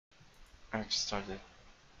I've started.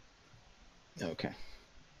 Okay.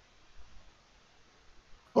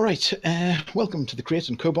 Alright, welcome to the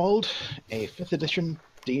Krait Kobold, a 5th edition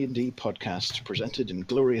D&D podcast presented in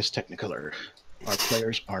glorious Technicolor. Our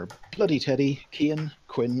players are Bloody Teddy, Cian,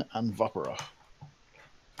 Quinn, and Vopera.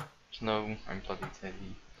 Hello, I'm Bloody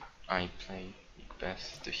Teddy. I play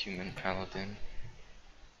Beth, the human paladin.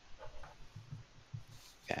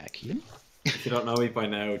 Cian? If you don't know me by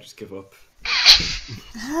now, just give up.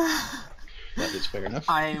 That is fair enough.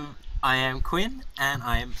 I am Quinn, and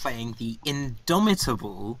I am playing the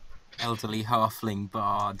indomitable elderly halfling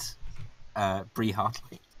bard, Bree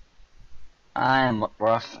Hartley. I'm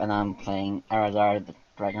Ruff, and I'm playing Aradar, the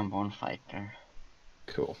Dragonborn fighter.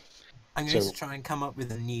 Cool. I'm going to try and come up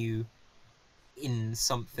with a new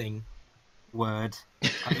in-something word.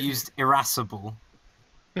 I've used irascible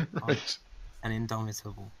Right. and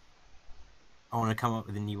indomitable. I want to come up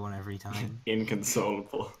with a new one every time.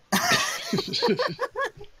 Inconsolable.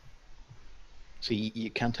 See, you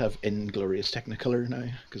can't have Inglorious Technicolor now,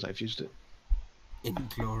 because I've used it.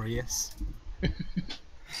 Inglorious.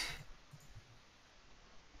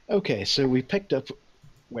 Okay, so we picked up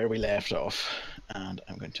where we left off, and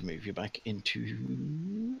I'm going to move you back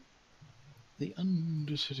into the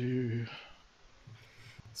Undercity.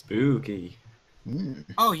 Spooky.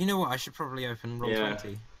 Oh, you know what? I should probably open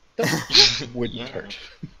Roll20. That wouldn't Yeah. hurt.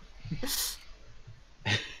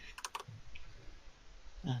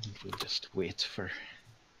 And we'll just wait for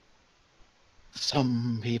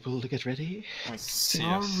some people to get ready.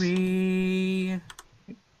 Sorry.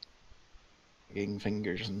 Wagging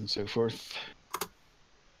fingers and so forth.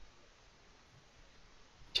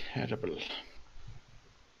 Terrible.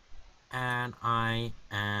 And I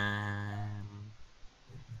am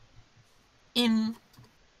in.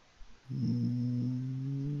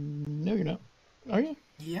 No, you're not. Are you?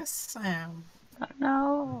 Yes, I am.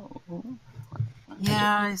 No.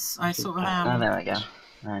 Yeah, I sort of Oh, am. there we go.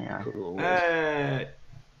 There you are. Cool. Hey!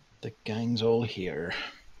 The gang's all here.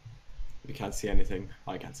 We can't see anything.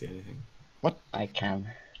 I can't see anything. I can.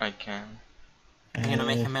 I can. I'm gonna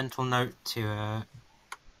make a mental note to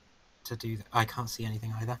do that. I can't see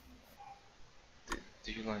anything either.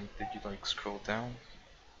 Did you scroll down?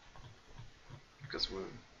 Because we're...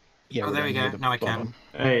 Yeah, Oh, we're there we down go. near the Now I can. bottom.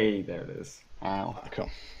 Hey, there it is. Ow. Cool.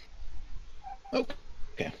 Oh,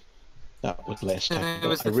 okay. That was less So technical. there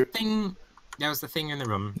was the thing. There was the thing in the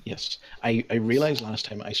room. Yes, I realized last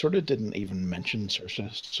time I sort of didn't even mention Cersei,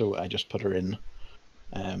 so I just put her in.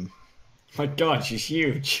 My god, she's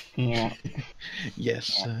huge. Yeah.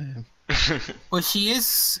 Yes. Well, she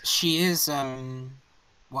is.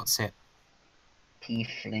 What's it?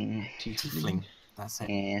 Tiefling. Tiefling. That's it.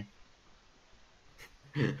 Yeah.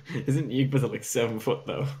 Isn't Yugba's like 7 foot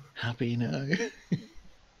though? Happy now.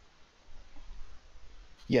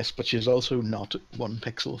 Yes, but she's also not 1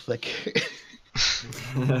 pixel thick.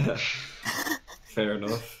 Fair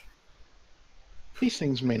enough. These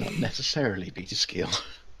things may not necessarily be to scale.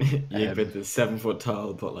 Yugba is 7 foot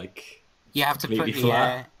tall, but like You have to put completely the.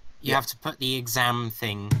 flat. You have to put the exam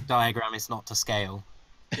thing. Diagram is not to scale.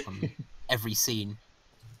 On every scene.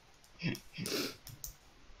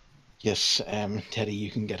 Yes, Teddy,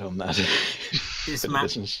 you can get on that. This Bit of map.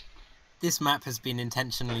 business. This map has been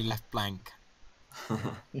intentionally left blank.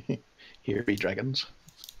 Here be dragons.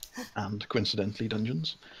 And coincidentally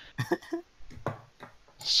dungeons.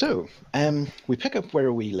 So, we pick up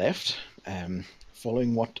where we left,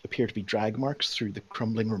 following what appear to be drag marks through the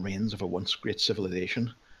crumbling remains of a once great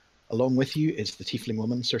civilization. Along with you is the tiefling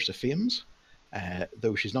woman Cersei Fames.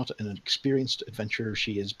 Though she's not an experienced adventurer,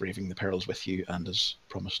 she is braving the perils with you and has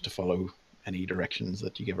promised to follow any directions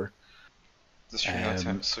that you give her. Does she not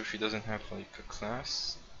have... So she doesn't have like a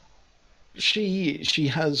class? She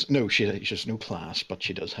has no class, but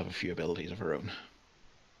she does have a few abilities of her own.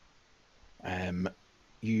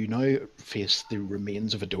 You now face the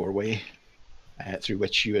remains of a doorway through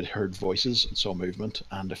which you had heard voices and saw movement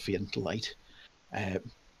and a faint light.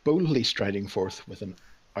 Boldly striding forth with an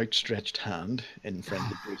outstretched hand in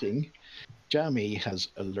friendly greeting, Jah Mie has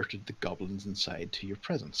alerted the goblins inside to your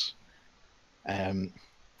presence. I'm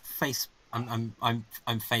face palming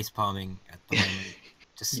at the moment.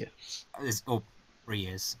 Just Yes. or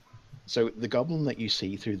is. So the goblin that you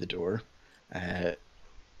see through the door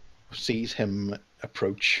sees him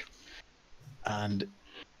approach, and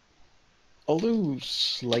although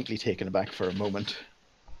slightly taken aback for a moment,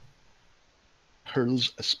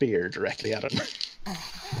 hurls a spear directly at him.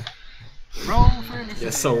 Roll for initiative. Yeah,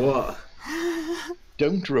 so what?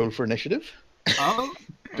 Don't roll for initiative, Oh,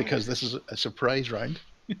 because this is a surprise round.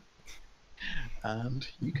 and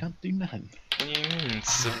you can't do nothing. What do you mean?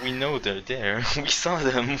 So we know they're there. We saw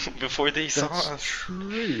them before they saw That's us.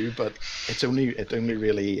 true, but it only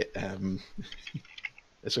really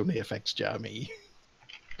it only affects Jah Mie.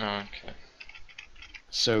 Okay.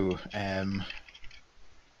 So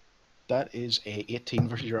that is a 18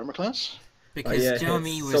 versus your armor class. Because yeah, Jah it's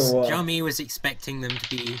Mie so, was expecting them to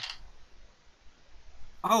be.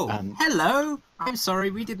 Oh, And- hello! I'm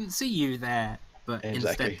sorry, we didn't see you there. But Exactly.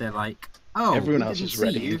 instead, they're like, "Oh, Everyone we else didn't is see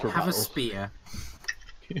ready you. for Have a battle." spear."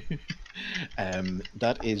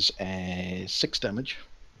 That is 6 damage.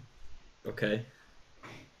 Okay.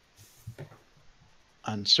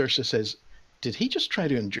 And Circe says, "Did he just try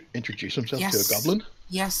to introduce himself to a Yes. goblin?"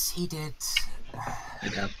 Yes, he did. He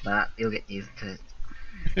does that. You'll get used to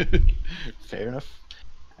it. Fair enough.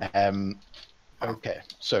 Okay,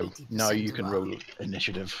 so 80% now you of can our- roll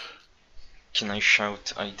initiative. Can I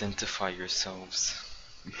shout, identify yourselves?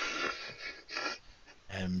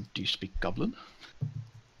 Do you speak goblin?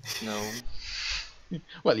 No?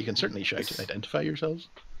 Well, you can certainly shout to identify yourselves.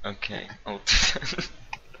 Okay, I'll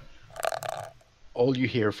All you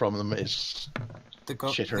hear from them is The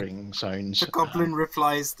chittering sounds. The goblin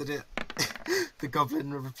replies that it. The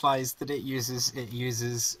goblin replies that it uses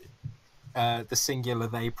the singular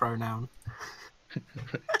they pronoun.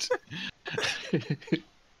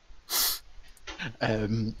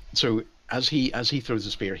 So as he throws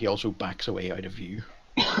the spear, he also backs away out of view.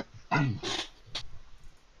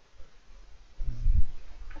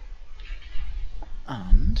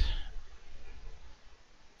 And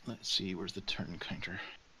let's see, where's the turn counter?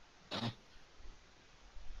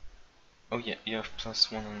 Oh yeah, you have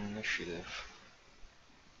 +1 on initiative.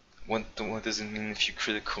 What does it mean if you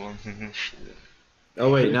critical on initiative?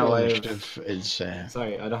 Oh wait, now Critical I have. initiative is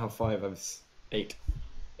Sorry, I don't have 5. I have 8.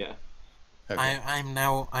 Yeah. okay. I am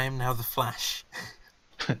now the Flash.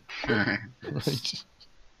 Right.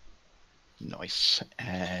 Nice.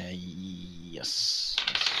 Yes.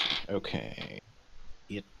 Okay.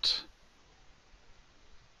 It.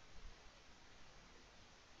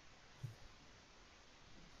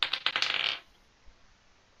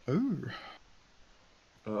 Oh,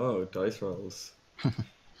 Oh, dice rolls.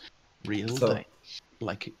 real So- dice,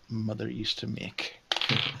 like mother used to make.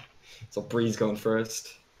 So Bree's going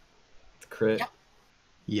first. The crit. Yep.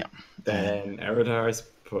 Yeah. Then Eridar, I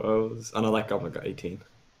suppose. Oh no, that goblin got 18.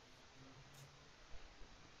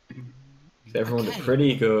 So everyone did Okay.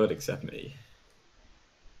 pretty good except me.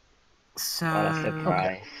 So What a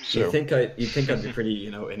surprise. So You'd think I'd be pretty,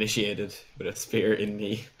 initiated with a spear in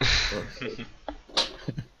me.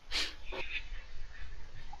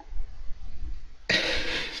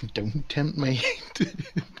 But don't tempt me to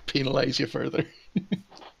penalize you further.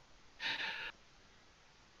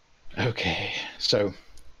 Okay, so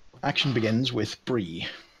action begins with Bree.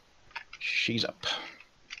 She's up.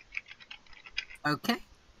 okay.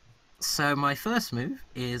 So my first move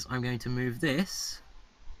is I'm going to move this.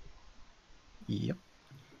 Yep.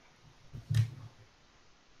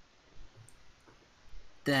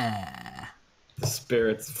 There. the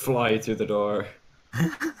spirits fly through the door.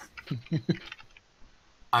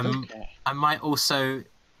 Okay. I might also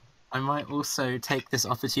take this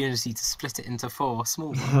opportunity to split it into 4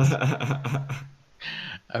 small ones.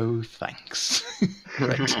 Oh, thanks.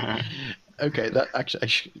 Right. Okay, that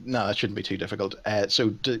actually, no, that shouldn't be too difficult. So,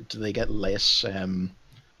 do they get less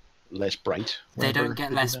bright? They whenever don't get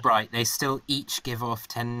do less that? bright. They still each give off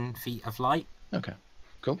 10 feet of light. Okay,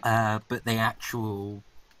 cool. But they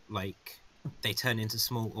they turn into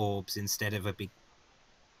small orbs instead of a big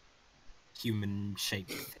human-shaped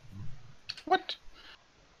thing. What?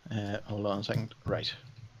 Hold on a second. Right.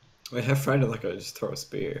 Wait, I find it like I just throw a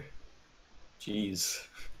spear. Jeez.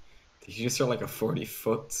 Did you just throw like a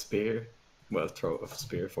 40-foot spear? Well, throw a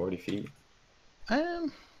spear 40 feet.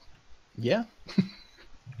 Yeah.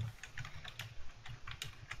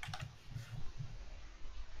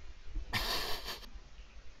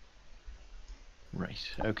 Right.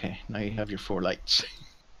 Okay. Now you have your 4 lights,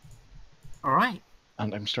 All right.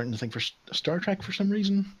 and I'm starting to think for Star Trek for some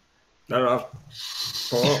reason. No.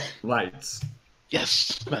 4 lights.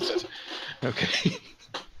 Yes, that's it. Okay.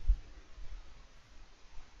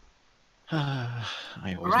 I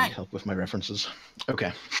always Alright. need help with my references.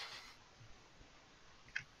 Okay.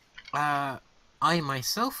 I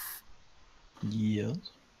myself Yes.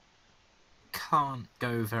 can't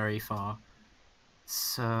go very far,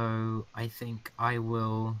 so I think I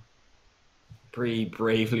will. Bree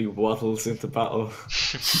bravely waddles into battle.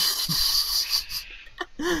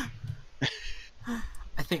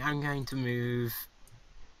 I think I'm going to move.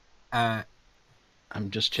 I'm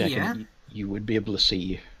just checking. Yeah. You would be able to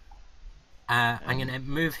see I'm going to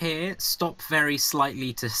move here, stop very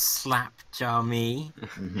slightly to slap Jah Mie.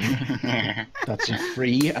 Mhm. That's a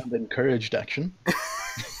free and encouraged action.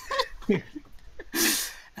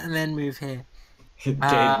 And then move here.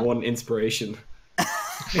 Gain 1 inspiration.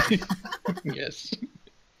 Yes.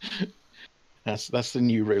 That's the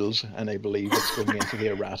new rules, and I believe it's going into the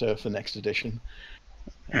errata of the next edition.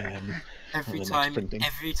 Every the next time printing.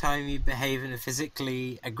 you behave in a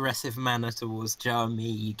physically aggressive manner towards Jah Mie,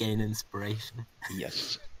 you gain inspiration.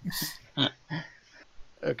 Yes.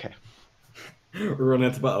 Okay. We run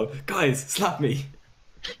into battle. Guys, slap me!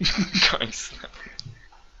 Guys.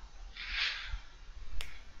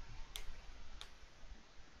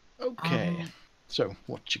 Okay. So,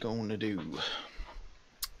 what you gonna do?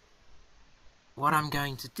 What I'm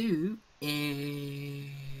going to do is...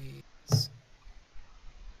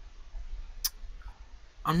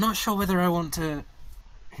 I'm not sure whether I want to...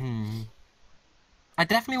 I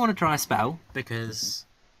definitely want to try a spell, because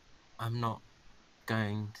I'm not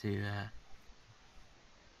going to...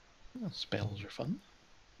 Well, spells are fun.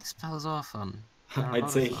 Spells are fun. They're a lot I'd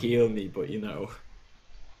of say fun. heal me, but you know.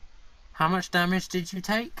 How much damage did you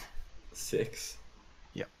take? 6.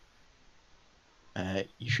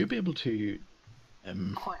 You should be able to.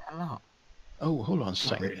 Quite a lot. Oh, hold on a Not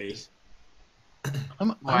second. really. How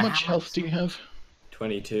Why, much how health much? do you have?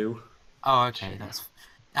 22. Oh, okay, that's...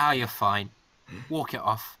 Oh, you're fine. Walk it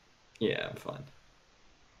off. Yeah, I'm fine.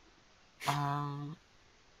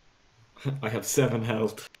 I have 7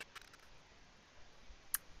 health.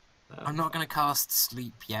 I'm not going to cast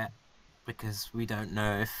Sleep yet, because we don't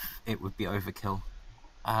know if it would be overkill.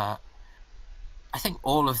 I think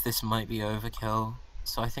all of this might be overkill,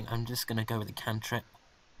 so I think I'm just going to go with a cantrip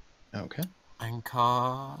Okay. and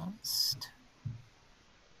cast...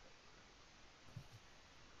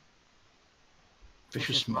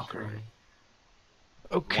 Vicious Mockery.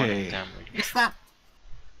 1 Okay. damage. Is that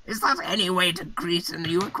any way to greet a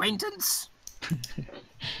new acquaintance?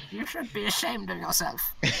 You should be ashamed of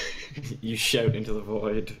yourself. You shout into the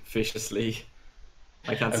void viciously.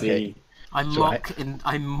 I can't Okay. see. I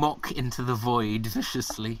So mock into the void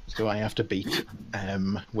viciously. So I have to beat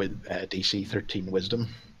with DC 13 Wisdom,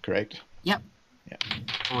 correct? Yep. Yeah.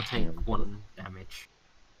 Or take 1 damage.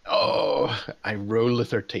 Oh, I roll a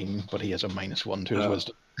 13, but he has a -1 to his Oh.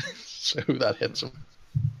 Wisdom, so that hits him.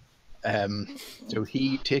 So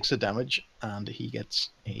he takes the damage, and he gets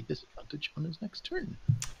a disadvantage on his next turn.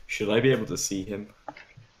 Should I be able to see him?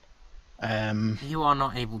 You are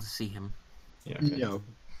not able to see him. Yeah, okay. No,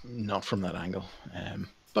 not from that angle.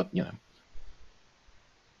 But you know,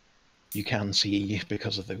 you can see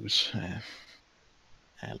because of those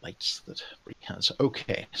lights that Bree has.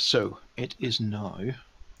 Okay, so it is now.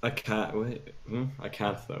 I can't. Wait. I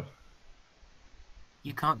can't though.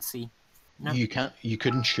 You can't see. No. You can't. You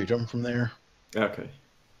couldn't shoot him from there, Okay.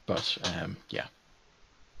 but yeah.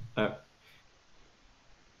 Are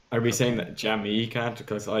we saying that Jah Mie can't?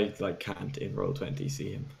 Because I can't in Roll20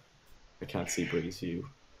 see him. I can't see Bree's view.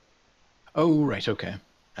 Oh right, okay.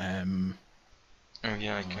 Oh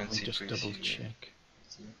yeah, I Let can't me see just Breeze double either. check.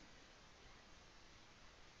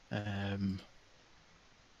 I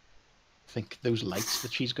think those lights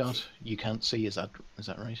that she's got, you can't see. Is that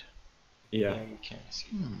right? Yeah, Yeah, you can't see.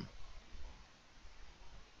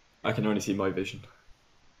 I can only see my vision.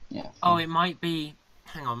 Yeah. Oh, it might be...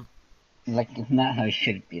 Hang on. Like, it's not how it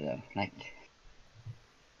should be, though. Like,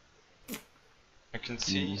 I can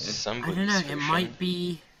see I somebody's don't know, it vision. might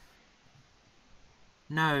be...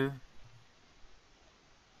 No.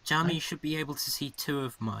 Jah Mie should be able to see 2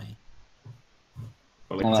 of my...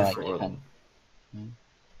 Well, no, it's like, four of them.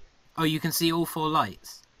 Oh, you can see all 4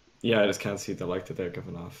 lights? Yeah, I just can't see the light that they're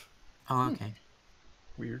giving off. Oh, okay.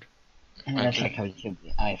 Weird. that's Okay. like how it should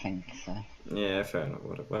be, I think, so. Yeah, fair enough.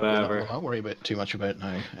 We'll Whatever. not worry about too much about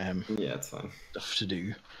now. Yeah, it's fine. Stuff to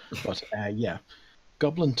do. But yeah,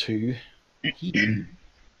 Goblin 2. He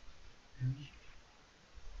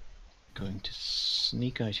going to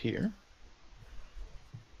sneak out here.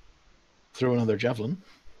 Throw another javelin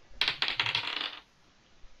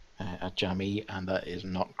at Jah Mie, and that is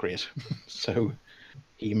not great. So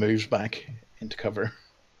he moves back into cover.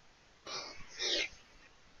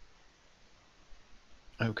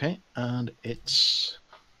 Okay, and it's,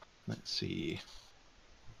 let's see,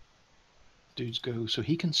 dudes go, so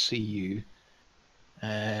he can see you.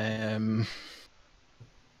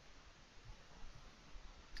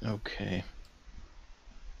 Okay,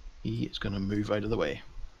 he is going to move out of the way.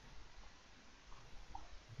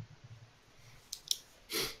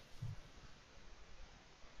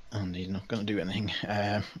 And he's not going to do anything.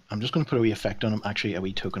 I'm just going to put a wee effect on him, actually a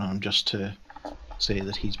wee token on him, just to say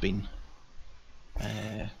that he's been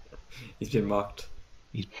He's been mocked.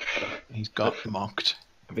 He's got mocked.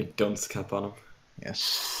 A big dunce cap on him.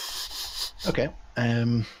 Yes. Okay.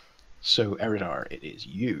 So Eridar, it is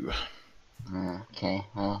you. Okay,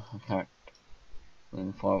 well, I'll start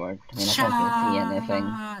moving forward. I mean, I can't really see anything.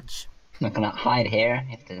 Charge! I'm not gonna hide here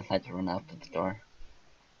if they decide to run out of the door.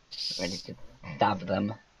 Ready to stab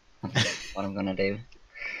them. That's what I'm gonna do.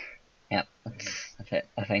 Yep, that's it,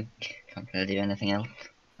 I think. Can't really do anything else.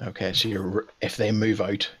 Okay, so if they move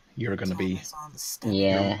out, you're going to be Katanas aren't stabbing.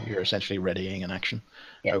 Yeah. you're essentially readying an action.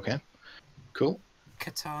 Yep. Okay. Cool.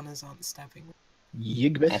 Katanas aren't stabbing. I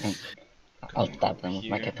Yigbith. think I'll stab them with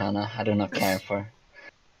my katana. I do not care for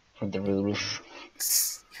the rules.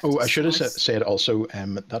 Oh, I should have said also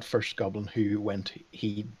that first goblin who went,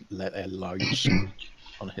 he let a loud screech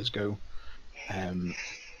on his go. And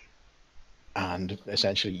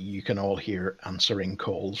essentially you can all hear answering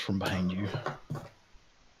calls from behind you.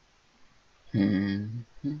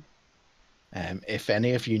 If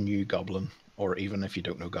any of you knew Goblin, or even if you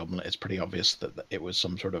don't know Goblin, it's pretty obvious that it was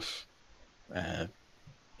some sort of,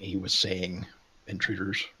 he was saying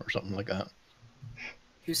intruders or something like that.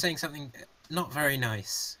 He was saying something not very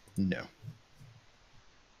nice. No.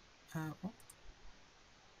 What?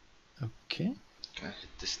 Okay. Can I hit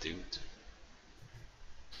this dude?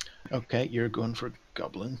 Okay, you're going for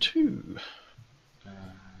Goblin 2.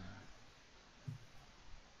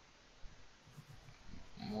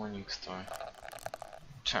 Morning Star.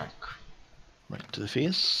 Attack. Right to the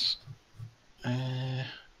face.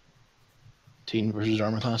 Teen versus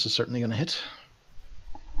armor class is certainly going to hit.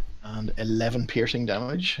 And 11 piercing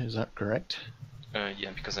damage, is that correct?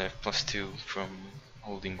 Yeah, because I have +2 from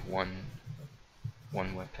holding one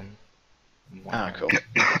weapon. One arrow. Cool.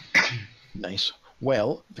 Nice.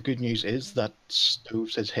 Well, the good news is that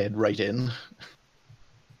stoves his head right in.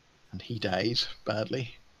 And he dies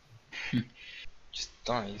badly. Just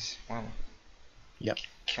dies. Wow. Yep.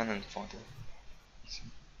 Cannon fodder.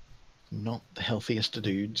 Not the healthiest of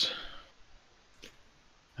dudes.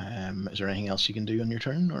 Is there anything else you can do on your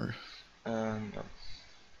turn, or No.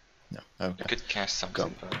 no? Okay. I could cast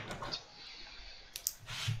something, but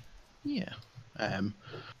Yeah.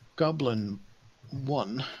 Goblin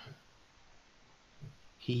 1.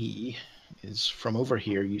 He is from over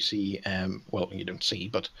here. You see, well, you don't see,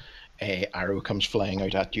 but a arrow comes flying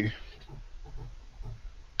out at you.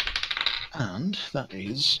 And that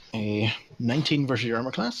is a 19 versus your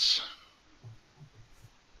armor class.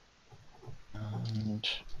 And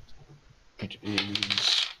it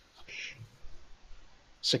is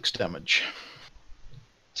 6 damage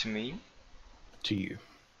to me. to you.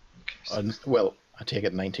 Okay. Well, I take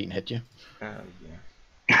it 19 hit you.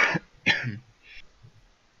 Yeah.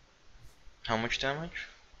 How much damage?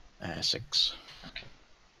 6. Okay.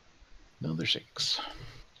 Another 6.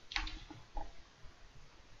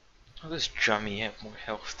 How does Jah Mie have more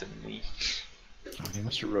health than me? Oh, he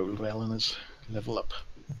must have rolled well in his level up.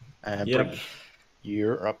 Yep. Bree,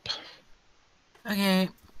 you're up. Okay.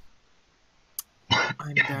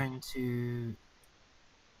 I'm going to...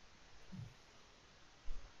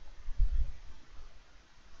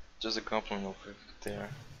 There's a goblin over there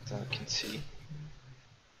that I can see.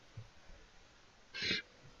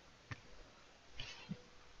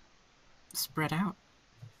 spread out.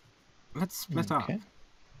 Let's split up.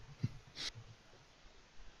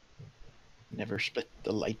 Never split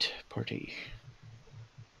the light party.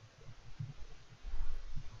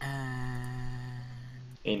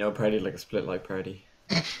 Ain't no party like a split light party.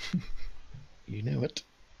 You know it.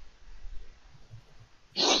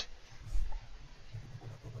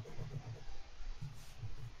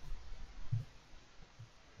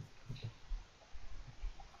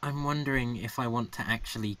 I'm wondering if I want to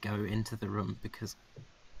actually go into the room because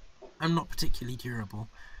I'm not particularly durable.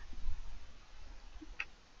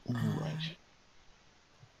 Right.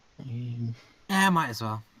 Yeah, might as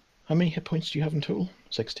well. How many hit points do you have in total?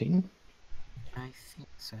 16? I think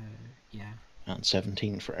so, yeah. And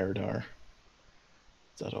 17 for Eridar.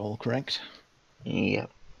 Is that all correct? Yep.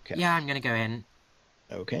 Okay. Yeah, I'm gonna go in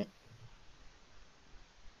Okay.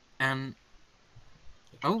 and...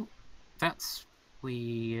 Oh, that's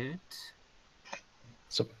weird.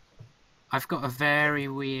 So, I've got a very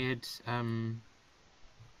weird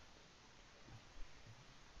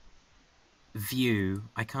view.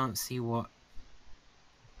 I can't see what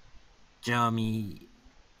Jah Mie...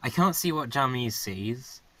 I can't see what Jah Mie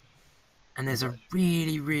sees. And there's a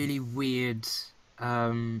really, really weird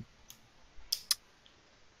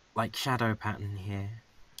like shadow pattern here.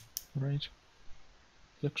 right.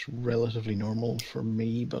 Looks relatively normal for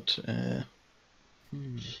me, but yeah.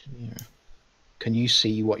 Can you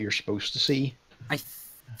see what you're supposed to see? I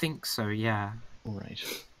think so, yeah. Right.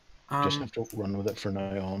 Just have to run with it for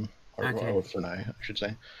now on. Okay. Or for now, I should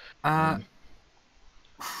say.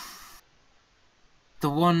 The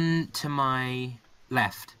one to my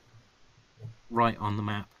left, right on the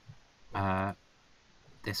map.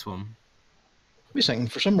 This one. Wait a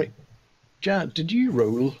second, for some reason... Jah, did you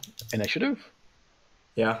roll initiative?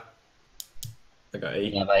 Yeah. I got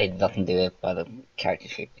 8. Yeah, but he doesn't do it by the character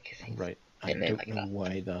sheet because he's Right. I did it don't like know that.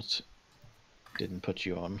 why that didn't put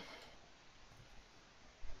you on.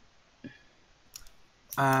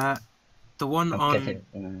 The one Because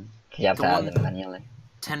on you have the to add one- them manually.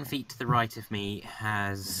 10 feet to the right of me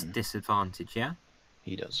has disadvantage, yeah?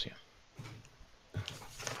 He does, yeah.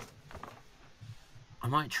 I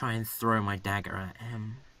might try and throw my dagger at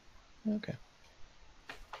him. Okay.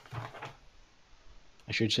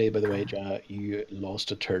 I should say, by the way, Jah, you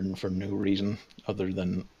lost a turn for no reason other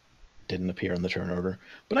than didn't appear on the turn order.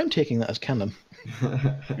 But I'm taking that as canon.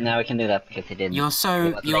 No, we can do that because he didn't. You're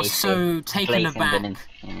so taken Lazy and aback. didn't-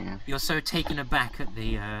 Yeah. You're so taken aback at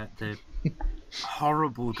the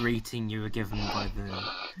horrible greeting you were given by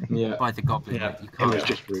Yeah. the goblin Yeah. that you It can't. was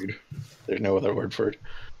just rude. There's no other word for it.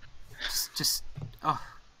 Just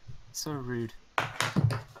so rude.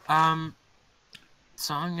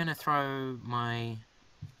 So I'm gonna throw my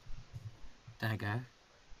dagger.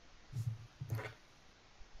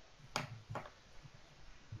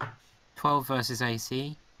 12 versus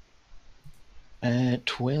AC.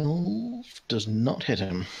 12 does not hit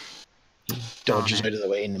him. He dodges Darn out it. of the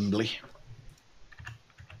way nimbly.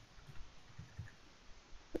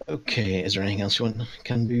 Okay, is there anything else you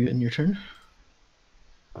can do in your turn?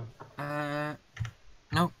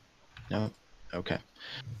 Nope. No? Okay.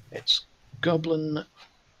 It's Goblin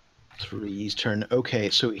 3's turn. Okay,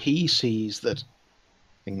 so he sees that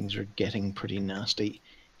things are getting pretty nasty.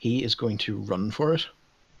 He is going to run for it.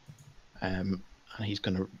 And he's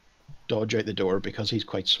going to dodge out the door because he's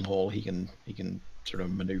quite small. He can sort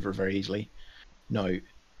of maneuver very easily. Now,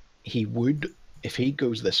 he would, if he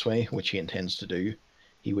goes this way, which he intends to do,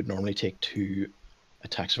 he would normally take 2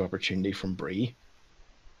 attacks of opportunity from Bree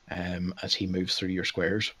as he moves through your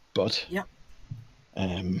squares. But Yep.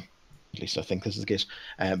 at least I think this is the case.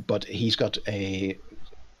 But he's got a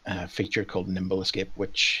feature called Nimble Escape,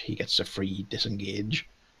 which he gets a free disengage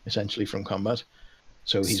essentially from combat.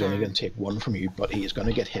 So he's only going to take 1 from you, but he is going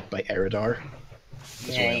to get hit by Eridar as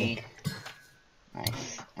Yay.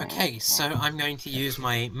 Nice. Okay, so I'm going to use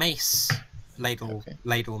my mace, ladle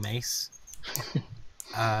mace,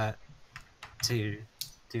 to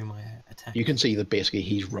do my attack. You can see that basically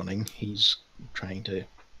he's running. He's trying to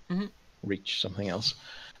Mhm. reach something else.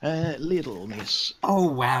 Ladle mace. Oh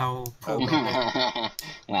wow! Poor Okay.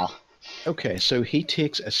 Well, Okay, so he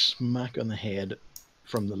takes a smack on the head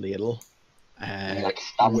from the ladle. he like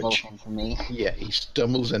stumbles which, into me. yeah, he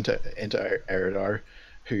stumbles into Eridar,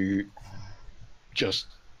 who just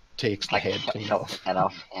takes the Like head clean chops off. his head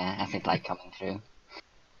off. Yeah, as it's like coming through.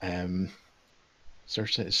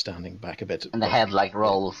 Cersei is standing back a bit. And the but head like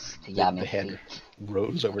rolls to Jah Mie's the head feet.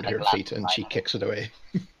 rolls over to Like her that, feet and she right. kicks it away.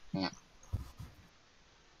 Yeah.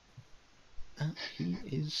 And he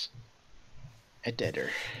is a deader.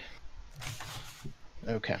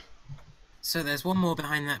 Okay. So there's one more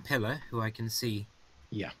behind that pillar who I can see.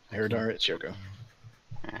 Yeah, Eridar, it's your go.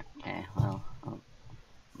 Okay, well, I'll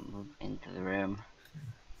move into the room.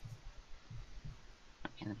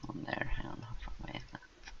 Okay, there's one there. Hang on, how far away is that?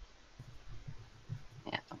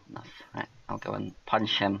 Yeah, that's enough. Right, I'll go and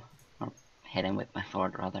punch him. Or hit him with my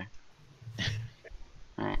sword, rather.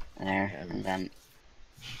 Right, there, and then...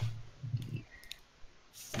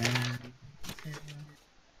 And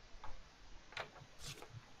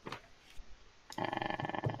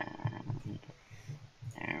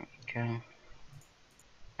there we go.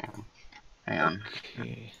 Oh, hang on.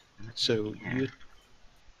 Okay. So you.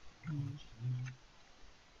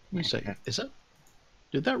 Wait a second. Is that?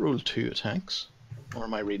 Did that roll 2 attacks? Or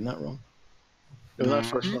am I reading that wrong? No, that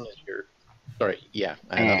first one is your. Sorry, yeah.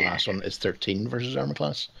 That last one is 13 versus armor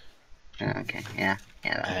class. Okay, yeah.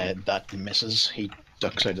 Yeah, That misses. He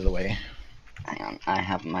ducks out of the way. hang on. I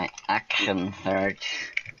have my action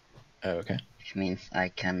surge, Oh, okay. which means I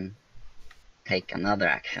can take another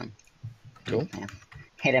action. Cool. Yeah.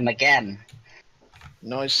 Hit him again.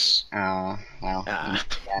 Nice. Oh, well.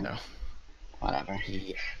 again. No. Whatever.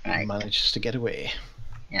 He Right. manages to get away.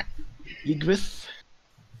 Yeah. Ygritte,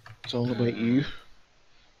 it's all about you.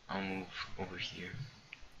 I'll move over here.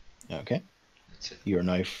 Okay. That's it. You're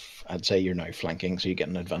now, I'd say you're now flanking, so you get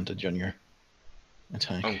an advantage on your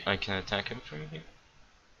attack. Oh, I can attack him from here?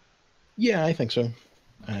 Yeah, I think so.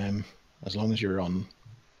 As long as you're on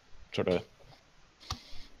sort of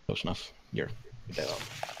close enough, you're dead on.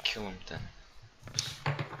 Kill him then.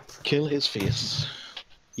 kill his face.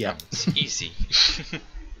 Yeah, It's easy.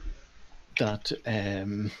 that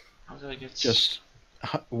How did I get?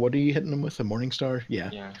 what are you hitting him with? A morning star? Yeah.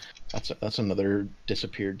 Yeah. That's another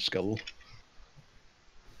disappeared skull.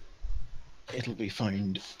 It'll be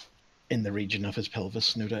found in the region of his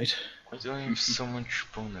pelvis, no doubt. Why do I have so much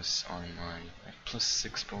bonus on mine? I have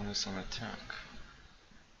 +6 bonus on attack.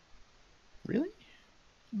 Really?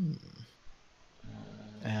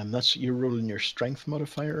 That's you're rolling your strength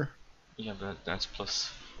modifier. Yeah, but that's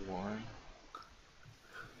 +4.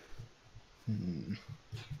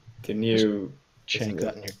 Can you Check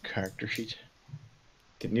that in your character sheet.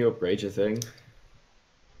 Can you upgrade your thing?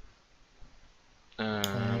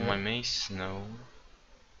 My mace, no.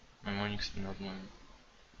 My money's not mine.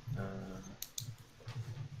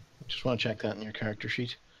 Just want to check that in your character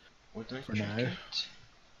sheet. What do I For check now.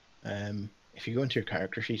 it? If you go into your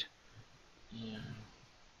character sheet, Yeah. you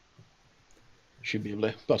should be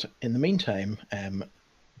able to. But in the meantime,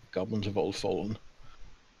 goblins have all fallen,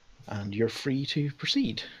 and you're free to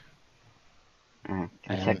proceed. Can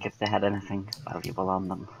I check if they had anything valuable on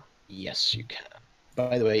them? Yes, you can.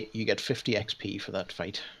 By the way, you get 50 XP for that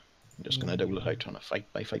fight. I'm just going to dole it out on a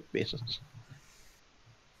fight-by-fight basis.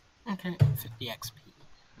 Okay, 50 XP.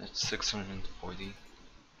 That's 640.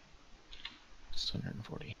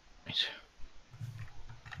 640. Right.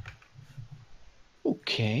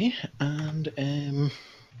 Okay, and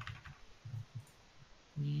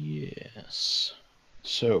yes.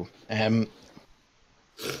 So, who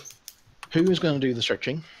is going to do the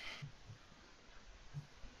searching?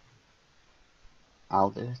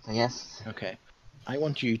 I'll do it, I guess. Okay. I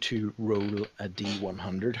want you to roll a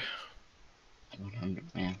D100. 100,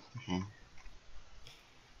 yeah, okay.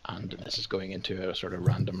 And this is going into a sort of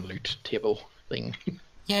random loot table thing.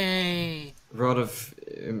 Yay! Rod of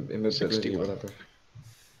immobility, 61. whatever.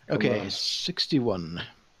 Okay, Come on. 61.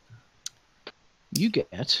 You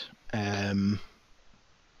get, let's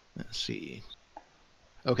see.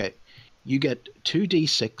 Okay, you get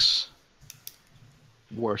 2d6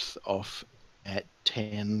 worth of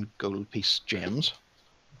 10 gold piece gems.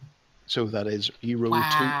 So that is, you roll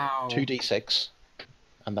Wow. 2d6,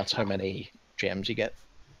 and that's how many gems you get.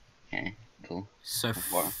 Okay, cool. So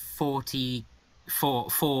Four. 4 gems.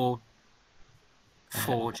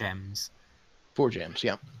 4 gems,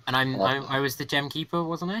 yeah. And I was the gem keeper,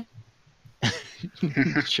 wasn't I?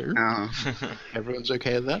 Sure. Oh, Everyone's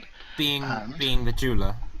okay with that. Being And- the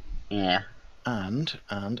jeweler. yeah. And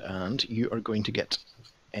you are going to get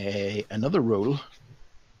another roll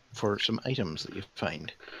for some items that you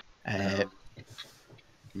find.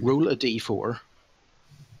 Roll a d4.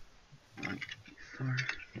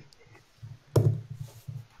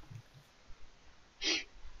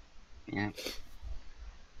 Yeah.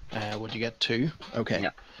 What do you get? 2? Okay. Yeah.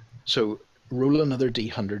 So roll another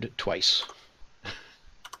d100 twice.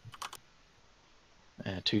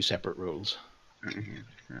 2 separate rolls. So, let's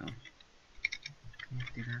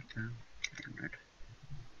do that then. 100.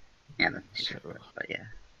 Yeah, that's So- different, but yeah.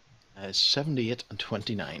 78 and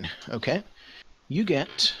 29. Okay. You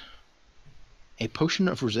get a potion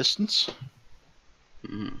of resistance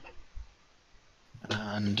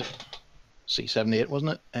and see 78,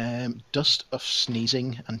 wasn't it? Dust of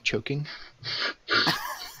sneezing and choking.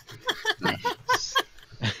 Nice.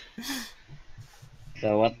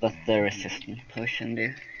 So what does the resistance potion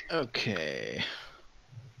do? Okay.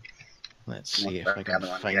 Let's see if What's I the can other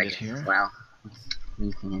one find I it guess here. as well.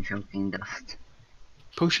 Sneezing and choking dust.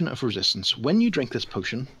 Potion of resistance. When you drink this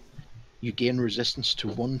potion, you gain resistance to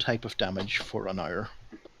one type of damage for an hour.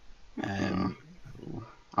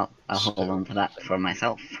 I'll hold on to that for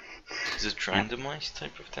myself. Is it randomized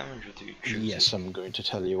type of damage, or do you choose Yes, it? I'm going to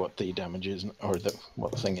tell you what the damage is, or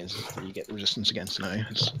what the thing is that you get resistance against now.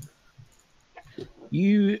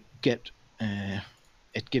 You get,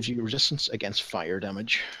 it gives you resistance against fire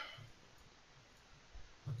damage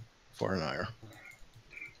for an hour.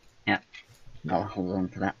 I'll hold on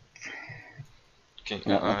to that. Okay,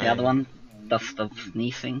 What's the other one? Dust of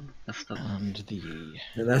sneezing? Dust of... And the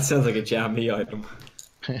That sounds like a Jah Mie item.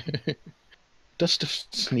 dust of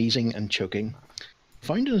sneezing and choking.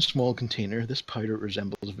 Found in a small container, this powder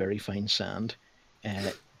resembles very fine sand.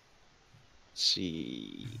 Let's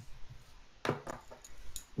see.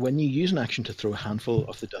 When you use an action to throw a handful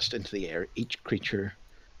of the dust into the air, each creature,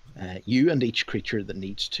 you and each creature that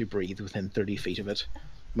needs to breathe within 30 feet of it,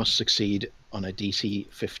 must succeed on a DC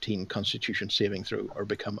 15 Constitution saving throw or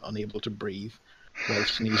become unable to breathe while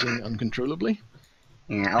sneezing uncontrollably.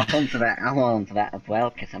 Yeah, I'll hold on to that. I'll hold on to that as well,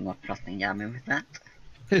 because I'm not trusting Jah Mie with that.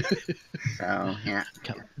 So, yeah.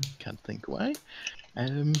 Can't think why.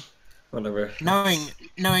 Whatever.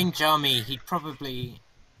 Knowing Jah Mie, he'd probably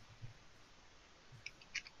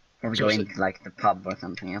If we So go is it- into like the pub or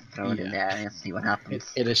something, I'll throw it in Yeah. there and see what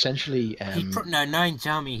happens. It essentially No, knowing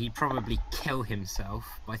Jah Mie, he'd probably kill himself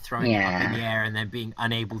by throwing it up in the Yeah. air and then being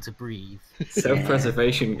unable to breathe.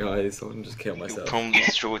 Self-preservation, guys. I wouldn't just kill You'll myself. probably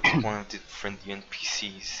throw it to one of the friendly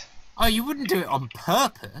NPCs. Oh, you wouldn't do it on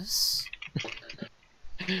purpose?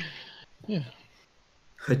 yeah.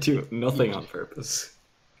 I do nothing on purpose.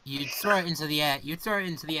 You'd throw it into the air. You'd throw it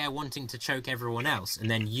into the air, wanting to choke everyone else,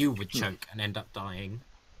 and then you would choke and end up dying.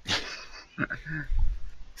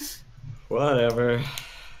 Whatever.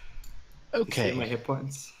 Okay. You see my hit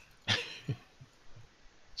points.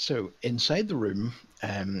 So inside the room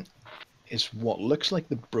is what looks like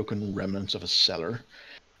the broken remnants of a cellar.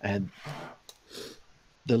 And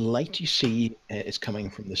the light you see is coming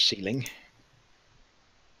from the ceiling.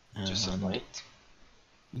 Just a And light.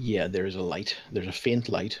 yeah, there is a light. There's a faint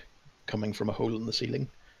light coming from a hole in the ceiling.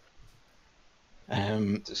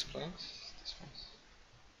 This place? This place?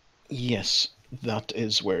 Yes, that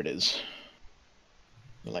is where it is.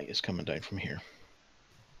 The light is coming down from here.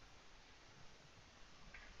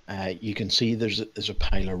 You can see there's a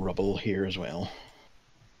pile of rubble here as well.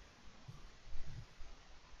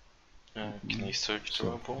 Can I search the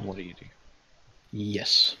So rubble? what do you do?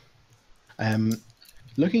 Yes.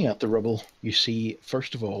 Looking at the rubble, you see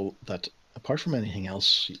first of all that apart from anything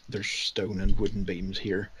else, there's stone and wooden beams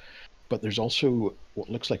here, but there's also what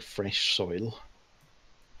looks like fresh soil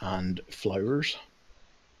and flowers.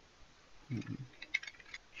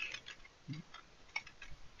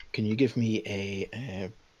 Can you give me a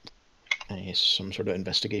some sort of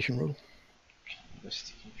investigation roll?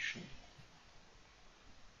 Investigation.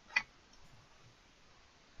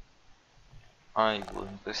 I will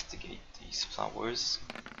investigate these flowers.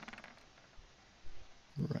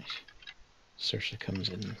 Right. Saoirse comes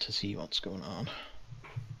in to see what's going on.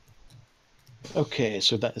 Okay,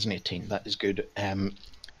 so that is an 18. That is good.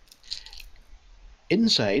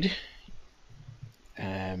 Inside,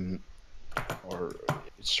 or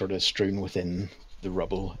sort of strewn within the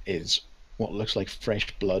rubble, is what looks like fresh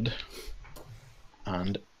blood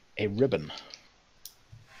and a ribbon.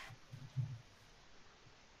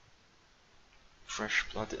 Fresh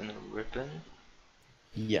blood in a ribbon.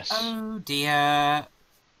 Yes. Oh dear.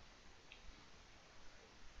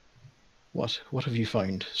 What have you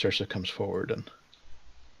found? Saoirse comes forward and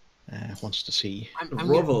wants to see. I'm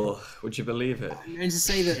Rubble, would you believe it? going to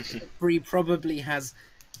say that Bree probably has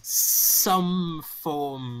some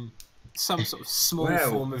sort of small Wow.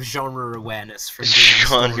 form of genre awareness from being a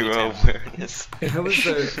Genre storyteller. awareness. How is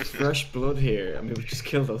there fresh blood here? I mean, we just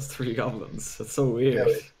killed those 3 goblins. That's so weird.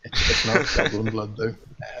 It's not goblin blood though.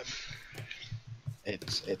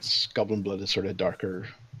 It's goblin blood is sort of darker,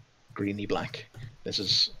 greeny black. This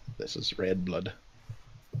is red blood.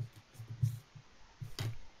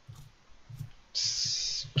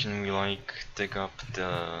 Can we like dig up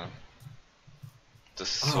the Oh,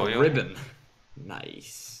 soil? ribbon.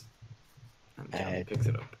 Nice. And Cam picks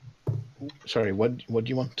it up. Sorry, what do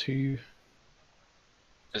you want to?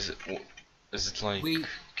 Is it like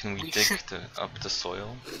can we we dig should- up the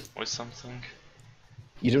soil or something?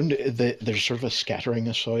 You don't. There's sort of a scattering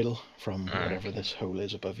of soil from Alright. whatever this hole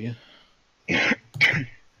is above you.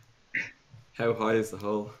 How high is the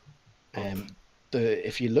hole?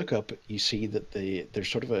 If you look up, you see that there's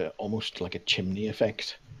sort of almost like a chimney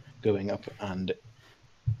effect going up, and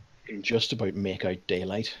you can just about make out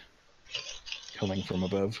daylight coming from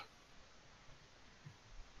above.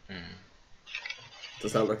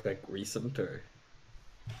 Does that look like recent or?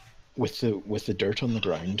 With the dirt on the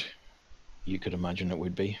ground, you could imagine it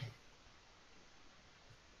would be.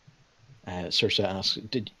 Saoirse asks,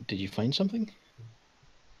 "Did you find something?"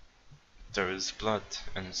 There is blood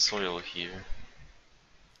and soil here.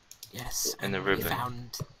 Yes, And and a we ribbon.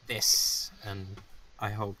 found this, and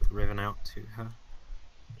I hold the ribbon out to her.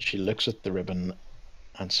 She looks at the ribbon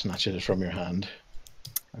and snatches it from your hand.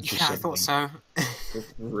 And she's Yeah, I thought so.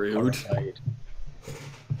 Rude. horrified.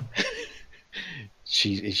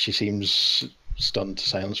 She seems stunned to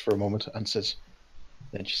silence for a moment and says,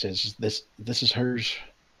 then she says, "This is hers.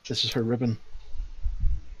 This is her ribbon."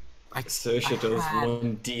 Saoirse does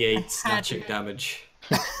 1d8 snatching damage.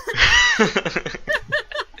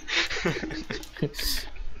 It's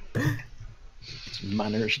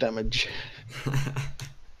manners damage.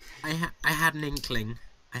 I had an inkling.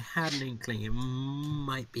 It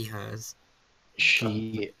might be hers.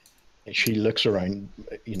 She looks around,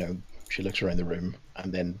 she looks around the room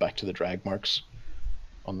and then back to the drag marks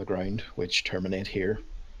on the ground, which terminate here.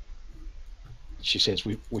 She says,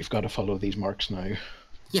 "We've got to follow these marks now."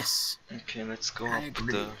 Yes. Okay, let's go I up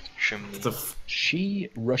agree. the chimney. The f- She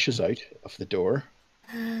rushes out of the door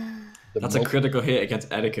That's a critical hit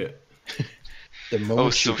against etiquette. The moment Oh,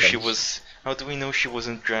 so she does- was. How do we know she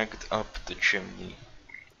wasn't dragged up the chimney?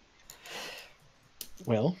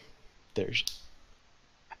 Well, there's.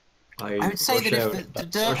 I would say that if the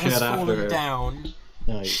dirt has fallen down,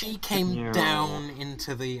 No, she came No. down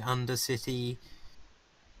into the Undercity.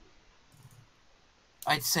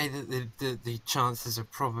 I'd say that the chances are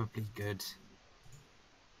probably good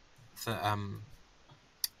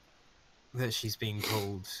that she's being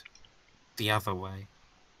pulled the other way.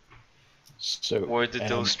 so Where did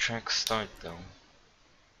those tracks start, though?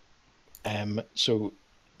 So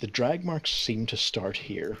the drag marks seem to start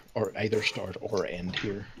here, or either start or end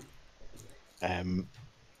here. And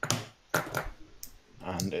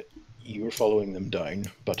you were following them down,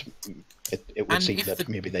 but it would And seem if that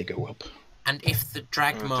maybe they go up. And if the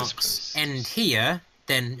drag Oh, this marks place. end here,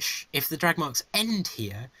 then if the drag marks end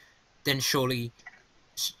here, then surely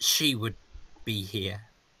she would be here.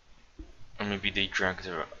 Or maybe they dragged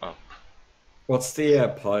her up. What's the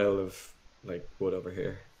pile of like wood over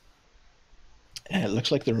here? It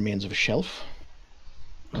looks like the remains of a shelf.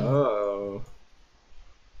 Oh,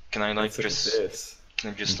 Can I like let's look at this. Can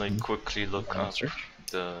I just like quickly look up Search.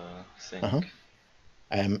 the thing? Uh-huh.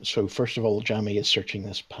 So first of all, Jah Mie is searching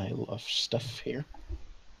this pile of stuff here.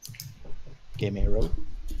 Give me a roll.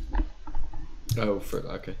 Oh,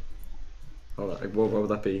 okay. Hold on. What would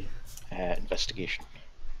that be? Investigation.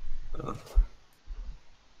 Oh.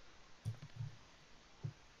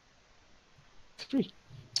 3.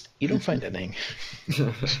 You don't find anything.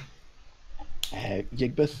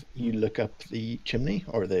 Yigbeth, you look up the chimney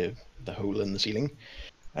or the hole in the ceiling.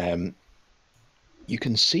 You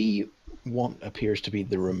can see what appears to be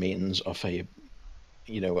the remains of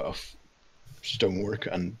of stonework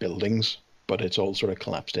and buildings, but it's all sort of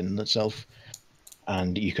collapsed in itself,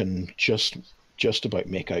 and you can just about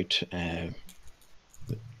make out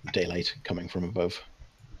daylight coming from above.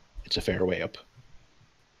 It's a fair way up.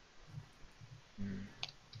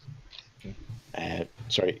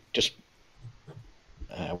 Sorry, just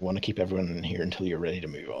I want to keep everyone in here until you're ready to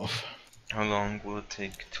move off. How long will it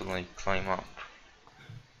take to like climb up?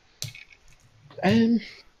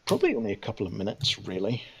 Probably only a couple of minutes,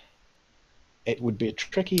 really. It would be a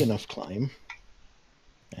tricky enough climb.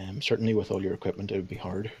 Certainly with all your equipment, it would be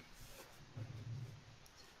hard.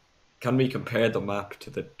 Can we compare the map to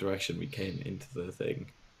the direction we came into the thing?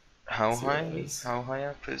 How See what high? it is. How high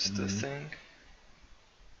up is the thing?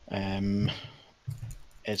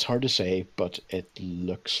 It's hard to say, but it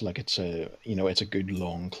looks like it's a good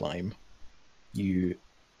long climb.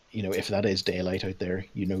 If that is daylight out there,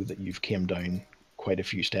 you know that you've came down quite a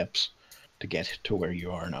few steps to get to where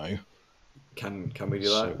you are now. Can we do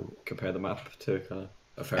that? Compare the map to kind of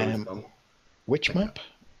a fair from? Which map?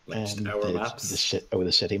 Like just our maps?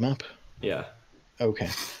 The city map? Yeah. Okay.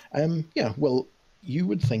 Yeah, well, you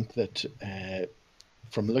would think that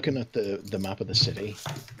from looking at the map of the city,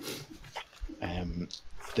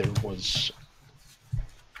 there was...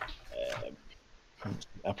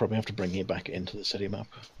 I'll probably have to bring you back into the city map.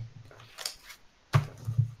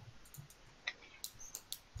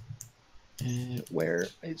 Where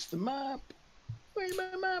is the map? Where's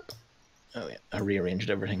my map? Oh yeah, I rearranged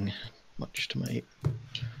everything, much to my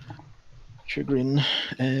chagrin.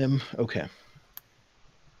 Okay.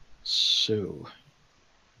 So,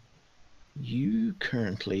 you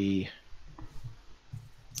currently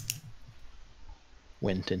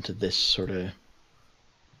went into this sort of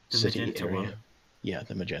city area. One. Yeah,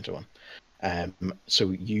 the magenta one.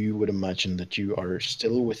 So you would imagine that you are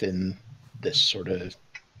still within this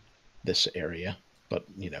area, but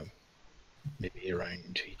maybe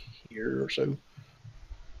around here or so.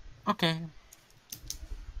 Okay.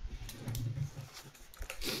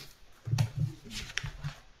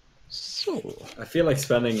 So I feel like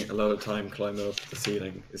spending a lot of time climbing up the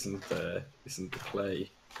ceiling isn't the play.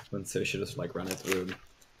 When so should just like run out the room.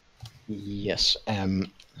 yes.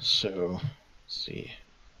 So let's see.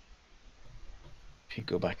 If you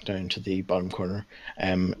go back down to the bottom corner,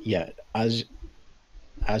 yeah, as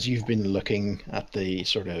you've been looking at the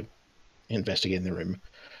sort of investigating the room,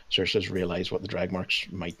 Circe's realised what the drag marks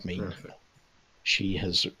might mean. Perfect. She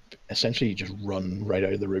has essentially just run right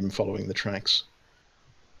out of the room following the tracks.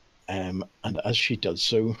 And as she does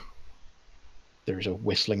so, there's a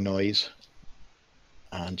whistling noise,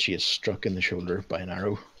 and she is struck in the shoulder by an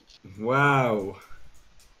arrow. Wow.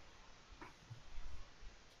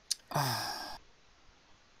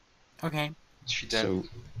 Okay. Is she dead? So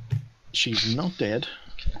she's not dead,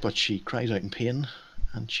 but she cries out in pain,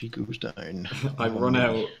 and she goes down. I run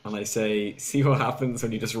out and I say, "See what happens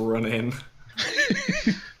when you just run in."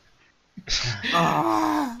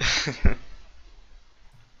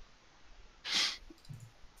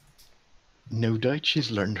 No doubt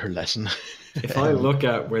she's learned her lesson. If I look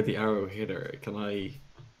at where the arrow hit her, can I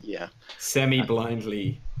Yeah.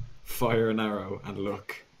 semi-blindly fire an arrow and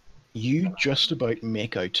look? You just about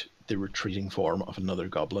make out the retreating form of another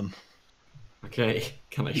goblin. Okay,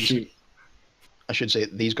 can I shoot? I should say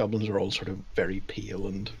these goblins are all sort of very pale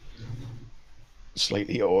and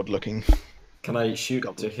slightly odd looking. Can I shoot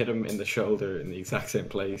to hit him in the shoulder in the exact same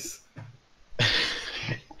place?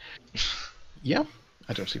 Yeah,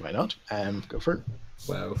 I don't see why not. Go for it.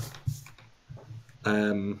 Wow.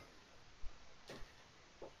 Am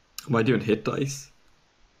I doing hit dice?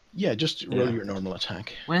 Yeah, just roll Yeah. your normal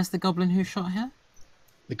attack. Where's the goblin who shot her?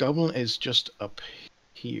 The goblin is just up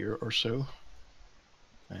here or so.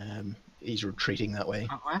 He's retreating that way.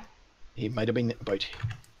 Where? He might have been about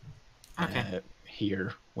Okay.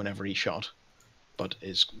 here whenever he shot, but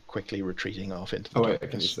is quickly retreating off into the Oh wait, I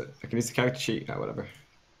darkness. can use the character sheet. Ah, whatever.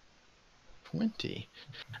 20.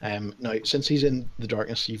 Now, since he's in the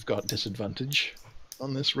darkness, you've got disadvantage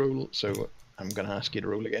on this roll, so I'm going to ask you to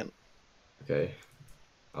roll again. Okay,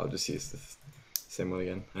 I'll just use the same one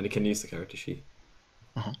again, and you can use the character sheet.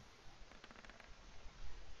 Uh-huh.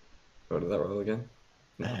 Oh, did that roll again?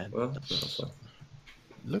 No. Well, no, that's- that's fine.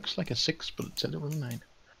 Looks like a 6, but it's a little 9.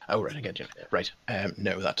 Oh, right, I get you. Right,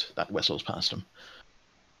 no, that whistles past him.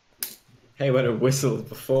 Hey, when it whistled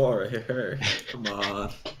before, I hear her. Come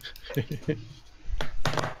on.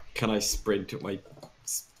 Can I sprint at my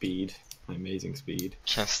speed? My amazing speed.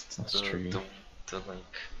 Cast That's the, true. the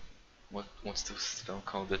like, what's the spell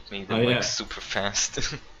called that made Oh, them like yeah. super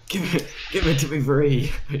fast? Give it to me,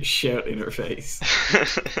 Bree! I shout in her face.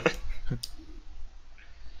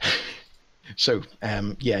 So,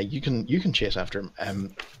 yeah, you can chase after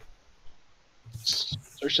him.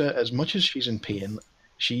 Circe, as much as she's in pain,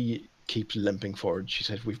 she keeps limping forward. She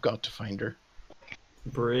says, "We've got to find her."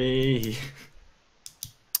 Bree!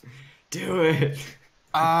 Do it!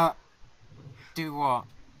 Do what?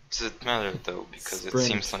 Does it matter though? Because Sprint. it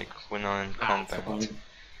seems like we're not in combat. Fine.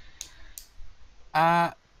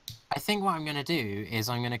 I think what I'm gonna do is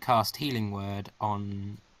I'm gonna cast Healing Word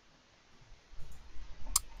on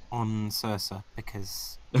Circe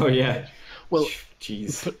because Oh yeah. Well,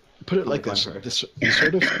 Jeez. put it like I'll this: climb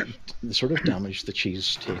her. the sort of damage that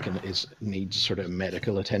she's taken needs sort of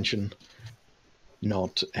medical attention,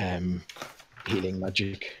 not healing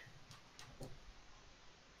magic.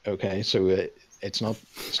 Okay, so it's not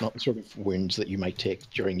the sort of wounds that you might take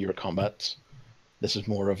during your combats. This is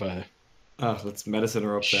more of a Let's medicine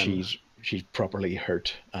her up then. she's properly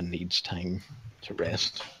hurt and needs time to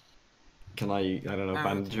rest. Can I don't know,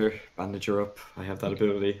 bandage her up? I have that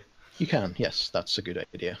ability. You can, yes, that's a good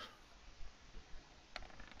idea.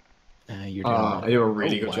 You're doing I do a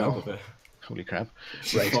really oh, good job wow. of it. Holy crap!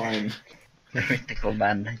 She's Right. fine. Critical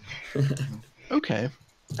bandage. Okay.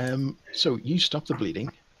 So you stop the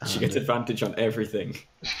bleeding. She and gets advantage on everything.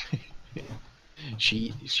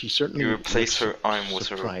 She certainly. You replace her looks arm with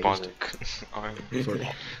her surprised. robotic arm.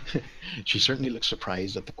 She certainly looks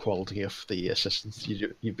surprised at the quality of the assistance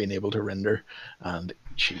you've been able to render, and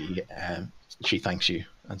she thanks you,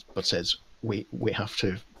 but says, "We have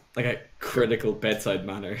to." Like a critical bedside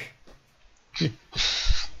manner.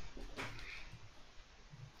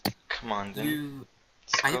 Come on, then. you.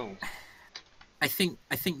 Let's go. I think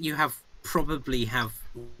you have probably have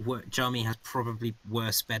Jah Mie has probably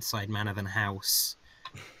worse bedside manner than House,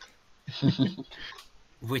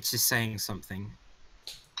 which is saying something.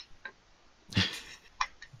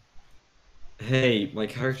 Hey, my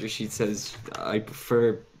character sheet says I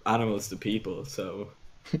prefer animals to people, so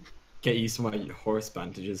get used to my horse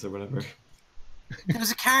bandages or whatever. There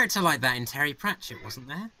was a character like that in Terry Pratchett, wasn't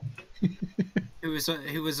there? Who was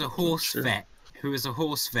a horse Sure. vet. Who was a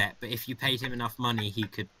horse vet, but if you paid him enough money, he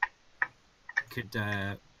could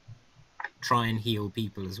try and heal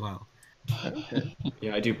people as well. Okay.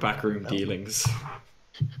 Yeah, I do backroom dealings.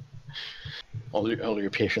 All your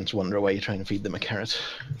patients wonder why you're trying to feed them a carrot.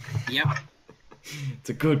 Yep. It's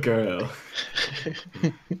a good girl.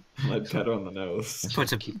 I'd pet her on the nose.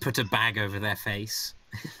 Put a bag over their face.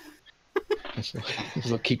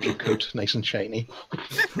 It'll keep your coat nice and shiny.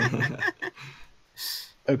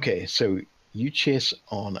 Okay, so you chase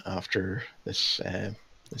on after this.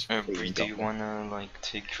 This Bree, fleeing do you goblin. wanna like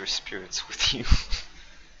take your spirits with you?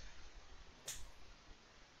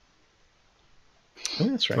 Oh,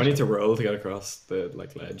 that's Do right. I need to roll to get across the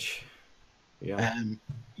ledge? Yeah.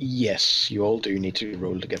 Yes, you all do need to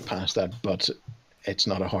roll to get past that, but it's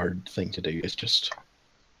not a hard thing to do. It's just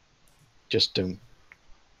don't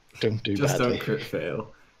do Just badly. don't crit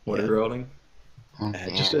fail. What are Yeah. you rolling?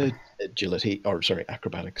 Just agility, or sorry,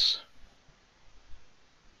 acrobatics.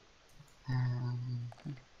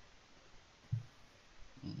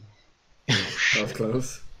 That was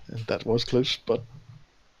close. That was close, but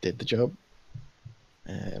did the job.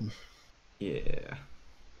 Yeah.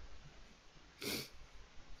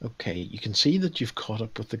 Okay, you can see that you've caught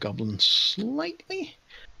up with the goblin slightly.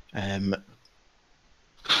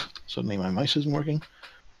 Suddenly my mouse isn't working.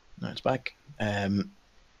 Now it's back.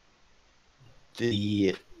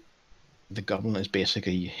 The goblin is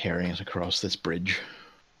basically herring us across this bridge.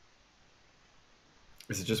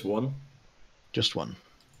 Is it just one? Just one.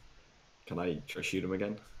 Can I try shoot him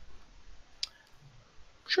again?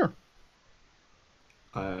 Sure.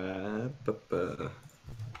 Oh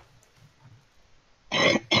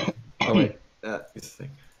wait, use the thing.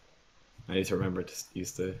 I need to remember to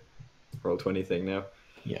use the roll 20 thing now.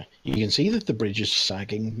 Yeah, you can see that the bridge is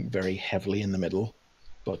sagging very heavily in the middle,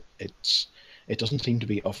 but it doesn't seem to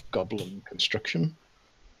be of goblin construction.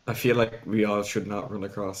 I feel like we all should not run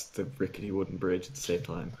across the rickety wooden bridge at the same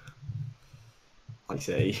time. I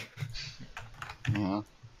say. Yeah.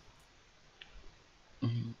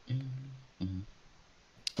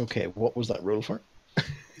 Okay, what was that roll for?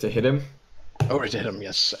 To hit him? Oh, it hit him,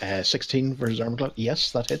 yes. 16 versus armor class.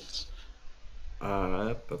 Yes, that hits.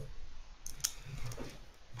 But...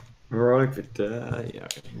 Right, but, yeah,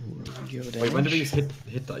 okay. Wait, when do we use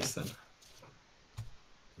hit dice then?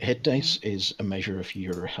 Hit dice is a measure of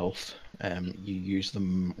your health. You use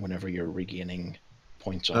them whenever you're regaining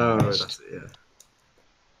points on Oh, rest. that's it,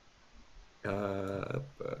 yeah.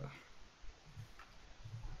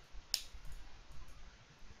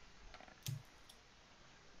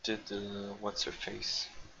 Did what's her face?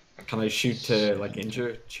 Can I shoot to like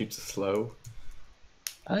injure? Shoot to slow?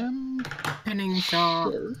 Pinning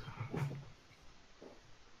shot. Sure.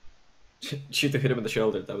 Shoot to hit him in the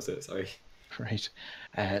shoulder. That was it. Sorry. Right.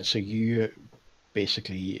 So you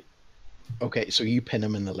basically... Okay, so you pin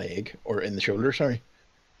him in the leg, or in the shoulder, sorry.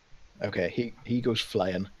 Okay, he goes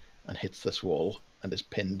flying and hits this wall and is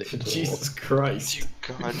pinned into the wall. Jesus Christ!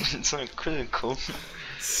 God, it's not critical.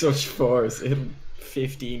 Such force. It hit him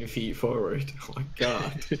 15 feet forward. Oh my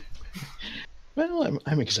god. Well,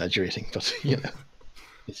 I'm exaggerating, but you know,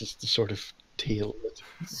 this is the sort of tale that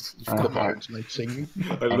the bards might sing.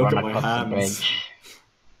 I look at my hands.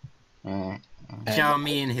 Jah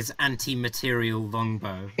Mie and his anti-material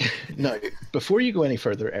longbow. Now, before you go any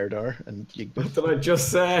further, Erdar, and you... What did I just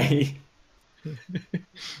say?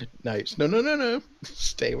 Nice. No.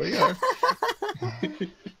 Stay where you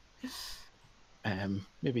are.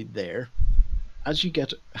 Maybe there. As you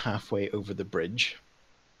get halfway over the bridge,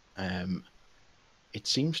 it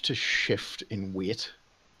seems to shift in weight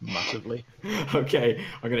massively. Okay,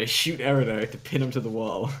 I'm gonna shoot Eridar to pin him to the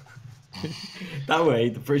wall. That way,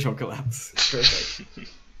 the bridge won't collapse. Perfect.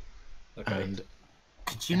 Okay. And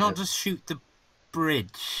Could you not just shoot the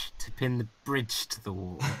bridge to pin the bridge to the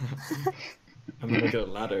wall? I'm gonna get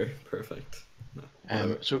a ladder. Perfect.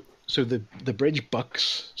 so the bridge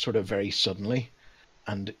bucks sort of very suddenly,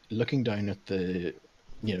 and looking down at the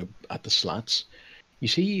slats, you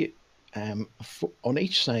see on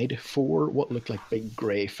each side 4 what look like big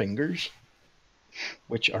grey fingers,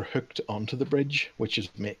 which are hooked onto the bridge, which is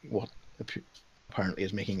what apparently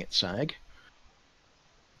is making it sag.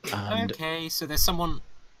 And Okay, so there's someone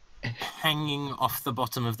hanging off the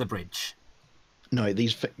bottom of the bridge. no,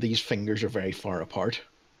 these fingers are very far apart.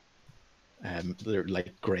 They're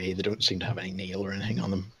like grey. They don't seem to have any nail or anything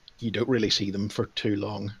on them. You don't really see them for too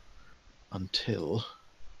long until...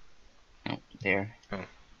 Oh, there. Oh.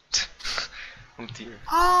 Oh dear.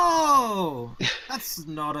 Oh! That's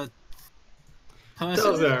not a person.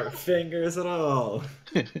 Those aren't fingers at all.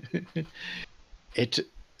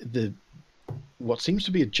 What seems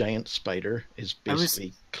to be a giant spider is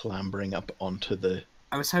basically clambering up onto the...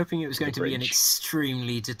 I was hoping it was going to be an bridge.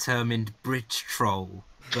 extremely determined bridge troll,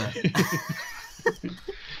 but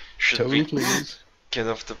Should Totally we please. get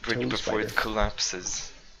off the bridge Toad before it spider.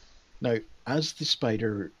 collapses? Now, as the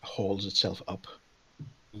spider hauls itself up,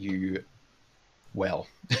 you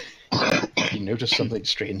notice something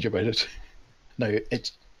strange about it. Now,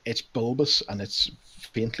 it's bulbous and it's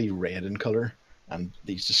faintly red in colour, and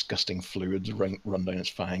these disgusting fluids run down its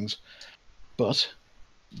fangs. But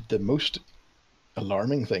the most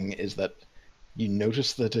alarming thing is that you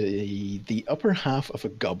notice that the upper half of a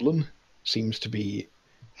goblin seems to be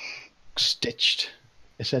stitched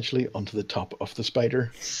essentially onto the top of the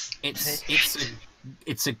spider.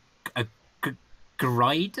 it's a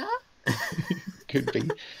grider. Could be,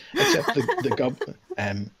 except the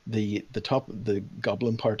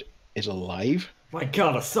goblin part is alive. My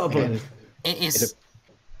god, a sublin! Again, It is.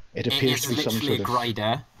 it It appears is to be some literally sort a of...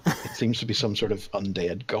 grider. It seems to be some sort of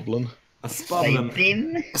undead goblin. A Like spoblin.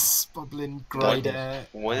 bin. A Spoblin Grider.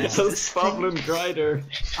 What A is this thing? spoblin grider.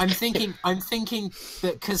 I'm thinking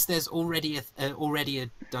that because there's already a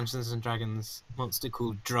Dungeons and Dragons monster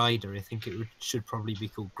called Drider, I think should probably be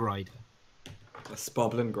called Grider. A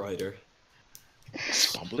spoblin grider.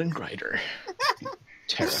 Spoblin Grider.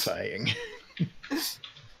 Terrifying.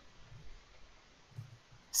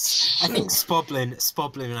 I think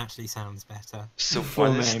Spoblin actually sounds better. So The full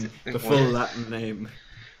what is name. th- The what- full Latin name.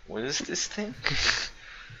 What is this thing?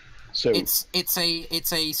 So It's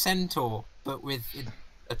a centaur, but with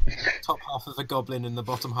a top half of a goblin and the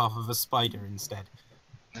bottom half of a spider instead.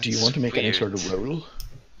 do you That's want to make any weird. sort of roll?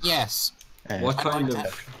 Yes, What I'd kind like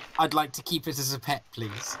of... I'd like to keep it as a pet,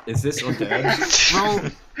 please. Is this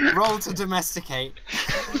undead? Roll to domesticate.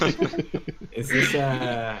 Is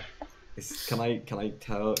this can I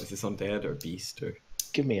tell, is this undead or beast or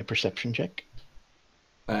Give me a perception check.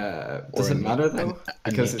 does Or it a matter na- though? a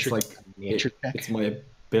Because nature- it's like nature check? it's my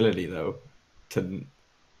ability though to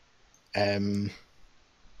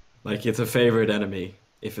like it's a favorite enemy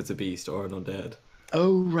if it's a beast or an undead.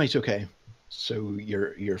 Oh right, okay. So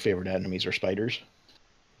your favorite enemies are spiders,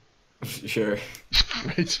 Sure.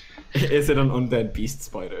 right? Is it an undead beast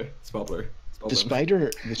spider? Spobbler. The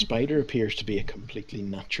spider appears to be a completely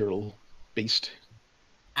natural beast.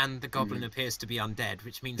 And the goblin appears to be undead,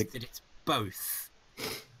 which means that it's both.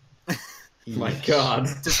 My Yes. god.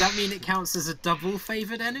 Does that mean it counts as a double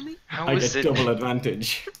favoured enemy? How I is get it? double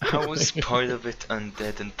advantage. How is part of it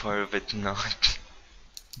undead and part of it not?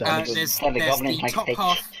 That is- There's Yeah, the the goblin's like top stitched.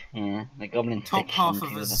 half Yeah, the goblin top stitched half onto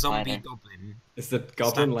of a the zombie spider. goblin. Is the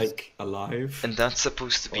goblin Stands. like alive? And that's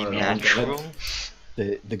supposed to be Or natural?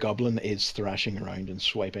 the goblin is thrashing around and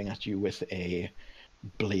swiping at you with a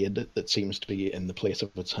blade that seems to be in the place of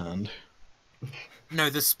its hand. No,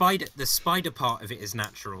 the spider part of it is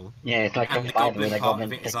natural. Yeah, it's like And a the spider goblin with a part goblin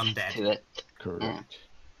of it is stitched undead. to it. Correct.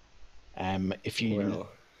 If Well,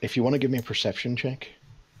 you want to give me a perception check,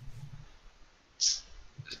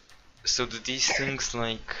 So do these things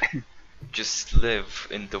like just live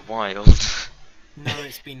in the wild? No,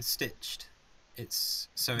 it's been stitched. It's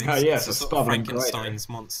Ah, yeah, it's a it's a sort of Spoblin Grider. Frankenstein's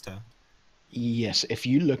monster. yes, if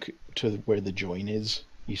you look to where the join is,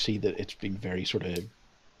 you see that it's been very sort of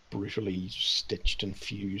brutally stitched and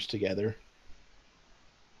fused together.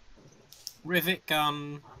 Rivet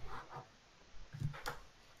gun.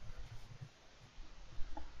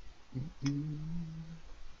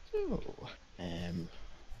 Oh,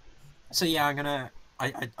 So yeah,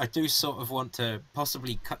 I do sort of want to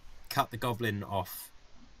possibly cut the goblin off.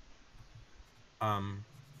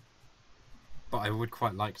 But I would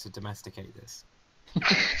quite like to domesticate this.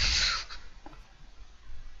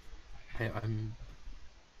 I'm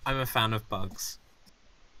a fan of bugs.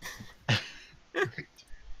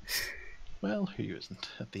 well, who isn't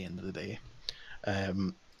at the end of the day?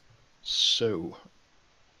 So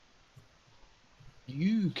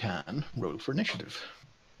you can roll for initiative.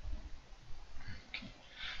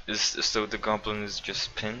 So the goblin is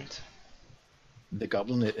just pinned? The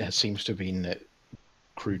goblin seems to have been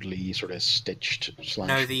crudely sort of stitched.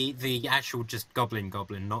 No, the actual just goblin,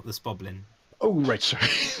 not the spoblin. Oh right, sorry,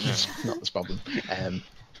 not the spoblin.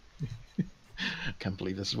 Can't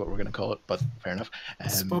believe this is what we're going to call it, but fair enough.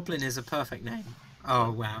 Spoblin is a perfect name.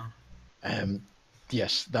 Oh wow.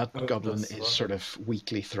 Yes, that Oh, goblin that's is right. sort of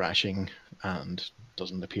weakly thrashing and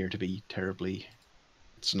doesn't appear to be terribly.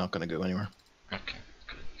 It's not going to go anywhere. Okay,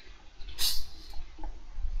 good.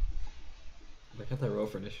 Why can't I roll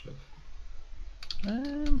for initiative?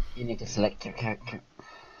 You need to select your character.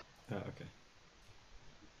 Oh, okay.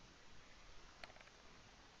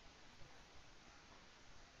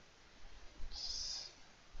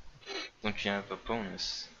 Don't you have a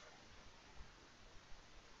bonus?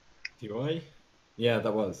 Do I? Yeah,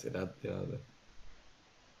 that was it. Had it.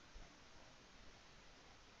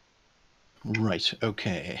 Right.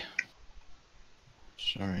 Okay.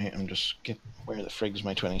 Sorry, I'm just get where the frig's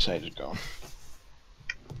my 20-sided gone.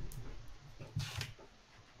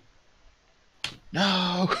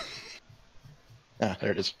 No. Ah,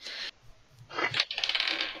 there it is.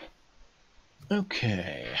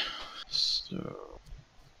 Okay. So.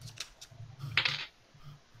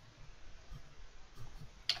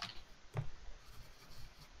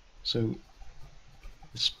 So,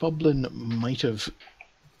 the Spoblin might have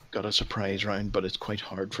got a surprise round, but it's quite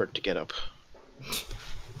hard for it to get up.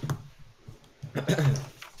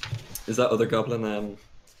 Is that other goblin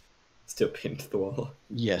still pinned to the wall,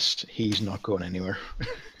 Yes, he's not going anywhere.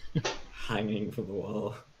 hanging from the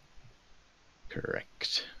wall?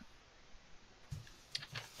 Correct.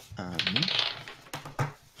 And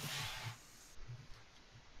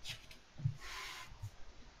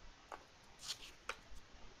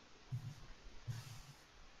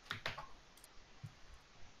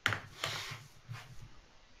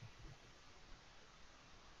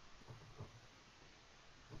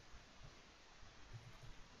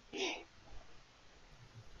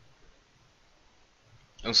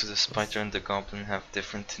Also, the spider and the goblin have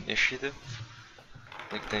different initiative.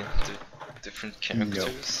 Like they're different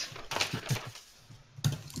characters.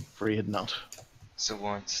 Afraid not. So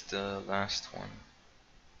what's the last one?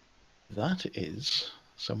 That is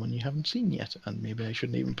someone you haven't seen yet, and maybe I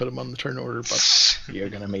shouldn't even put him on the turn order, but you're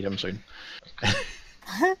gonna meet him soon.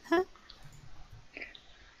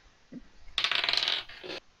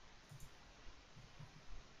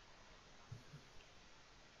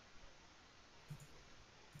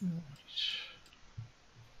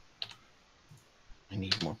 I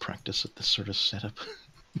need more practice at this sort of setup.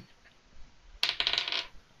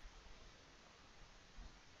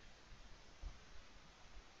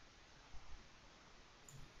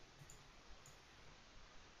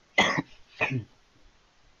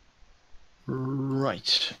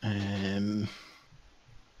 Right.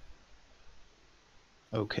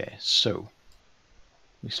 Okay, so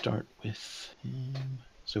we start with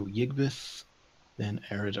so Yigbith, then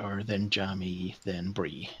Eridar, then Jah Mie, then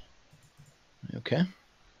Bree. Okay.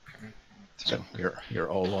 So you're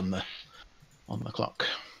all on the clock.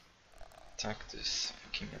 Attack this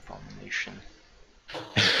fucking abomination.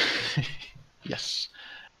 Yes.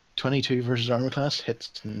 22 versus armor class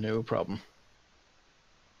hits no problem.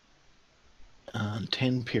 And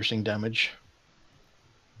 10 piercing damage.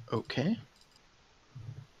 Okay.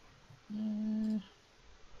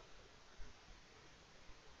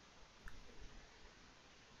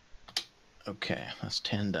 Okay, that's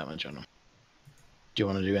 10 damage on him. Do you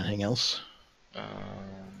want to do anything else? No.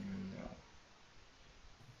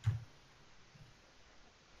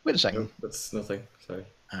 Wait a second. No, that's nothing. Sorry.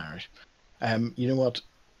 Alright. You know what?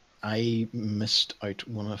 I missed out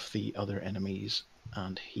one of the other enemies,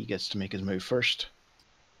 and he gets to make his move first.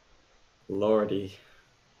 Lordy.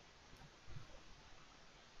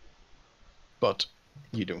 But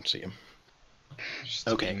you don't see him. Just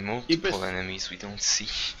Okay. multiple Yigbith. enemies we don't see.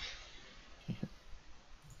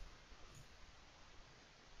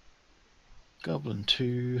 Goblin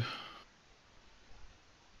 2.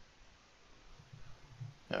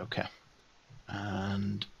 Okay.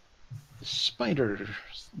 And the spider,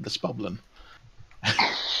 the spoblin.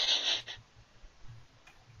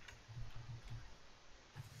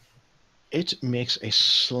 It makes a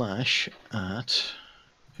slash at...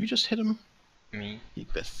 Who just hit him? Me?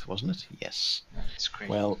 Yigbith, wasn't it? Yes. That's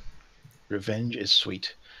great. Well, revenge is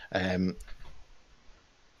sweet.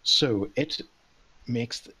 So it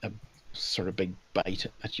makes a sort of big bite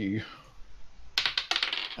at you.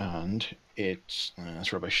 And it's...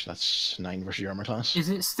 that's rubbish. That's 9 versus your armor class. Is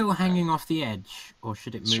it still hanging off the edge, or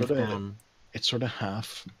should it move Sorta- down? It's sort of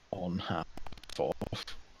half on, half off.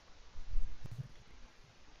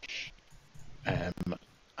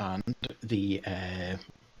 And the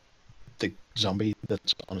zombie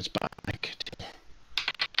that's on its back,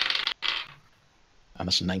 and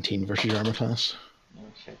that's 19 versus your armor class. No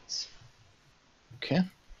hits. Okay.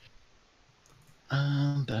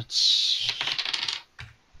 And that's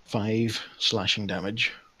 5 slashing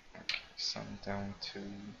damage. Okay, so I'm down to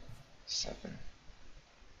 7.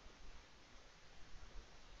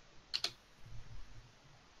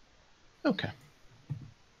 Okay.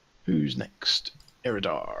 Who's next?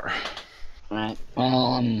 Eridar. Right.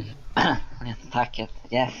 Well, I can attack it.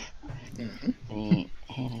 Yes. Mhm. The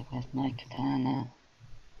hit it with my katana.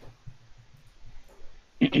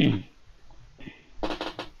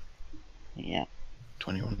 Yeah.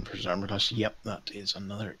 21 versus armor class. Yep, that is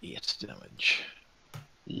another 8 damage.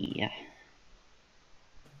 Yeah.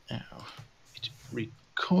 Now, it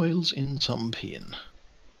recoils in some pain.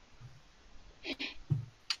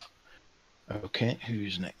 Okay,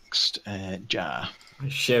 who's next? Jah. I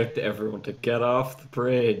shout to everyone to get off the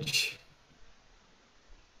bridge.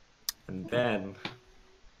 And then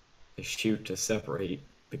I shoot to separate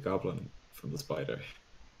the goblin from the spider.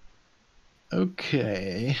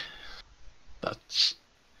 Okay. That's...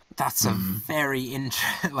 That's a very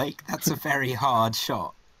that's a very hard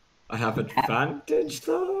shot. I have advantage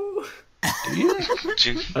though? Do you?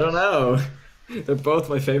 I don't know. They're both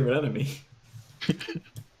my favorite enemy.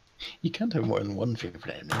 You can't have more than one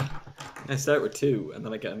favourite enemy. I start with 2 and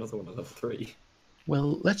then I get another one at level 3.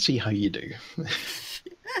 Well, let's see how you do.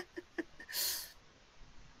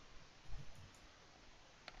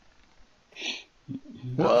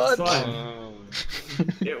 What? Fine. Oh.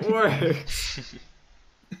 It works.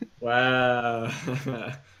 Wow.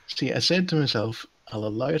 See, I said to myself, I'll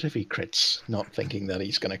allow it if he crits, not thinking that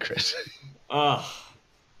he's going to crit. Ah.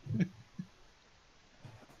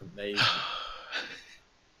 Amazing.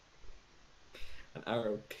 An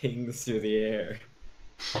arrow pings through the air.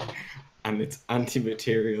 And it's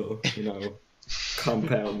anti-material,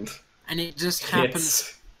 compound. And it just Hits.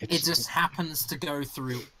 happens. It just happens to go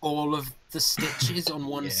through all of the stitches on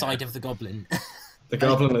one side of the goblin. The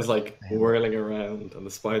goblin is like whirling around, and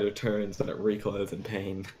the spider turns and it recoils in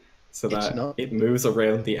pain, so that it moves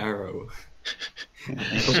around the arrow.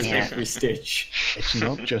 Pulls every stitch. It's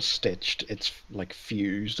not just stitched; it's like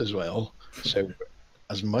fused as well. So,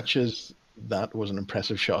 as much as that was an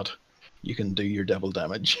impressive shot, you can do your double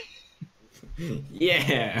damage.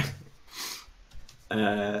 Yeah.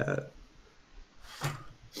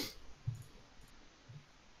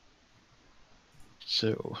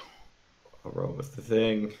 So, I'll roll with the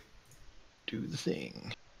thing. do the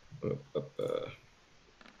thing. You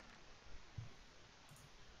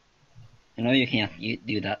know you can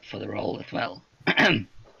do that for the roll as well.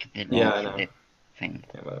 Yeah, I know. Thing.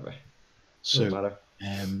 Yeah, whatever. So, Doesn't matter.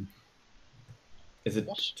 Is it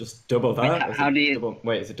What? just double that? Wait, how do you?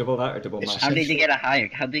 Wait, is it double that or double It's max? How did you get a higher?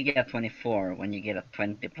 How did you get a 24 when you get a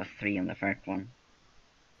 20 plus 3 on the first one?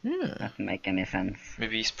 Yeah. Doesn't make any sense.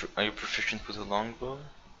 Maybe are you proficient with a longbow?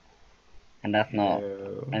 And that's not,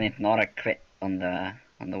 No. and it's not a crit on the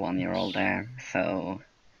one you rolled there. So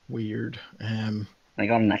Weird. I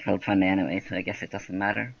got a natural 20 anyway, so I guess it doesn't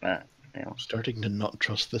matter. But still, Starting to not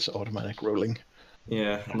trust this automatic rolling.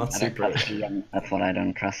 Yeah, I'm not I don't super. trust you, and that's what I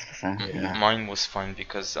don't trust. So Yeah. Mine was fine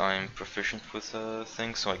because I'm proficient with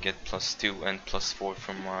things, so I get +2 and +4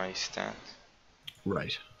 from my stat.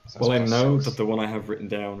 Right. So Well, I that's know +6. that the one I have written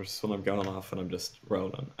down, which is one I'm going off, and I'm just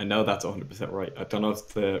rolling. I know that's 100% right. I don't know if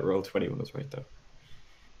the roll 20 one is right though.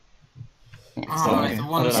 Oh, Okay. the I don't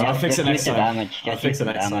ones know. I'll fix it next use the time. damage. I'll Just fix use it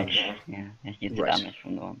the next time. damage. Yeah. Yeah, just use the Right. damage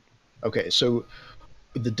from the one. Okay, so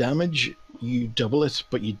the damage, you double it,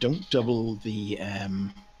 but you don't double the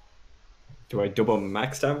Do I double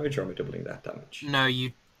max damage or am I doubling that damage? No,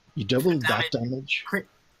 you you double Crit that damage.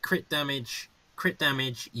 crit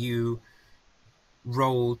damage. You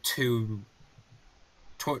roll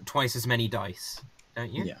twice as many dice,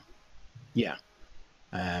 don't you? Yeah.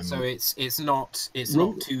 So it's not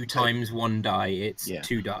roll- 2 times 1 die. It's Yeah.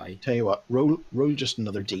 2 die. Tell you what, roll just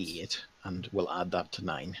another d8, and we'll add that to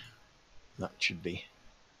 9. That should be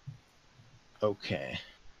okay.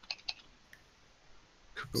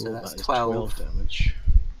 Cool. So that's that is 12. damage.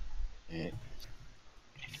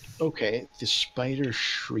 Okay, the spider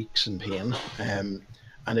shrieks in pain, and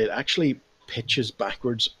it actually pitches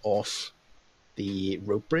backwards off the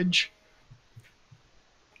rope bridge.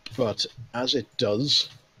 But as it does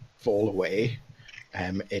fall away,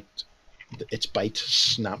 its bite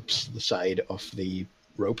snaps the side of the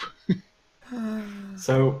rope.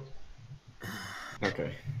 So,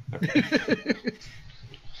 okay.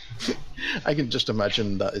 I can just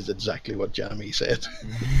imagine that is exactly what Jah Mie said.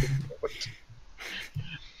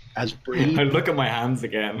 As Bree, I look at my hands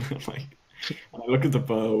again. I'm like, and I look at the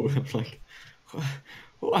bow. I'm like,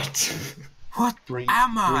 what? What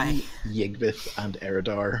am I? Yigvith, and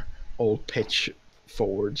Eridar all pitch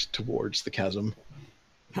forwards towards the chasm.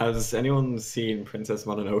 Has anyone seen Princess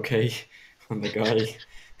Mononoke? When the guy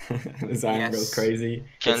and his arm Yes. goes crazy.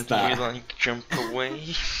 Can't It's that. we like jump away?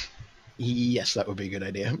 Yes, that would be a good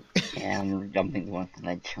idea. Yeah, I'm jumping towards the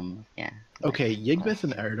ledge. Yeah. Okay, Yigvith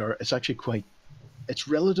and Eridar, it's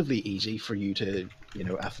relatively easy for you to,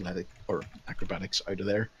 athletic or acrobatics out of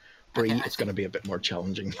there. Bree, Okay, I it's going to be a bit more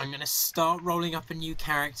challenging. I'm gonna start rolling up a new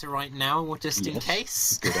character right now, just in Yes.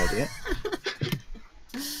 case. Good idea.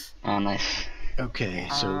 Oh, nice. Okay,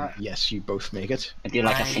 so yes, you both make it. I do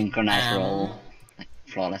like a I synchronized am- roll. Like,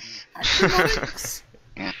 flawless. Acrobatics.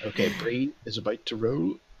 Okay, Bree is about to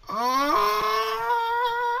roll.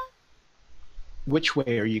 Ah! Which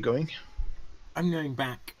way are you going? I'm going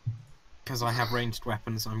back because I have ranged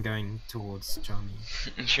weapons. I'm going towards Johnny.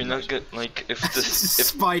 You're not good. Like if this if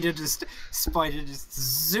Spider just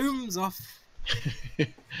zooms off.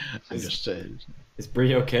 I'm just Is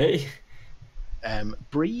Bree okay?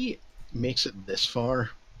 Bree makes it this far.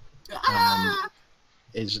 Ah!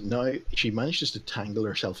 She manages to tangle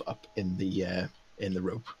herself up in the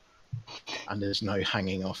rope, and is now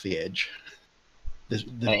hanging off the edge. The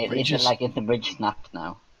bridge Is the bridge snapped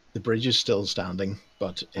now? the bridge is still standing,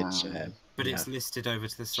 but it's But it's listed over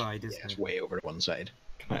to the side, isn't it's it? way over to one side.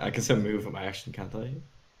 I can still move with my action, can't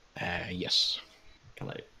I? Yes. Can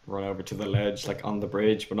I run over to the ledge, like on the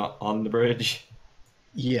bridge, but not on the bridge?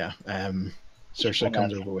 Yeah. Saoirse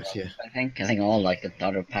comes over with you. I think all like the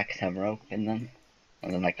other packs have rope in them,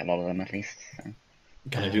 or like a lot of them at least. So.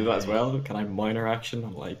 Can I do that as well? Can I minor action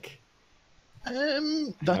and like?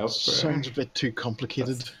 That Help, sounds a bit too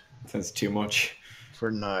complicated Sounds too much.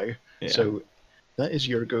 for now. Yeah. So that is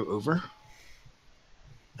your go over.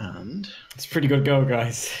 And It's a pretty good go,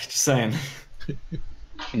 guys. Just saying.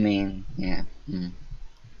 I mean, yeah. Mm.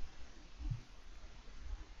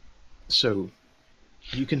 So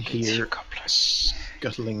you can hear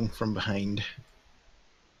scuttling from behind,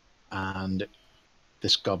 and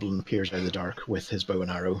this goblin appears out of the dark with his bow and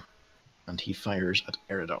arrow, and he fires at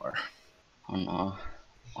Eridar. Oh no.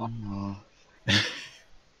 Oh no.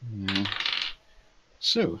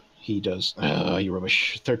 So he does. You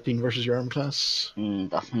rubbish. 13 versus your arm class.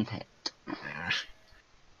 Doesn't hit.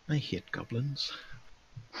 I hate goblins.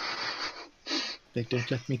 They don't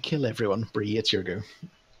let me kill everyone. Bree, it's your go.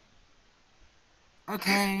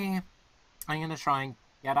 Okay. I'm gonna try and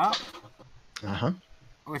get up. Uh-huh.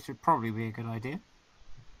 Which would probably be a good idea.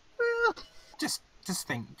 Well, Just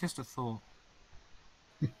a thought.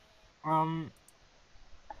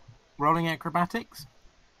 Rolling acrobatics?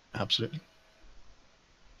 absolutely.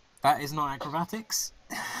 That is not acrobatics.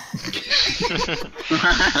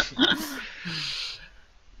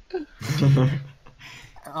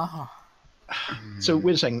 Oh. So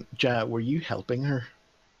wait a second, Jah, were you helping her?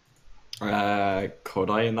 Could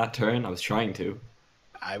I in that turn? I was trying to.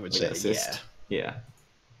 I would Like say assist. yeah.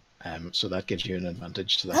 Yeah. So that gives you an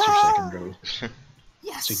advantage. So that's your second roll.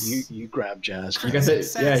 Yes. So you grab Jazz. You got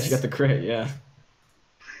it. Yeah, you got the crit. Yeah.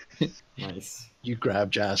 Nice. You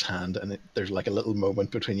grab Jazz's hand, and there's like a little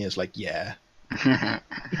moment between you. It's like, yeah.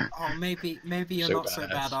 Oh, maybe you're So not so bad.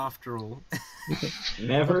 bad after all.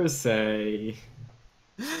 Never say.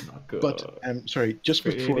 Not good. But sorry, just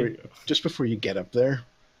before you get up there,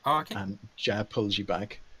 Oh, okay. Jah pulls you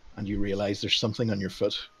back, and you realize there's something on your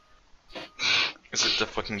foot. Is it the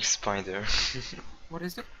fucking spider? What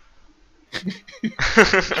is it?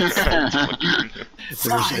 Sounds fucking-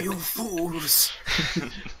 Fly, you fools!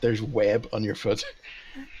 There's web on your foot,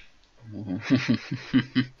 and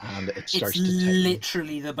it starts It's to tighten.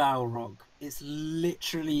 literally the Balrog. It's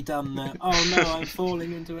literally done the. Oh no, I'm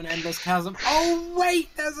falling into an endless chasm. Oh wait,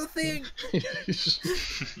 there's a thing.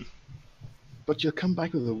 But you'll come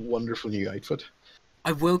back with a wonderful new outfit.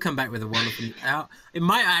 I will come back with a wonderful. It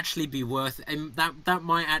might actually be worth. That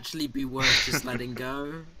might actually be worth just letting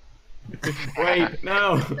go. Wait,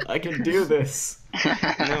 no, I can do this.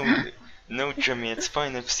 No, Jah Mie, it's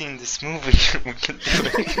fine. I've seen this movie. We can do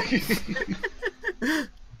it.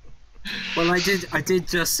 Well, I did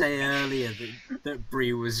just say earlier that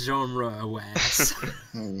Bree was genre aware. So.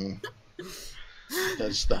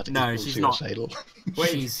 Does that No, equal she's not. suicidal? Wait,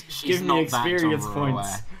 She's give not me that experience genre points.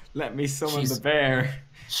 aware. Let me summon She's- the bear.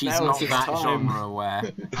 She's Now not it's that time. genre aware.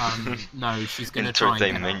 No, she's gonna try and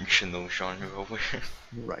get up. Interdimensional genre aware.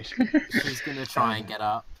 Right. She's gonna try and get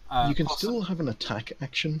up. You can still have an attack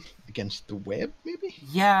action against the web, maybe?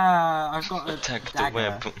 Yeah, I've got a Attack the dagger.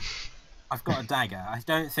 web. I've got a dagger. I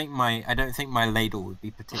don't think my ladle would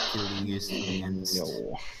be particularly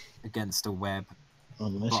useful against a web.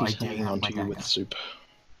 Unless But he's I do hanging have on my to you with dagger. soup.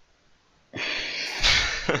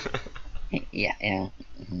 Yeah.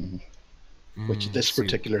 Which this Soup.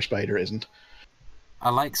 particular spider isn't. I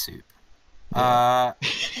like soup.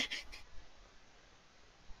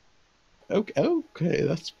 Okay,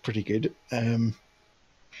 that's pretty good. The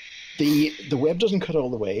web doesn't cut all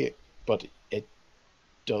the way, but it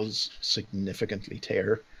does significantly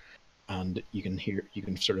tear, and you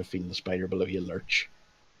can sort of feel the spider below you lurch,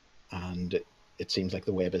 and it seems like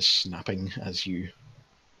the web is snapping as you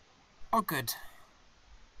Oh, good.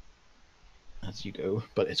 go,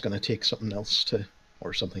 but it's going to take something else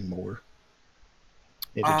or something more.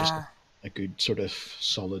 Maybe just a good sort of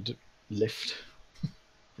solid lift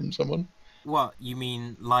from someone. What you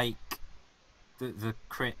mean, like the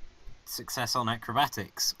crit success on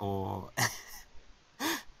acrobatics, or?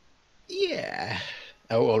 Yeah.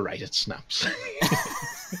 Oh, all right, it snaps.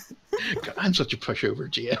 God, I'm such a pushover,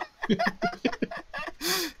 Gia.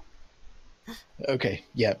 Okay,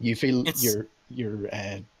 yeah, you feel your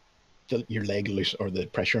leg loose, or the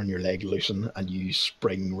pressure on your leg loosen, and you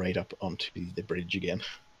spring right up onto the bridge again.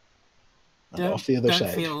 And off the other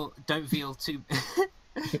side. Don't feel too.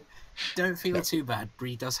 Don't feel too bad.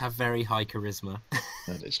 Bree does have very high charisma.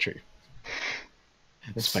 That is true.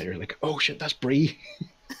 The spider like, oh shit, that's Bree.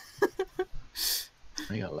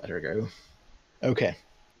 I gotta let her go. Okay.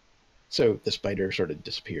 So the spider sort of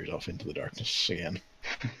disappears off into the darkness again.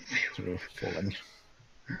 Sort of falling.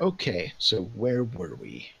 Okay, so where were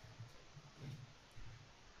we?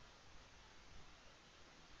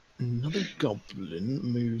 Another goblin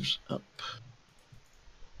moves up.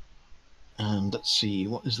 And let's see,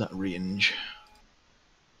 what is that range?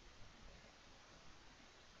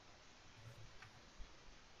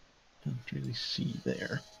 Can't really see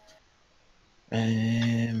there.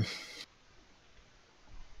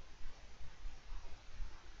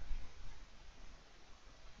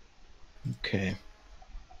 Okay.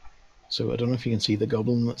 So I don't know if you can see the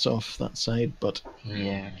goblin that's off that side, but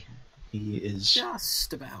Yeah. He is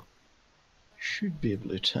Just about. should be able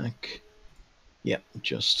to attack. Yeah,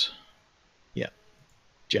 just yeah.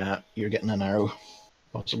 Jah, you're getting an arrow,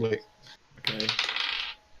 possibly. Okay.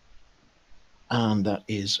 And that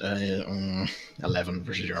is 11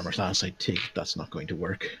 versus your armor class. I take it that's not going to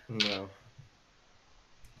work. No.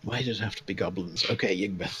 Why does it have to be goblins? Okay,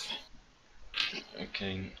 Yigbeth.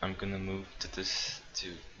 Okay, I'm gonna move to this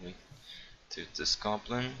this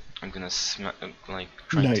goblin. I'm gonna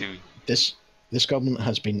try No, to. this goblin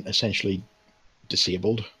has been essentially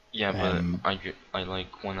disabled. Yeah, but I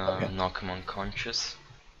like wanna Okay. knock him unconscious.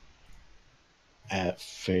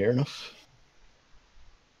 Fair enough.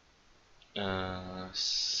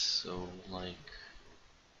 So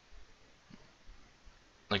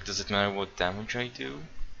does it matter what damage I do?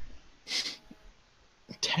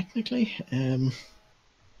 Technically,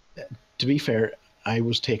 to be fair, I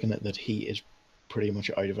was taking it that he is pretty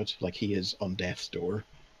much out of it. Like, he is on death's door.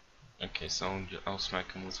 Okay, so I'll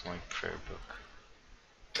smack him with my prayer book.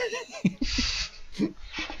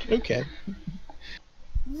 Okay.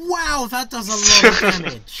 Wow, that does a lot of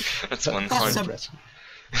damage. That's That's 100. impressive.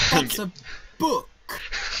 That's a book.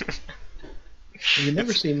 Have you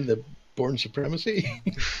never seen the Born Supremacy?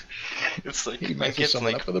 It's like He I messes get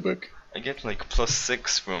someone up with a book. I get like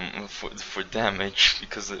 +6 for damage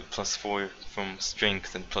because of +4 from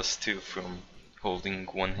strength and +2 from holding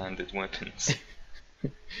one-handed weapons.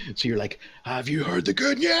 So you're like, have you heard the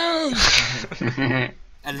good news?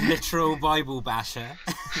 A literal Bible basher.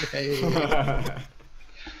 Hey.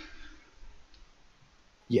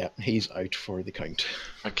 Yeah, he's out for the count.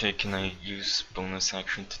 Okay, can I use bonus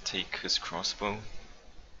action to take his crossbow?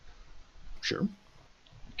 Sure.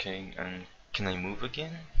 Okay, and can I move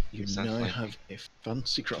again? You Is that now like- have a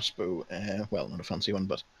fancy crossbow. Well, not a fancy one,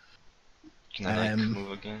 but Can I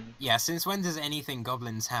move again? Yeah, since when does anything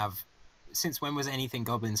goblins have? Since when was anything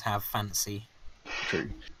goblins have fancy? true.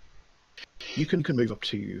 You can move up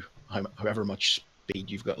to however much speed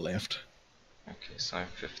you've got left. Okay, so I have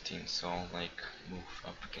 15, so I'll move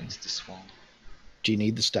up against this wall. Do you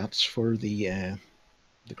need the stats for the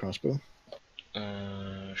crossbow?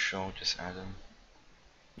 Sure, I'll just add them.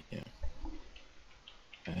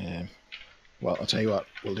 Well, I'll tell you what,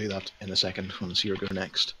 we'll do that in a second when it's your go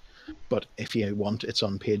next. But if you want, it's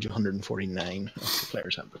on page 149 of the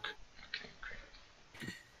player's handbook. Okay,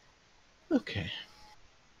 great. Okay,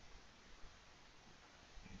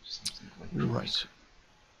 Something like right.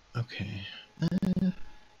 Okay. Am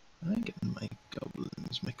I getting my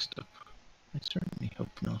goblins mixed up? I certainly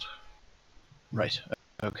hope not. Right,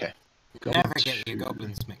 okay. Never Goblins get your who-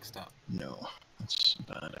 goblins mixed up. No, that's a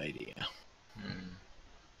bad idea.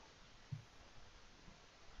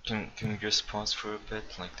 Can we just pause for a bit?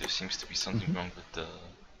 Like there seems to be something wrong with the.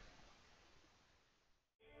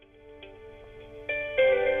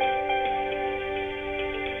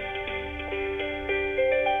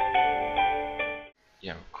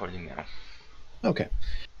 Yeah, recording now. Okay,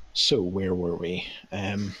 so where were we?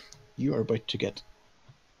 You are about to get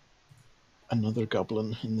another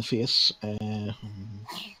goblin in the face.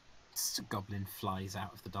 Just a goblin flies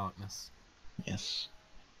out of the darkness. Yes.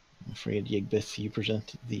 I'm afraid, Yigbeth, you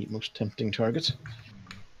present the most tempting target.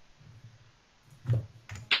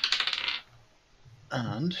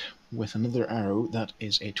 And with another arrow, that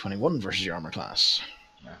is a 21 versus your armor class.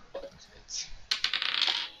 Yeah, that's it.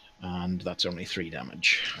 And that's only 3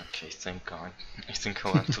 damage. Okay, thank God. I think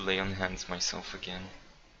I'll have to lay on hands myself again.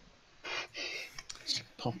 It's a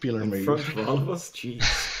popular In move. front of all of us? Jeez.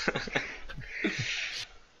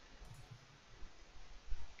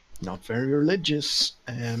 Not very religious.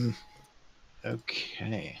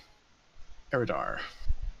 Okay. Eridar.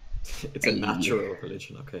 It's a natural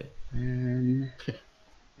religion, okay.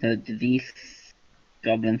 So do these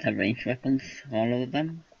goblins have ranged weapons? All of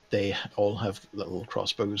them? They all have little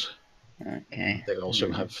crossbows. Okay. They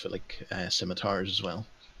also have scimitars as well.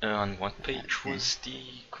 On what page was the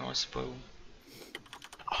crossbow?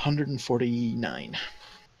 149.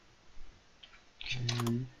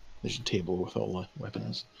 Um, There's a table with all the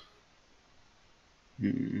weapons.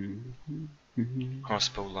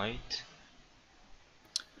 Crossbow light?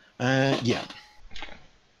 Yeah.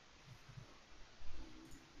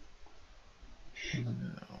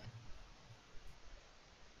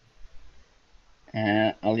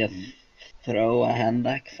 I'll just throw a hand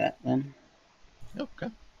axe at them. Okay.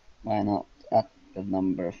 Why not? At the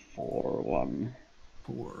number 4-1.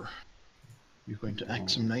 4. You're going to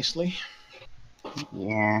axe him nicely.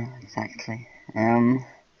 Yeah, exactly.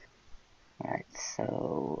 Right,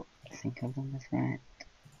 so I think of them as right.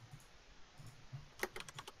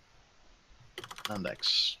 And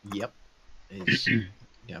axe. Yep. Is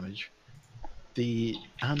damage. The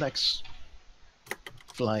hand axe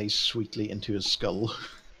flies sweetly into his skull,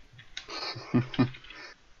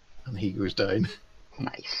 and he goes down.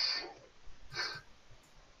 Nice.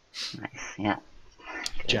 Nice, yeah.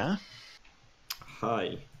 Jah?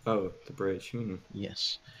 Hi. Oh, the bridge.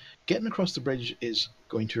 Yes. Getting across the bridge is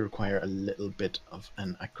going to require a little bit of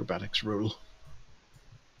an acrobatics roll.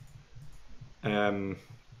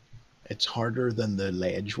 It's harder than the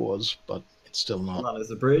ledge was, but it's still not. Hold on, is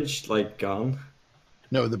the bridge like gone?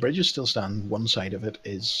 No, the bridge is still standing. One side of it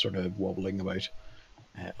is sort of wobbling about,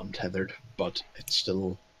 untethered, but it's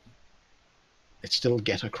still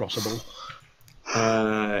get acrossable.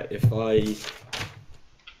 If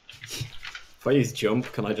I use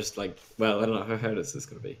jump, can I just like? Well, I don't know how hard is this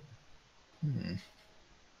gonna be.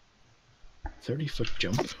 30-foot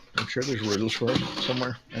jump. I'm sure there's rules for it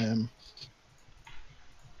somewhere.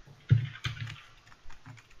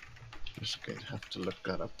 Just going to have to look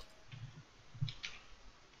that up.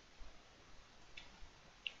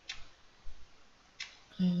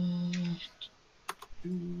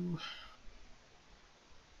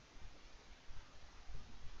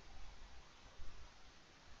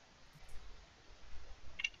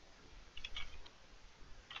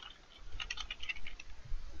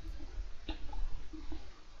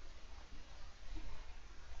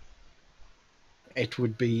 It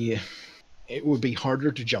would be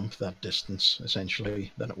harder to jump that distance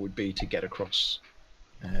essentially than it would be to get across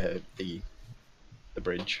the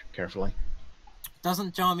bridge carefully.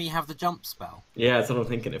 Doesn't Jah Mie have the jump spell? Yeah, that's what I'm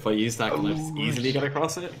thinking. If I use that, can I just right. easily get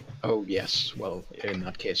across it? Oh yes. Well, in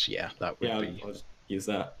that case, yeah, that would be. I'll just use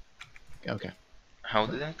that. Okay. How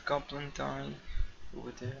did that goblin die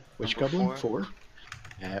over there? Which Number goblin? 4?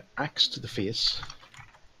 4. Axe to the face,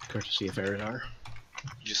 courtesy of Eridar.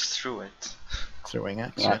 Just threw it. Throwing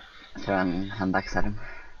axe. Yeah. Throwing hand axe at him.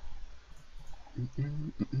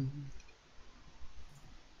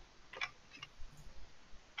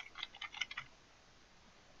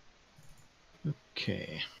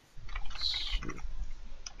 Okay. So,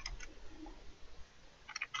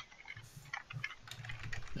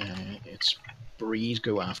 it's Breeze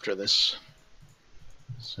go after this.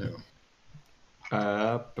 So.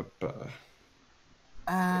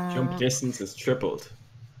 Jump distance is tripled.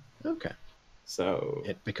 Okay. So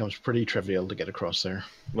It becomes pretty trivial to get across there.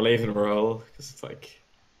 will I even roll? Because it's like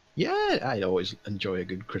Yeah, I always enjoy a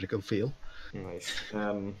good critical feel. nice.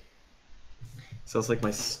 So it's like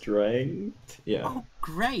my strength. Yeah. Oh,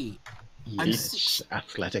 great! I'm Yes,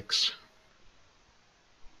 athletics.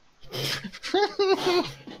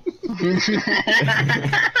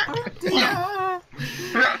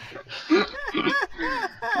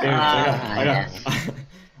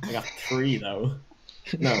 I got 3 though.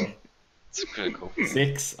 No, It's critical.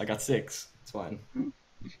 6. I got 6. It's fine.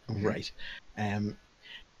 Right.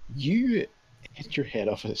 You hit your head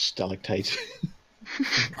off a stalactite,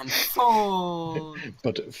 And fall.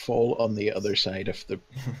 but fall on the other side of the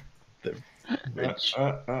bridge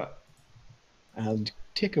and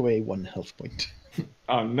take away 1 health point.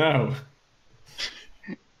 Oh no!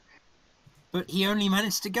 But he only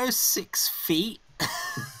managed to go 6 feet.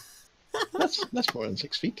 That's more than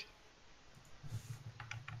 6 feet.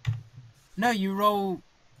 No, you roll.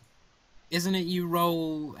 Isn't it you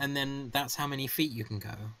roll and then that's how many feet you can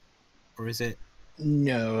go? Or is it?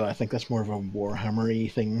 No, I think that's more of a Warhammer-y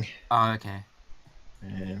thing. Oh, okay.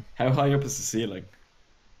 How high up is the ceiling?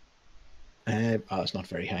 It's not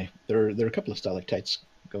very high. There are a couple of stalactites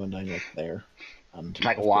going down right there. And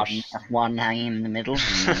Like of one, course- one hanging in the middle.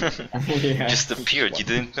 Yeah. Just appeared. You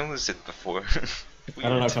didn't notice it before. I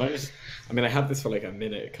don't know. Can I just? I mean, I had this for like a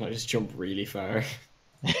minute. Can I just jump really far?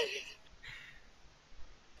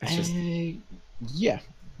 It's just. Yeah,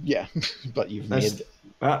 but you've That's-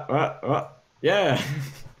 made. Yeah.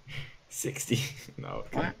 60. No.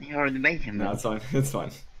 Okay. What? You already made him. No, it's fine. It's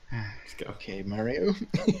fine. Let's go. Okay, Mario.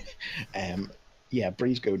 Yeah,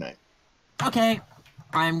 Breeze go now. Okay,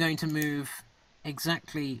 I am going to move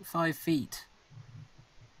exactly 5 feet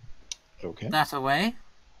Okay, that away,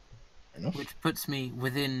 fair enough. which puts me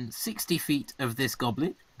within 60 feet of this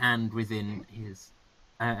goblin and within his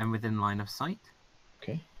and within line of sight,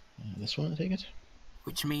 Okay, this one, I take it.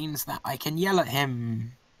 which means that I can yell at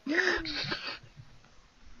him.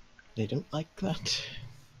 They don't like that.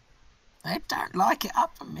 I don't like it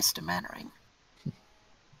up, Mr. Mannering.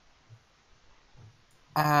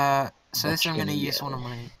 So this I'm going to use one of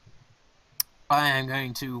my... I am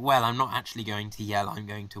going to... Well, I'm not actually going to yell. I'm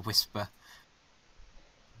going to whisper.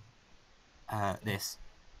 This.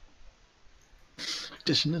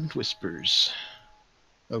 Dissonant whispers.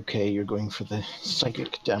 Okay, you're going for the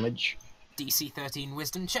psychic damage. DC 13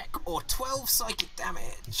 wisdom check or 12 psychic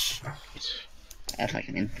damage. Right. That's like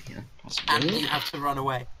an interview. And you have to run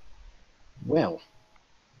away. Well,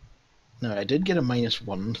 now I did get a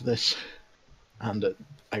 -1 to this, and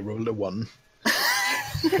I rolled a 1.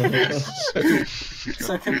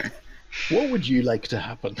 So, What would you like to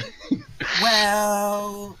happen?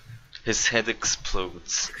 well, His head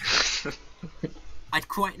explodes. I'd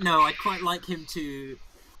quite like him to,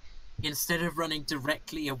 instead of running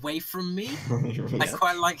directly away from me, I'd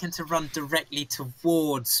quite like him to run directly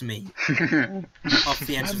towards me off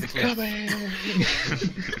the edge of the cliff.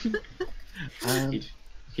 And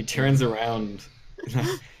He turns around.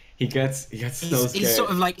 He gets so scared. He's sort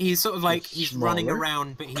of like he's running Smaller.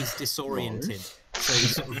 around, but he's disoriented. So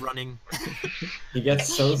he's sort of running. He gets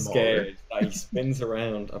so Smaller. scared that he spins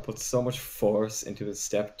around and puts so much force into his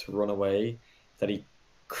step to run away that he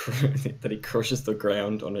crushes the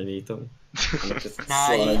ground underneath him. And it just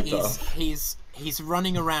slides off. he's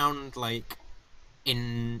running around like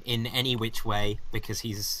in any which way because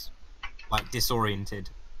he's like disoriented,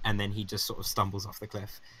 and then he just sort of stumbles off the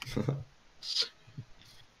cliff.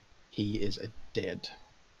 he is a dead,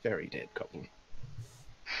 very dead couple.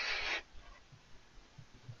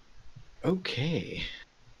 Okay.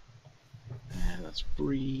 That's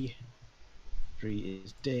Bree. Bree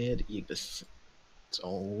is dead. Aegis, it's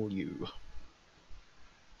all you.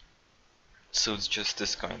 So it's just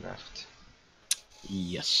this guy left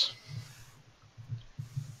Yes.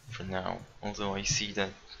 for now. Although I see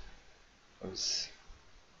that I was.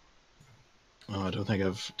 Oh, I don't think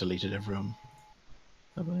I've deleted everyone.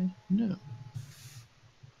 Have I? No.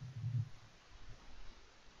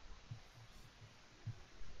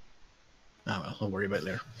 Oh well, I'll worry about it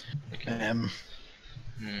later. Okay.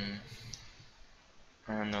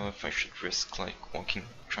 I don't know if I should risk like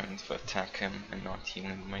trying to attack him and not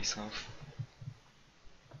healing myself.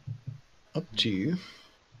 Up to you.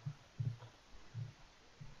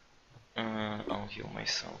 I'll heal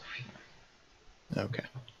myself. Yeah. Okay.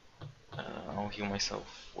 I'll heal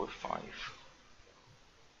myself for 5.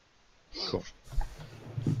 Cool.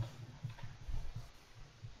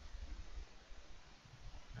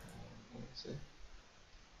 What is it?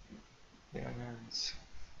 Yeah, hands.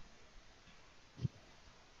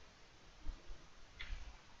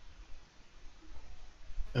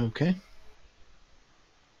 Okay.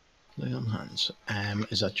 Lay on hands.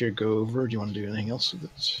 Is that your go over? Do you want to do anything else with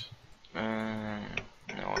it? No,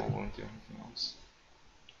 I won't do anything else.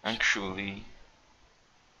 Actually,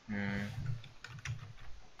 I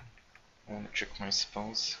want to check my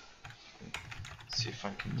spells. See if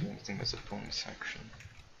I can do anything as a bonus action.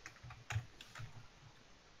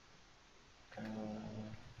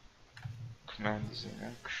 Command is an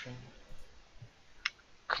action.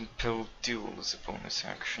 Compel duel is a bonus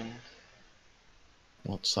action.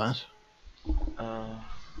 What's that?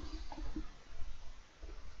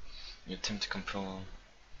 You attempt to compel.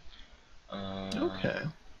 Okay.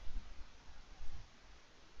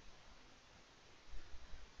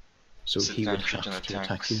 So he would Disadvantage on have to attack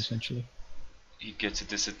attacks. you, essentially. He gets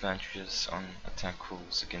disadvantages on attack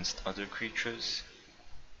rolls against other creatures,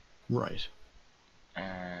 Right.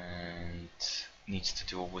 and needs to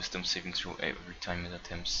do a wisdom saving throw every time it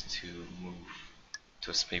attempts to move to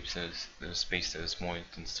a space that is more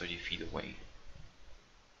than 30 feet away.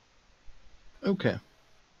 Okay.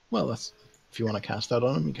 Well, that's if you want to cast that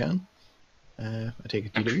on him, you can. I take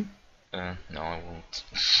it you do. No, I won't.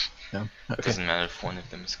 No. It Okay. doesn't matter if one of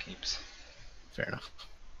them escapes. Fair enough.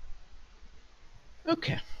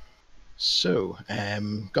 Okay. So,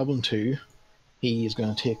 Goblin 2, he is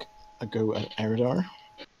going to take a go at Eridar.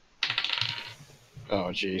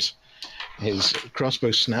 Oh, jeez. His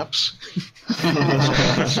crossbow snaps.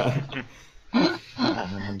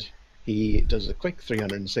 And he does a quick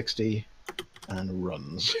 360 and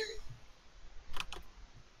runs.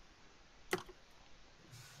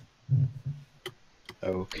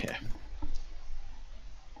 Okay.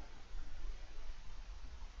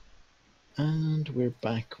 And we're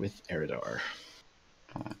back with Eridar.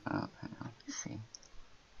 Hang on, let's see.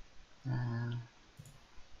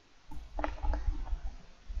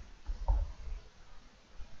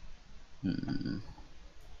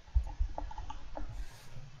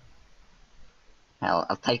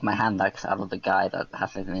 I'll take my hand axe out of the guy that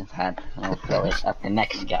has it in his head, and I'll throw it at the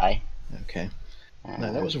next guy. Okay.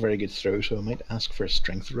 Now that was a very good throw, so I might ask for a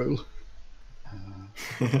strength roll.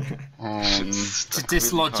 To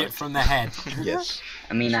dislodge it from the head. Yes.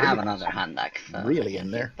 I mean, I have another hand axe, so Really I can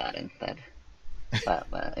in there. use that instead. But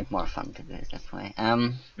it's more fun to do it this way.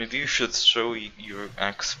 Maybe you should throw your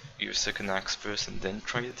second axe first and then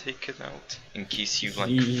try to take it out, in case you like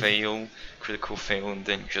critical fail, and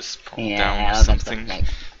then just fall down or that's something. like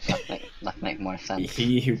That make more sense.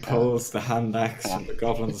 He who pulls the hand axe from the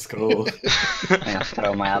goblin's skull. I'm gonna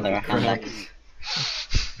throw my other hand axe.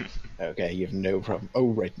 Okay, you have no problem. Oh,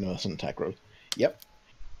 right, no, that's an attack roll. Yep.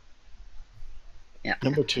 Yeah.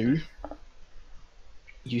 Number 2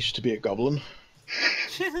 used to be a goblin.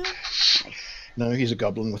 Now he's a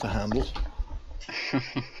goblin with a handle.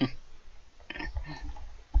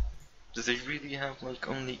 Do they really have like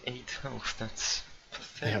only 8 health? That's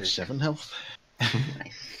pathetic. They have 7 health.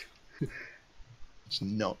 Nice. It's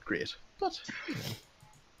not great, but you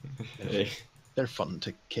know, Hey. they're fun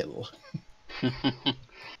to kill.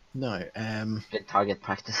 Now, Good target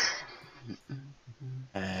practice.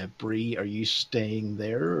 Bree, are you staying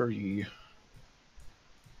there, or are you?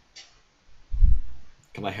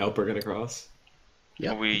 Can I help her get across?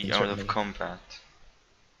 Yeah, Are we you out certainly- of combat?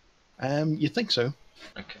 You think so?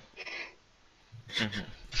 Okay. Mhm.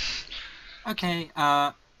 Okay,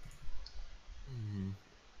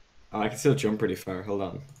 Oh, I can still jump pretty far. Hold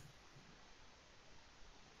on.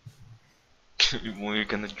 We're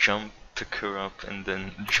gonna jump, pick her up, and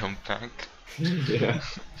then jump back. Yeah.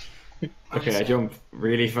 Okay, I jump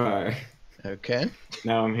really far. Okay.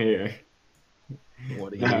 Now I'm here.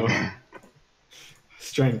 What are you? Now,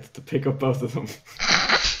 strength to pick up both of them.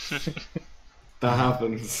 That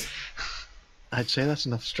happens. I'd say that's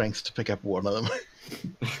enough strength to pick up one of them.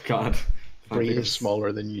 Oh, God. Bree Thank is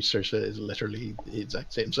smaller than you. Saoirse is literally the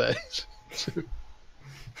exact same size. So,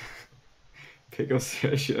 Pick up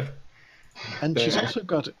Saoirse. and she's There. also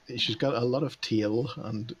got a lot of tail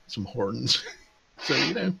and some horns. So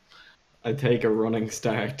you know. I take a running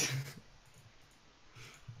start.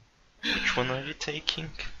 Which one are you taking?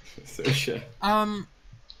 Saoirse.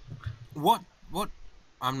 what?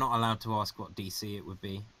 I'm not allowed to ask what DC it would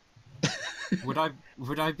be.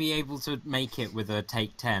 Would I be able to make it with a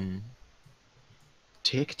take 10?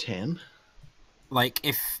 Take 10. Like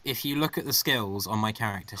if you look at the skills on my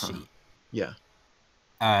character sheet, Yeah.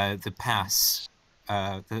 the pass,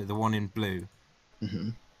 the one in blue.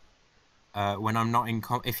 Mm-hmm. When I'm not in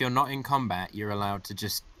if you're not in combat, you're allowed to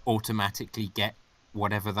just automatically get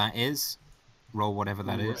whatever that is, roll whatever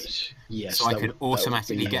that is. Right. Yes. So I that could would- that would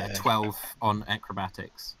automatically be, get a 12 on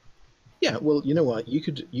acrobatics. Yeah. Well, you know what? You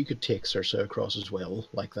could take Saoirse across as well,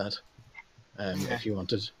 like that, if you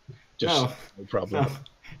wanted. Just no problem. No,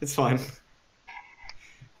 it's fine.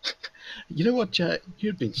 You know what, Jack?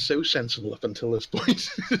 You've been so sensible up until this point.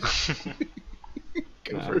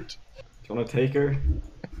 Go No. for it. Do you want to take her?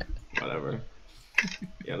 Whatever.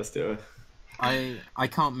 Yeah, let's do it. I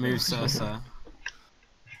can't move Cersei.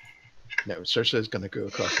 No, Saoirse is going to go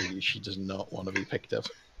across with you. She does not want to be picked up.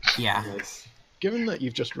 Yeah. Nice. Given that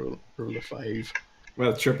you've just rolled a 5.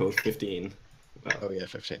 Well, triple 15. Well, Oh yeah,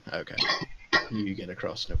 15. Okay. You get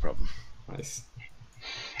across, no problem. nice.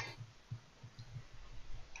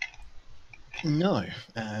 No.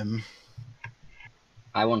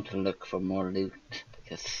 I want to look for more loot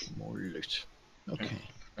because More loot. Okay.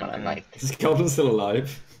 what I Okay. like. Is Goblin still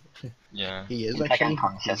alive? Yeah. He is He's like actually.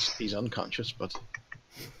 unconscious. He's unconscious, but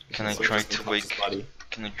Can I So try just to unconscious wake? body.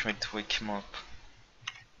 Can I try to wake him up?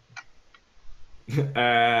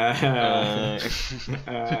 Uh,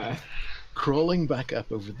 crawling back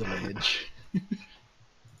up over the ledge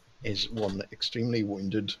is one extremely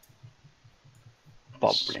wounded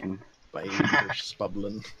Bobbling. by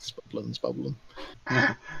Spublin.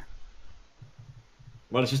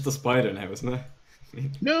 well, it's just a spider now, isn't it?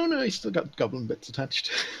 No, he's still got goblin bits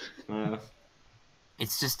attached.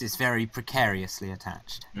 It's very precariously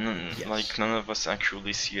attached. Yes. Like none of us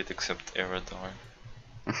actually see it except Eradar.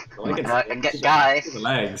 Well, I can see Guys, the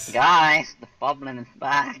legs. guys, the boblin is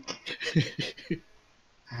back.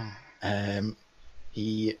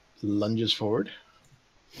 He lunges forward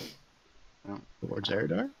Oh. towards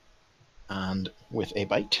Eridar, and with a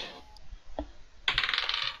bite.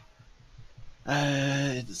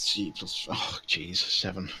 Let's see, plus, oh jeez,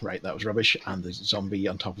 7. Right, that was rubbish. And the zombie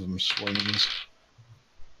on top of him swings.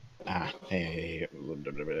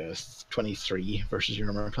 23 versus your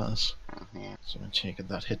armor class. Oh, yeah. So I take it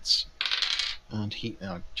that hits. And he,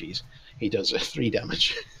 oh jeez, he does 3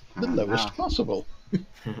 damage. The Oh, lowest no. possible.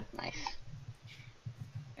 Nice.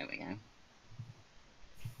 There we go.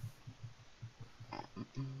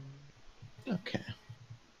 Okay.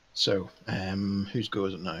 So, whose go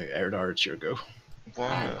is it now? Eridar, it's your go.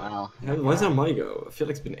 Wow. Well, Why is that my go? I feel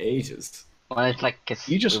like it's been ages. well, it's like 'cause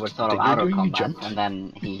You just- we were sort of did you out go, of you combat, jumped? and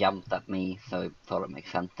then he jumped at me, so it thought it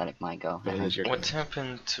makes sense that it might go. But it is your What go.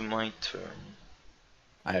 happened to my turn?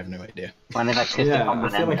 I have no idea. When did like the Yeah, I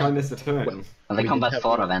combat feel like I ended? missed a turn. Well, Well, the we combat did have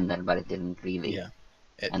sort one. of ended, but it didn't really. Yeah.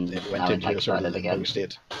 It And went now it, into like, a sort of started limbo again.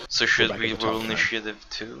 state. So should back we at the top roll now. initiative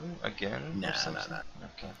 2 again? or Nah, something? nah.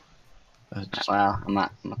 Okay. Well,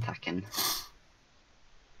 I'm attacking.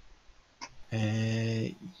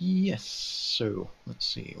 Yes. So let's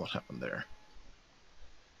see what happened there.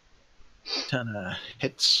 Tana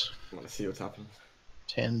hits. I want to see what's happening.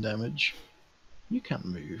 10 damage. You can't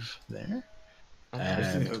move there.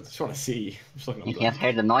 I just want to see. I'm just looking You up can't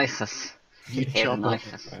hear the noises. You Hear the chop,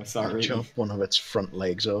 noises. you chop one of its front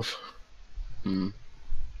legs off, Hmm.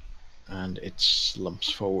 and it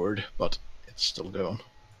slumps forward, but it's still going.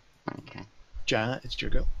 Okay. Jah, it's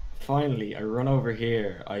your go. Finally, I run over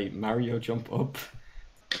here. I Mario jump up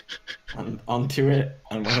and onto it,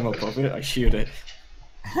 and when I'm above it, I shoot it.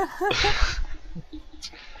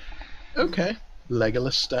 Okay,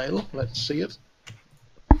 Legolas style. Let's see it.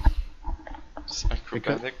 It's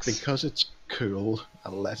acrobatics. Because it's cool,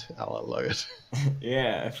 I'll allow it.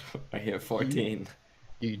 Yeah, I hit 14.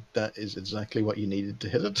 That is exactly what you needed to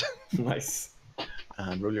hit it. Nice.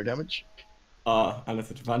 And roll your damage. And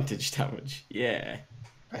it's advantage damage. Yeah.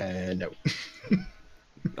 No.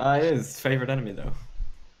 It is favorite enemy though.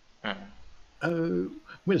 Oh,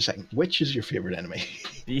 wait a second. Which is your favorite enemy?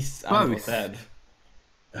 Beast and Undead.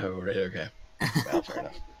 Oh, right. Okay. Well, fair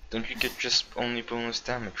enough. Don't you get just only bonus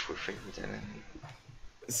damage for favorite enemy?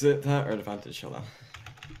 Is it that or advantage? Hold on.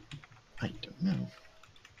 I don't know.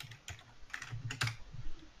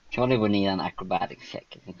 Surely we need an acrobatics check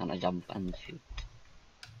if you're gonna jump and shoot.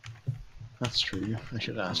 That's true. I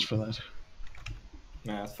should have asked for that.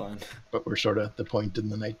 Nah, that's fine. But we're sort of at the point in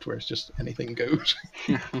the night where it's just anything goes.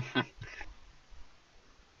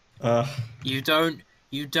 You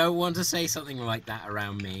don't want to say something like that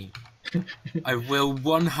around me. I will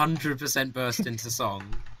 100% burst into song.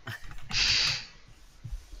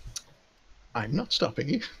 I'm not stopping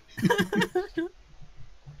you.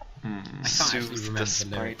 Soothe the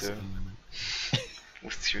spider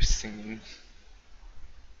with your singing.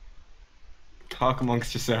 Talk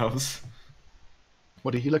amongst yourselves.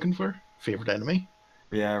 What are you looking for? Favorite enemy?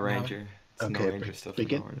 Yeah, ranger. Okay, no ranger stuff.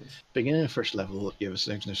 Beginning of first level, you have a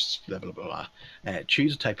sickness level, blah blah.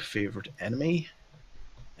 Choose a type of favorite enemy.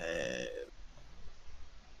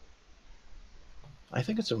 I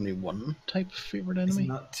think it's only one type of favorite enemy. It's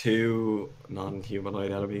not two non-humanoid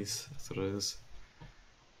enemies. That's what it is.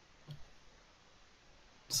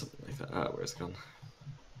 Something like that. Where's it gone?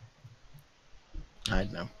 I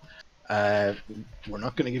don't know. We're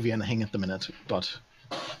not going to give you anything at the minute, but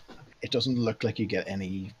it doesn't look like you get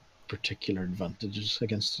any particular advantages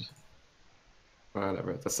against it.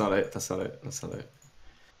 Whatever. That's not it. That's not it. That's not it.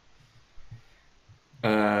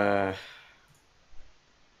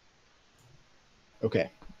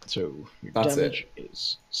 Okay, so your That's damage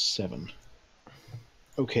is 7.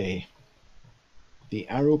 Okay. The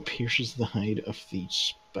arrow pierces the hide of the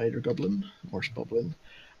spider goblin, or spoblin,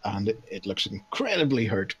 and it looks incredibly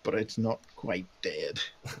hurt, but it's not quite dead.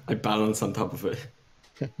 I balance on top of it.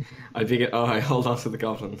 I hold on to the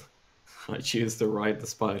goblin. I choose to ride the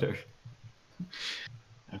spider.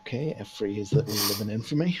 Okay, a phrase that will live in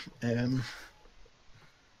infamy.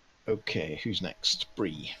 Okay, who's next?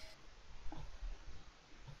 Bree.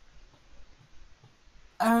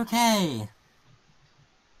 Okay.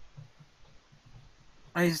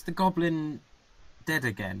 Is the goblin dead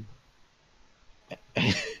again?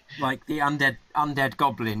 Like the undead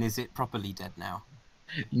goblin, is it properly dead now?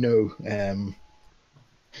 No.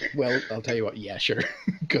 Well, I'll tell you what. Yeah, sure,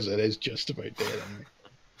 because it is just about dead. Anyway.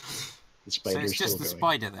 The So it's just the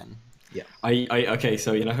spider then. Yeah. Okay,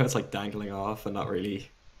 so you know how it's like dangling off and not really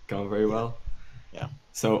going very well? Yeah.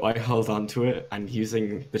 So I hold on to it, and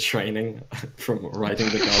using the training from riding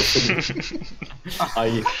the dolphin,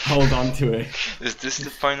 I hold on to it. Is this the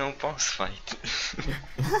final boss fight?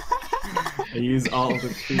 I use all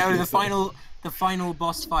the. No, the final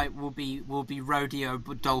boss fight will be Rodeo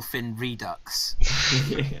Dolphin Redux.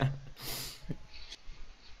 Yeah.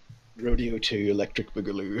 Rodeo 2 Electric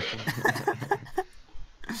Boogaloo.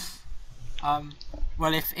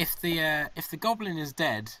 Well, if the goblin is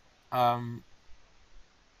dead,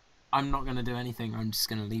 I'm not going to do anything. I'm just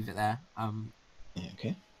going to leave it there.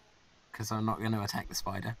 Okay. Because I'm not going to attack the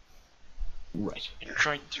spider. Right. You're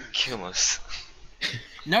trying to kill us.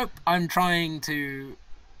 Nope. I'm trying to.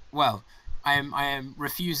 Well, I am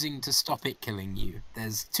refusing to stop it killing you.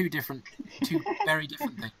 There's two very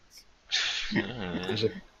different things. There's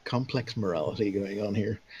a complex morality going on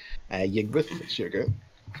here. Yigbeth, it's your go.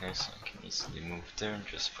 Okay, so I can easily move there and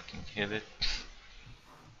just fucking hit it.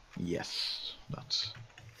 Yes, that's.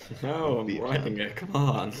 No, I'm riding it. Come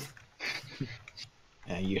on.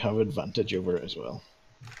 You have advantage over it as well.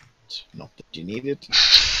 It's not that you need it.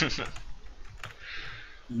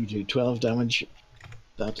 You do 12 damage.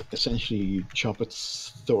 That essentially you chop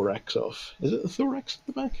its thorax off. Is it the thorax at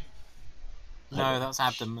the back? No, that's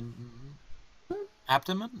abdomen.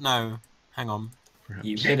 Abdomen? No. Hang on. Perhaps.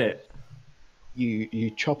 You hit it. You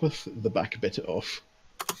choppeth the back bit off,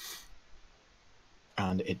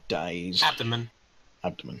 and it dies. Abdomen.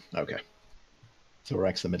 Abdomen. Okay.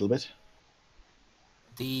 Thorax, the middle bit.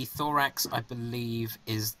 The thorax, I believe,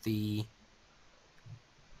 is the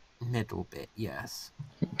middle bit. Yes.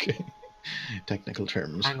 Okay. Technical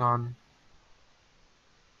terms. Hang on.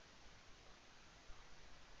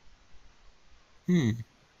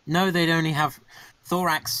 No, they'd only have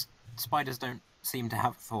thorax. Spiders don't seem to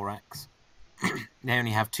have thorax. They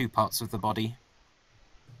only have two parts of the body.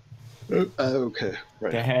 Oh, okay.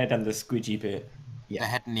 Right. The head and the squidgy bit. Yeah. The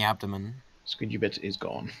head and the abdomen. Squidgy bit is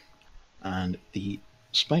gone. And the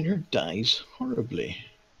spider dies horribly.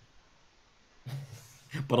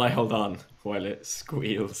 But I hold on while it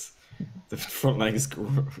squeals. The front legs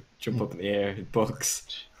jump up in the air, it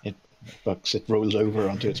bucks. It bucks, it rolls over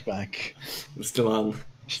onto its back. I'm still on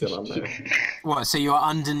there. What, so you're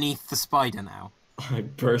underneath the spider now? I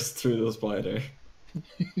burst through the spider.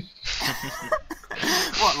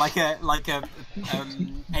 What, like a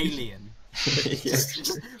alien? Yeah.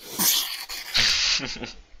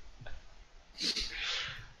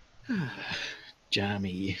 Jah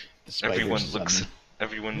Mie, the spider's son.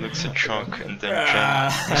 Everyone looks at Chalk and then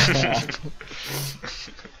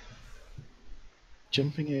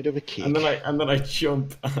Jumping out of a cake. And then I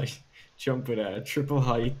jump with a triple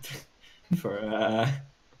height for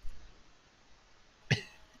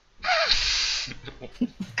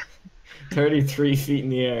 33 feet in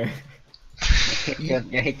the air. You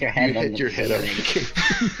hit your head. You hit your head out of the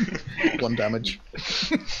cake. 1 damage.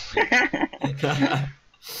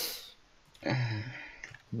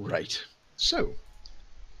 Right. So,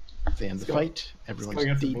 at the end of the fight,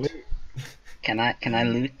 everyone's dead. Can I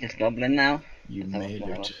loot this goblin now? You Is that may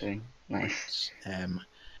what I was loot. doing? Nice.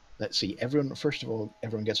 Let's see. Everyone, first of all,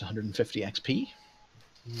 everyone gets 150 XP.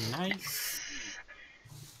 Nice.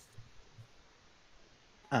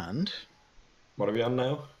 And What are we on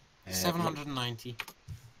now? 790.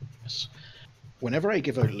 yes. Whenever I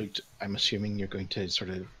give out loot, I'm assuming you're going to sort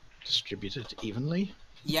of distribute it evenly.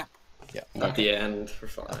 Yep. Yeah. At the end, for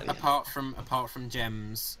fine. Apart from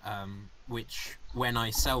gems, which when I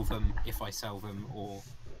sell them, if I sell them, or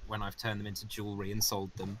when I've turned them into jewelry and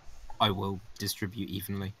sold them, I will distribute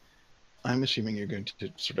evenly. I'm assuming you're going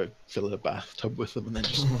to sort of fill a bathtub with them and then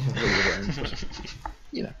just roll around. But,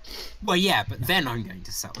 you know. Well, yeah, but then I'm going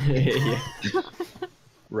to sell them. Yeah.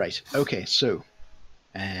 Right. Okay. So,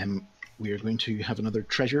 we are going to have another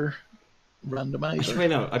treasure randomizer. Actually, wait,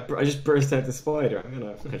 no. I just burst out the spider. I'm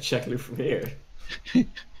gonna check it from here.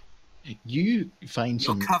 You find You're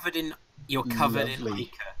some covered in lovely-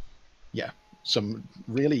 ichor. yeah, some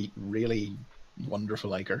really, really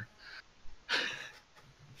wonderful ichor.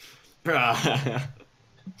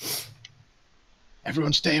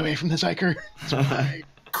 Everyone, stay away from this ichor. It's fine.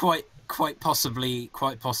 Quite possibly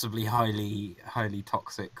highly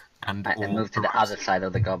toxic and. I can move to the other side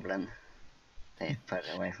of the goblin. Stay further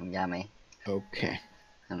away from Jah Mie. Okay.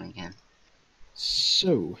 Come again.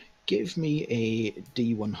 So, give me a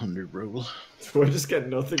D100 roll. Do I just get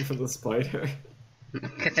nothing from the spider?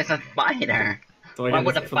 Because it's a spider. Do I What get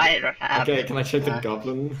would a nothing from spider have? Okay, can I check the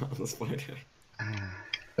goblin on the spider?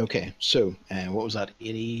 Okay, so what was that?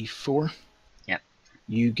 84. Yep.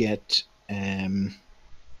 You get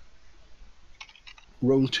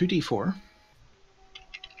roll 2d4.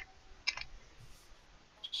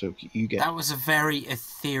 So you get. That was a very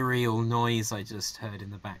ethereal noise I just heard in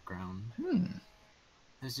the background.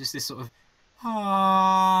 There's just this sort of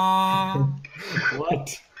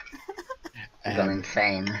What? Gone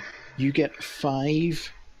insane. You get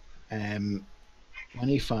 5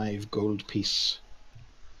 25 gold piece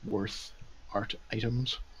worth art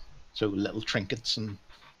items. So little trinkets and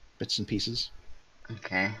bits and pieces.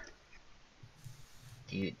 Okay.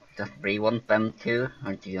 Does Bree want them too,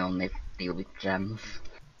 or do you only deal with gems?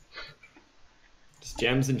 Just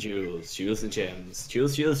gems and jewels, jewels and gems,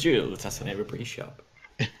 jewels, jewels, jewels. That's in every Bree shop.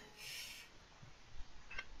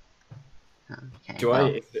 Okay. Do well,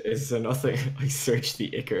 I? Is there nothing? I search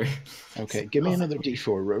the ichor. Okay, give me another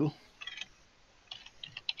d4 roll.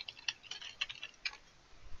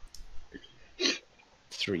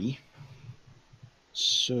 Three.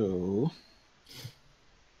 So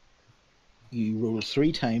you roll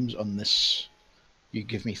 3 times on this. You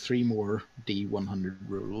give me 3 more D100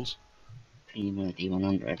 rolls, 3 more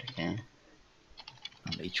D100, okay.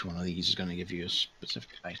 and each one of these is going to give you a specific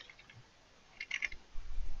item.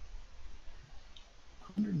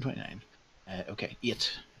 129. Okay,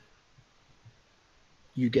 8.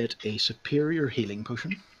 You get a superior healing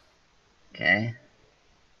potion. Okay.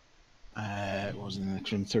 What was the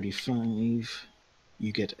next one? 35.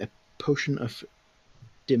 You get a potion of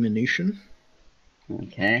diminution.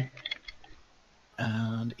 Okay.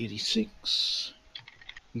 And 86.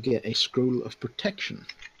 You get a scroll of protection.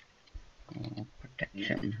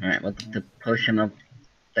 Protection. Alright, what's the potion of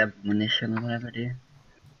diminution or whatever do?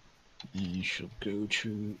 And you shall go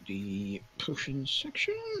to the potions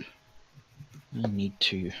section. I need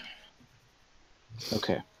to.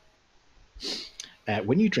 Okay.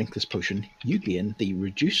 When you drink this potion, you gain the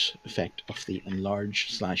reduce effect of the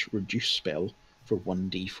enlarge/reduce spell for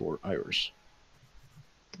 1d4 hours.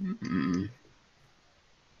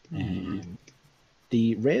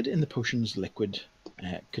 The red in the potion's liquid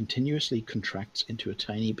continuously contracts into a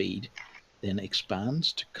tiny bead, then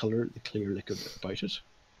expands to colour the clear liquid about it.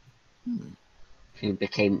 So you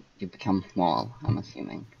become small, I'm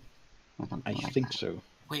assuming. I think so.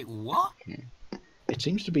 Wait, what? It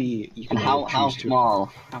seems to be you can how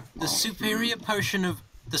small? The superior potion of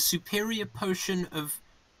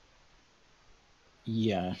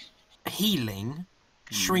yeah healing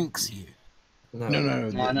shrinks you.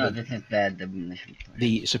 No. This is the diminution.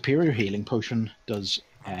 The superior healing potion does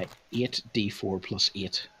 8d4 plus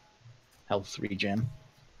 8 health regen.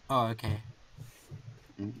 Oh, okay.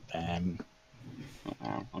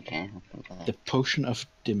 Okay. The potion of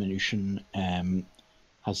diminution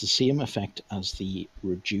has the same effect as the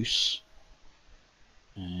reduce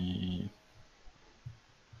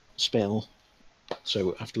spell.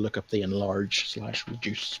 So I have to look up the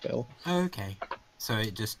enlarge/reduce spell. Okay. So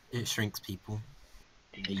it shrinks people.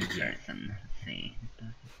 Let's see.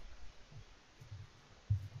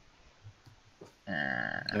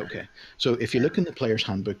 Okay. So if you look in the player's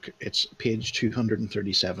handbook, it's page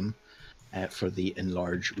 237 for the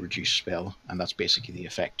enlarge reduce spell, and that's basically the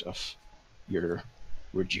effect of your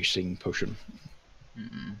reducing potion.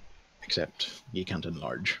 Except you can't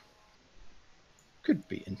enlarge. Could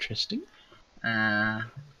be interesting. Yeah.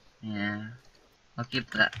 I'll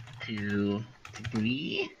give that to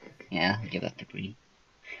Bree. Yeah, I'll give that to Bree.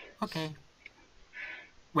 Okay.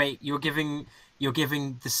 Wait, you're giving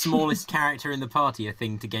the smallest character in the party a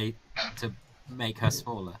thing to make her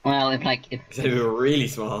smaller. Well, it's like They were really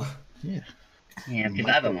small. Yeah. Yeah, because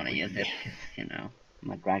I don't want to use it. Because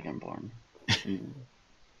I'm a dragonborn.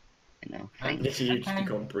 Literally, you just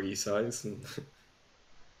become Bree size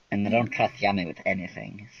And I don't trust Jah Mie with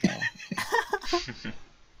anything. So.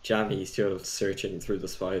 Jah Mie is still searching through the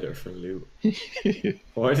spider for loot.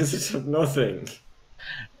 Why does it have nothing?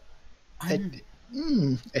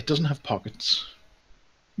 It doesn't have pockets.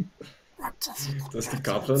 Does the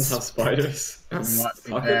goblins have spiders? What does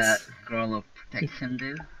the scroll of protection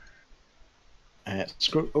do?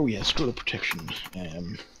 Scroll of protection.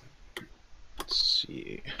 Let's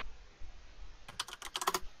see.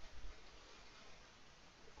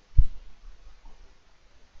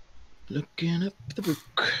 Looking up the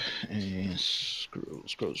book.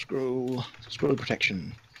 Scroll of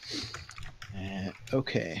protection.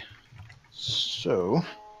 Okay. So,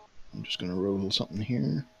 I'm just going to roll something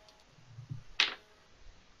here.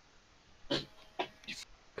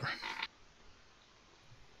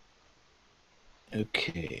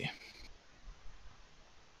 Okay.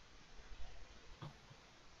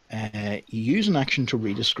 You use an action to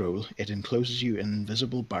read a scroll. It encloses you in an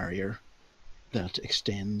invisible barrier that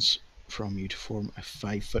extends from you to form a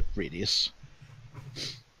 5-foot radius.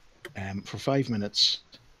 For 5 minutes,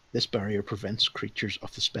 this barrier prevents creatures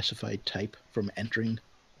of the specified type from entering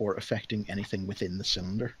or affecting anything within the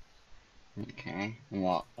cylinder. Okay.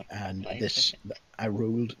 What? And this, I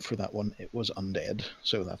rolled for that one. It was undead,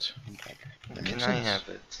 so that. Can I have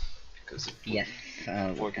it? Because yes,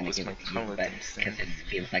 we're gonna give it to you, because it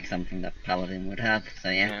feels like something that Paladin would have. So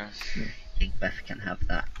yeah, I think Beth can have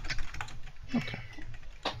that. Okay.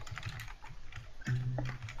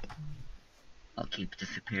 I'll keep the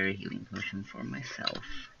superior healing potion for myself.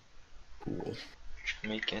 Cool. Jah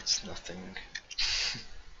Mie gets nothing.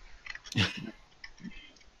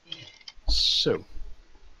 So.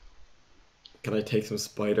 Can I take some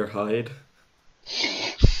spider hide?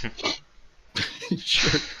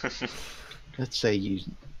 Sure. Let's say you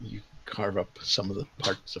carve up some of the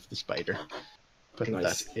parts of the spider. Put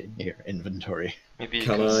that in your inventory. Maybe you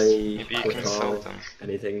can sell them.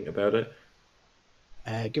 Anything about it?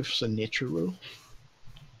 Give us a nature roll.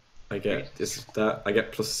 I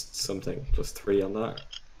get plus something, plus 3 on that.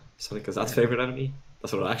 Something, because that's favorite enemy.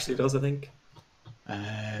 That's what it actually does, I think.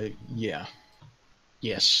 Yeah.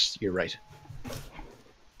 Yes, you're right.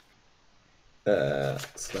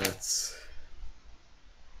 So that's...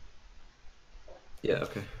 Yeah,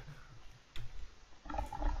 okay.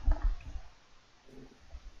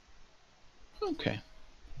 Okay.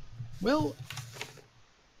 Well,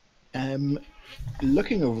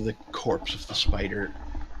 looking over the corpse of the spider,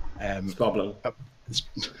 Goblin.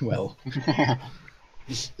 well,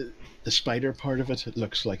 the spider part of it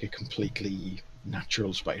looks like a completely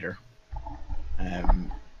natural spider.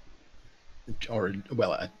 Or,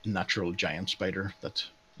 well, a natural giant spider that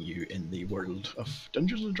you in the world of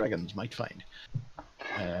Dungeons and Dragons might find.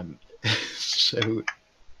 So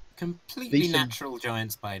completely natural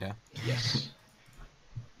giant spider. Yes.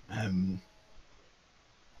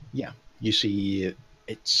 Yeah, you see,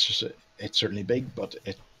 it's certainly big, but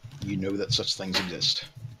you know that such things exist,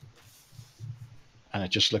 and it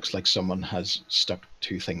just looks like someone has stuck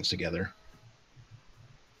two things together.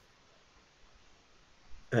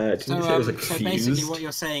 Didn't you say it was like so fused? basically, what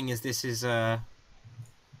you're saying is this is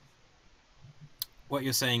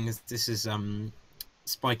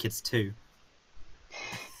Spy Kids 2.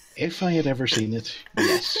 If I had ever seen it,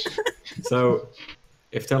 yes. So,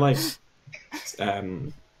 if they're like,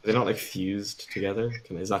 they're not like fused together.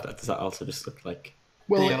 Does that also just look like?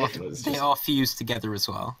 Well, they are fused together as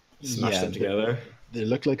well. Smash them together. They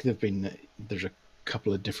look like they've been. There's a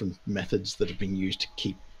couple of different methods that have been used to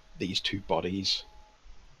keep these two bodies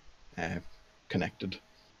connected.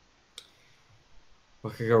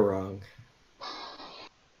 What could go wrong?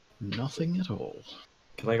 Nothing at all.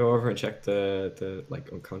 Can I go over and check the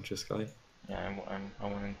like unconscious guy? Yeah, I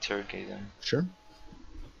want to interrogate him. Sure.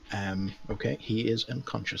 Okay, he is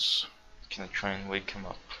unconscious. Can I try and wake him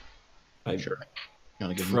up? Sure. You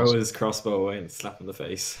want to give throw his crossbow away and slap him in the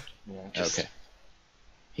face. Yeah, Okay.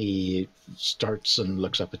 He starts and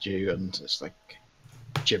looks up at you and it's like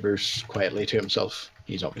gibbers quietly to himself.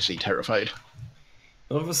 He's obviously terrified.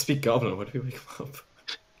 None of us speak Goblin. Why do we wake him up?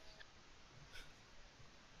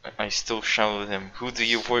 I still shout at him, "Who do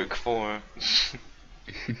you work for?"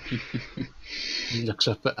 He looks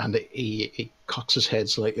up and he cocks his head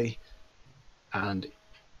slightly, and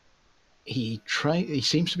he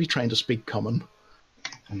seems to be trying to speak common,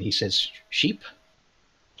 and he says, "Sheep."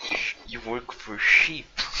 You work for sheep.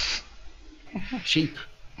 Sheep.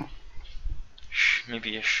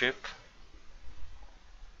 Maybe a ship.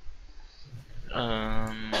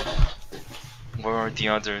 Where are the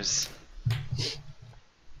others?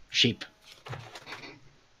 Sheep.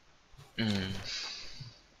 Well,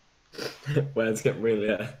 it's getting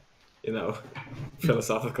really,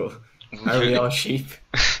 philosophical. Are we all sheep?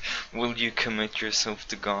 Will you commit yourself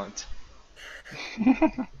to God?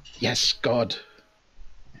 Yes, God.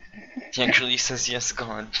 He actually says yes,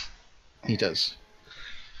 God. He does.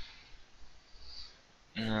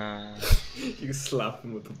 You slap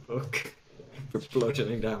him with the book for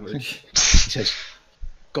bludgeoning damage. He says,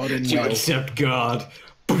 God in Do you well. accept God?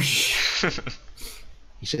 He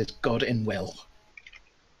says, God in well.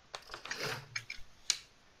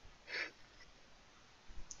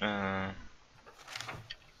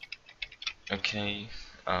 Okay.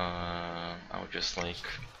 I'll just like.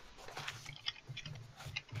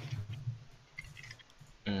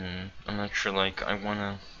 I'm not sure. Like, I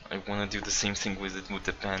wanna do the same thing with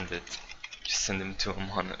the bandit. Just send him to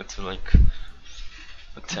to like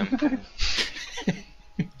a temple.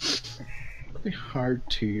 It'd be hard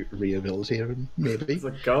to rehabilitate him, maybe. He's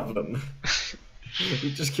a goblin.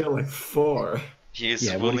 You just killed like 4. He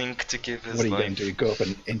is willing to give his life. What are you going to do? Go up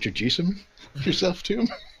and introduce yourself to him?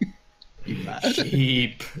 You mad?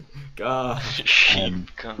 Sheep. God.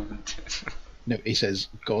 Sheep. God. No, he says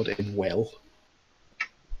God in well.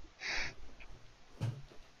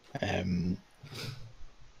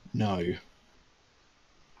 Now,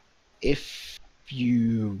 if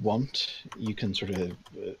you want, you can sort of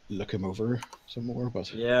look him over some more.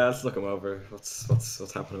 But yeah, let's look him over. What's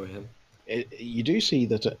happening with him? You do see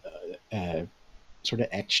that sort of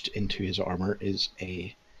etched into his armor is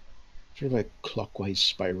a sort of a clockwise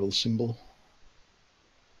spiral symbol.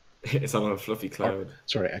 It's on a fluffy cloud.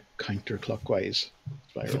 A counterclockwise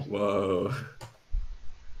spiral. Whoa.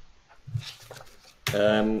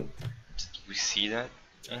 Did we see that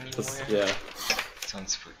anywhere? Yeah.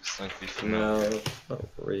 Sounds slightly familiar. No, not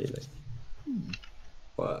really.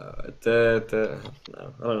 What? No,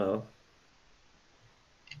 I don't know.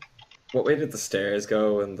 What way did the stairs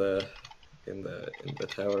go in the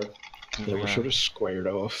tower? They were sort of squared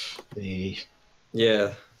off. They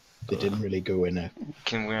didn't really go in a.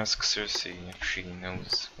 Can we ask Cersei if she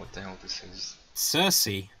knows what the hell this is?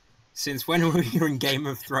 Cersei? Since when were you in Game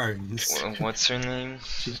of Thrones? What's her name?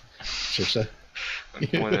 Cersei.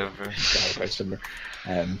 Whatever. Quite similar.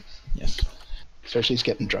 Yes. Cersei's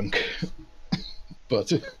getting drunk.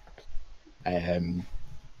 But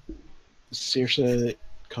Cersei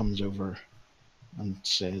comes over and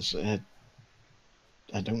says,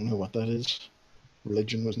 I don't know what that is.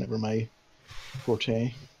 Religion was never my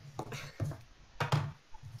forte.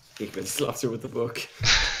 Even slaps her with the book.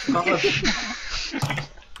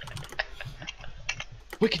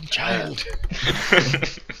 Wicked child!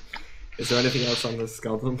 Is there anything else on this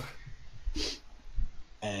goblin?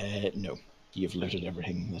 No. You've looted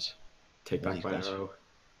everything that... Take back my arrow.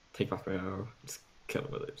 Take back my arrow. Just kill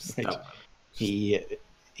him with it. Just right. He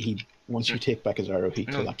once you take back his arrow, he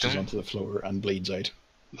collapses don't. onto the floor and bleeds out.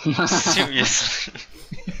 Seriously?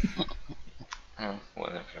 Oh,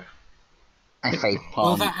 whatever.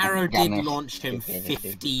 Well, that arrow did launch him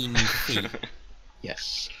 15 feet.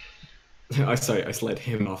 Yes. I slid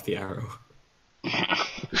him off the arrow.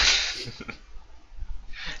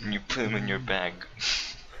 And you put him in your bag.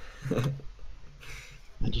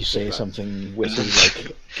 And you say something witty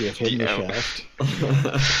like, give him the shaft.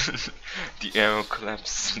 The arrow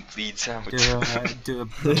collapses and bleeds out. Do a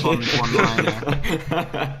Bond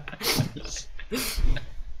one-liner.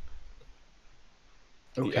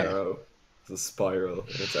 The arrow is a spiral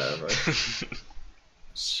in its arm, right?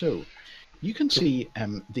 So, you can see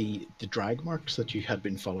the drag marks that you had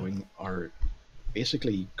been following are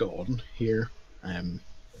basically gone here.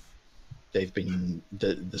 They've been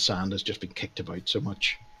the sand has just been kicked about so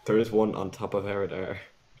much. There is one on top of Eridar,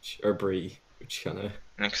 or Bree, which kind of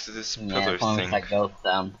next to this pillar thing. thing. That goes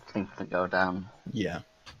down. Things that go down. Yeah.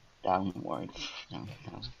 Downwards. Down.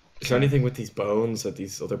 Is there anything with these bones, or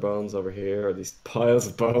these other bones over here, or these piles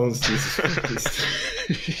of bones?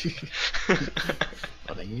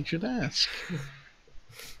 Funny you should ask.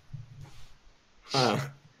 Ah.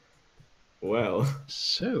 Well.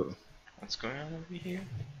 So. What's going on over here?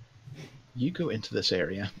 You go into this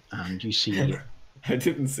area and you see... I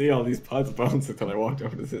didn't see all these piles of bones until I walked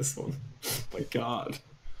over to this one. My god.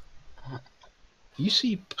 You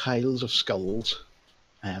see piles of skulls.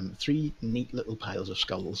 3 neat little piles of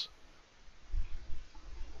skulls.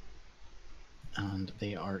 And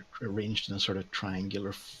they are arranged in a sort of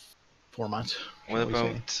triangular format. What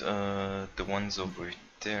about the ones over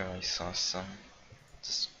there? I saw some.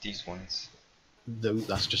 Just these ones. Though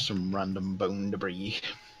that's just some random bone debris.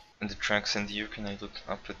 And the tracks in the ear, can I look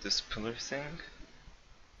up at this pillar thing?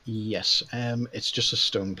 Yes, it's just a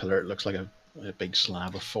stone pillar. It looks like a big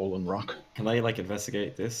slab of fallen rock. Can I, like,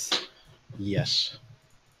 investigate this? Yes.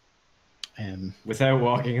 Without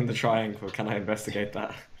walking in the triangle, can I investigate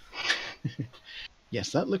that?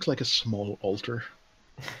 Yes, that looks like a small altar.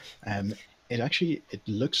 It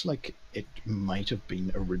looks like it might have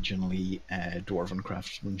been originally dwarven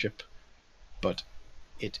craftsmanship, but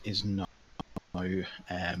it is now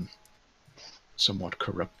somewhat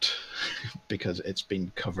corrupt because it's been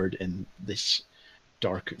covered in this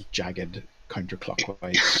dark, jagged,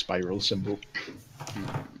 counterclockwise spiral symbol.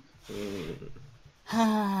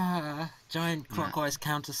 Giant clockwise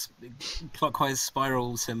clockwise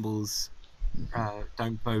spiral symbols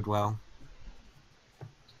don't bode well.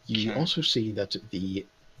 You also see that the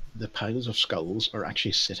piles of skulls are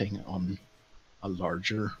actually sitting on a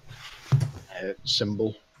larger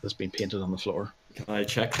symbol that's been painted on the floor. Can I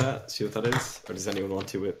check that, see what that is? Or does anyone want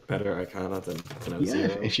to with better Arcana than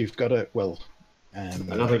Zero? If you've got a, well... I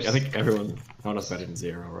think everyone knows better than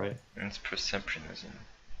 0, right? It's perception, isn't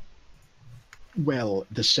it? Well,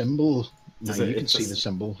 the symbol, now you can see the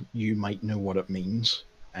symbol, you might know what it means.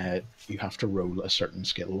 You have to roll a certain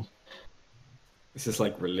skill. Is this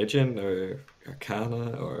like religion or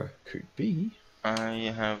Arcana or... Could be.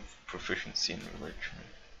 I have proficiency in religion.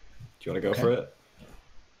 Do you want to go for it?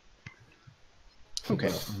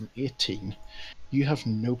 Okay, 18. You have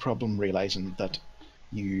no problem realizing that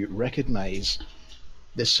you recognize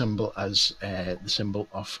this symbol as the symbol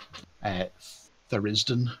of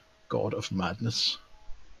Thurisdan, god of madness.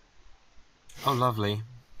 Oh, lovely.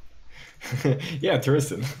 Yeah,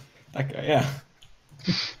 Thurisdan. That guy, yeah.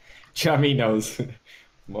 Jah Mie knows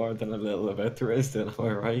more than a little about Thurisdan, am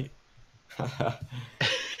I right?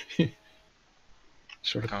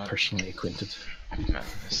 Sort of personally acquainted.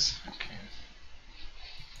 Madness, okay.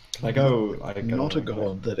 I go Not a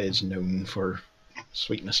god that is known for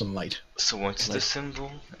sweetness and light. So what's the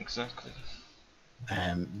symbol exactly?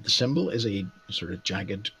 The symbol is a sort of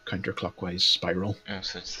jagged counterclockwise spiral. Oh,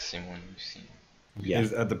 so it's the same one we've seen. Yeah.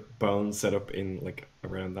 Are the bones set up in like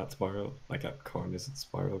around that spiral, like at corners of the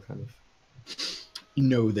spiral, kind of?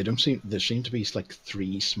 No, they don't seem. There seem to be like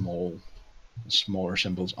 3 smaller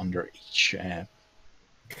symbols under each Can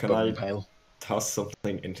I pile. Toss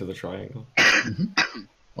something into the triangle? Mm-hmm.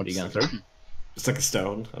 What are you gonna throw? It's like a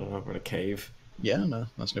stone. I don't know, or a cave. Yeah, no,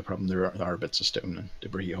 that's no problem. There are bits of stone and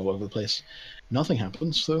debris all over the place. Nothing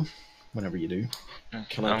happens though. Whenever you do.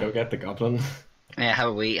 Can I go get the goblin? Yeah,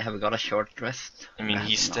 have we got a short rest? I mean,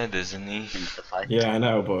 he's dead, isn't he? Into the fight. Yeah, I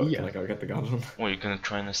know, but Yeah. can I go get the goblin? Well, you're gonna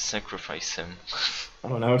try and sacrifice him. I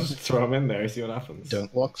don't know, just throw him in there, see what happens.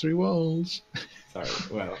 Don't walk through walls. Sorry,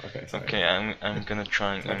 well, okay, sorry. Okay, I'm gonna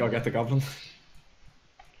try and. Can I go get the goblin?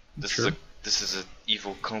 This Sure. this is a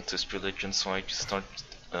evil cultist religion, so I just start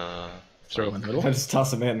Throw him in the middle. I just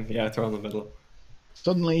toss him in, yeah, throw him in the middle.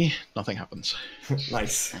 Suddenly, nothing happens.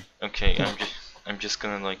 Nice. Okay, I'm just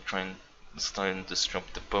gonna like try and start and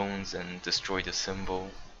disrupt the bones and destroy the symbol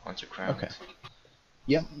on the ground. Okay.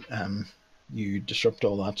 Yep. You disrupt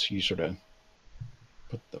all that. You sort of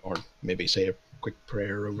or maybe say a quick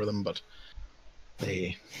prayer over them, but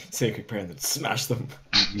they Say a quick prayer and then smash them.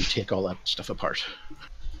 you take all that stuff apart.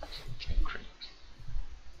 Okay, great.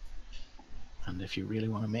 And if you really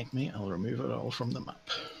want to make me, I'll remove it all from the map.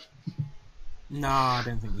 No, I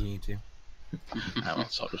don't think you need to. I'll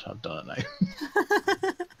sort of have done it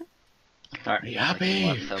now. Are you happy?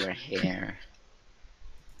 What's over here?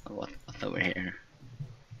 What's over here?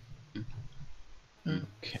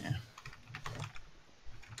 Okay.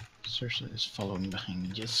 Cersei is following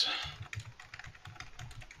behind you. It's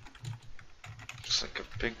like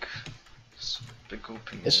a big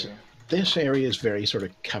open It's- area. This area is very sort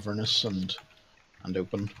of cavernous and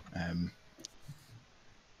open.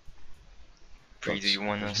 Bree, do you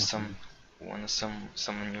wanna there's nothing.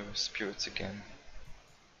 summon your spirits again?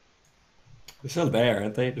 They're still there,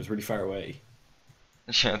 aren't they? They're really far away.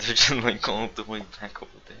 Yeah, they're just like all the way back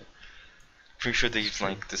over there. Pretty sure they've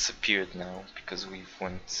like disappeared now because we've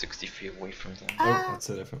went 60 feet away from them. Oh, that's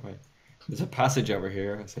a different way. There's a passage over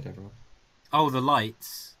here, I said everyone. Oh, the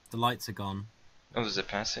lights. The lights are gone. Oh, there's a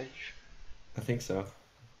passage? I think so.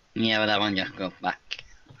 Yeah, but that one just go back.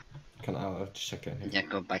 I'll just check in here. Just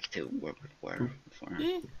go back to where we were before.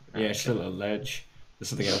 Yeah, it's still a ledge. There's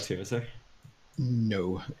something else here, is there?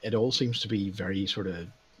 No, it all seems to be very sort of.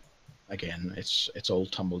 Again, it's all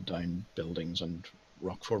tumbled down buildings and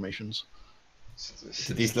rock formations. So this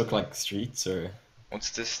Do is- these look like streets, or...? What's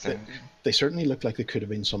this They, thing? they certainly look like they could have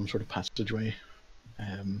been some sort of passageway,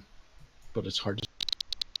 but it's hard to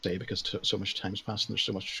say because so much time's passed and there's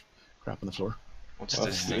so much crap on the floor. What's Oh,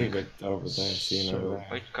 this see thing? it over there, seeing over there.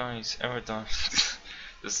 Wait, guys, Eridon.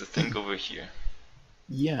 There's a thing over here.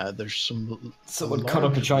 Yeah, there's some. Someone cut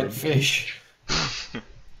up a large giant rib fish.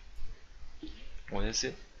 What is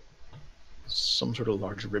it? Some sort of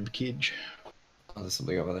large rib cage. Oh, there's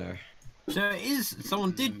something over there. So it is.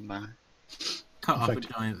 Someone did cut In up fact-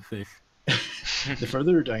 a giant fish. The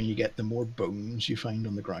further down you get, the more bones you find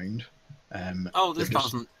on the ground. Oh, this they're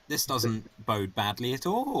just- doesn't bode badly at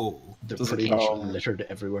all. They're Doesn't pretty much bone- littered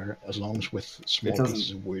everywhere, as long as with small doesn't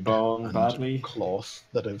pieces of wood bone and badly? cloth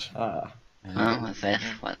that have. Ah. Oh, what's this?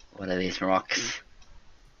 What are these rocks?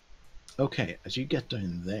 Okay, as you get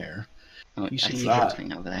down there, Oh, You I see see that?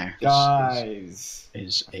 something over there. Guys!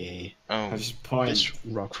 is a I Oh, just point. this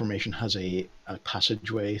rock formation has a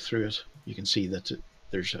passageway through it. You can see that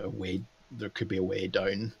there's a way. There could be a way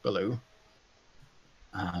down below,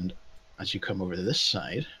 and as you come over to this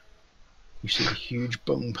side, you see a huge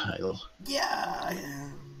bone pile. Yeah.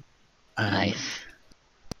 And Nice.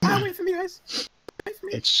 Wait for me, guys. Wait for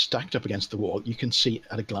me. it's stacked up against the wall. You can see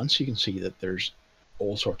at a glance. You can see that there's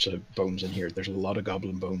all sorts of bones in here. There's a lot of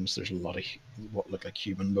goblin bones. There's a lot of what look like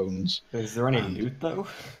human bones. Is there any and- loot, though?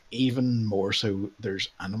 Even more so, there's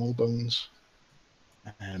animal bones.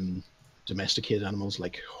 Domesticated animals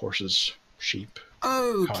like horses, sheep,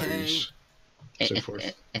 Okay. cows, so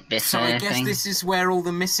forth. This So I guess anything? this is where all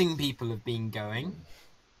the missing people have been going.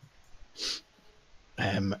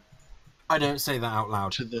 I don't say that out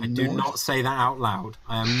loud. To the I do north. not say that out loud.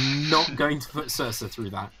 I am not going to put Cersei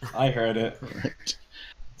through that. I heard it. Right.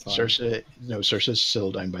 It's fine. Cersei's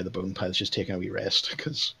still down by the bone pile. She's taking a wee rest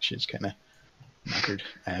because she's kind of knackered.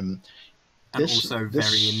 And This- also this-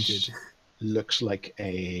 very injured. Looks like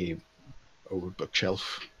a old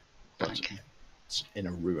bookshelf, but Okay. it's in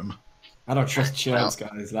a room. I don't trust shelves,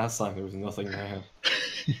 guys. Last time there was nothing there.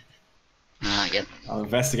 Ah, yeah. I'll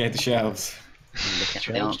investigate the shelves. Look at The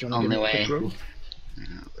shelves. Do you want to only give me a quick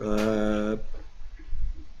way. roll?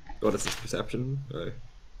 What is this, perception?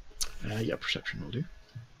 Yeah, perception will do.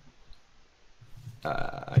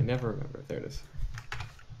 I never remember. There it is.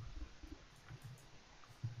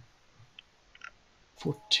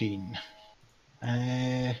 14.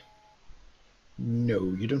 No,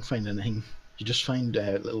 you don't find anything. You just find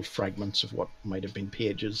little fragments of what might have been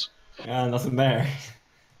pages. Nothing there.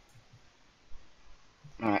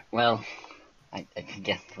 Alright, well, I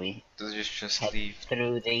guess we does it just head leave?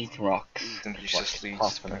 through these rocks. Then it What just could leads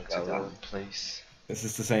possibly back to go the wrong? old place. This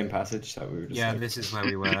is the same passage that we were just Yeah, like... this is where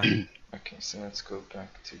we were. Okay, so let's go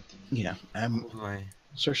back to the... Yeah. Why?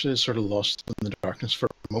 Saoirse is sort of lost in the darkness for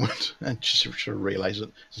a moment, and she sort of realizes,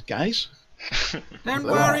 guys. Don't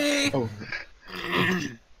worry. Oh.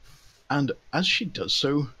 And as she does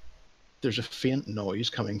so, there's a faint noise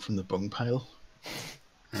coming from the bone pile.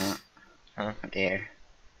 Oh dear.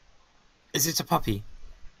 Is it a puppy?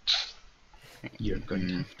 You're going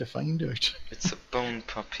to have to find out. It's a bone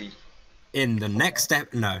puppy. In the next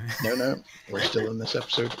step, no. No, we're still in this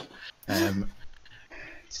episode.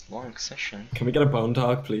 It's a long session. Can we get a bone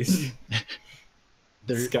dog, please?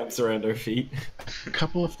 There Scamps around our feet. a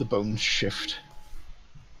couple of the bones shift,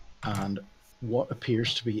 and what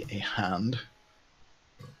appears to be a hand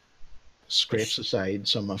scrapes aside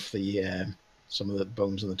some of the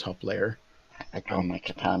bones in the top layer. I draw my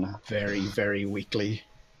katana. Very, very weakly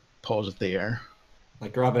paws at the air. I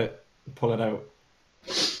grab it, pull it out.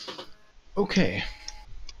 Okay.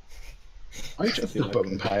 Out of the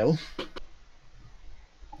bone pile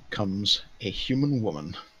comes a human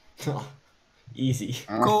woman Easy.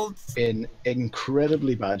 Called. in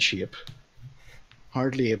incredibly bad shape,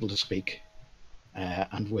 hardly able to speak,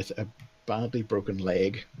 and with a badly broken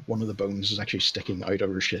leg. One of the bones is actually sticking out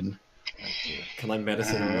of her shin. Can I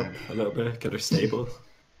medicine her up a little bit? Get her stable?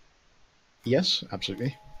 Yes,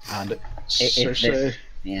 absolutely. And This- Saoirse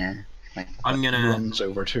yeah. I'm gonna. runs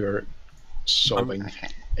over to her, sobbing. Okay.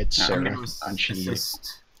 It's I'm Sarah, gonna and she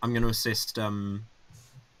assist. I'm gonna assist.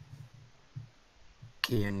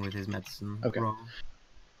 Kian with his medicine. Okay. Roll.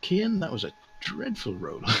 Cian, that was a dreadful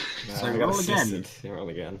roll. So I got roll again. assisted. Yeah, roll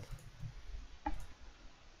again.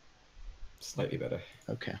 Slightly better.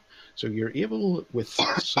 Okay, so you're able, with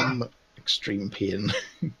some extreme pain,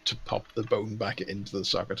 to pop the bone back into the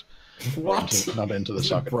socket. What? Not into the Is it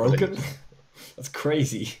socket, broken? but That's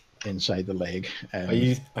crazy. inside the leg.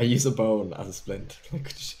 I use a bone as a splint. Like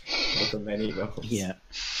just one of the many bones. Yeah,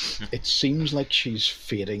 it seems like she's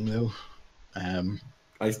fading though.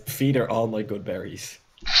 I feed her all my good berries.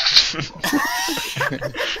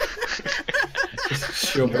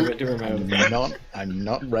 Shove them into her mouth. I'm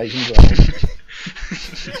not rising ground.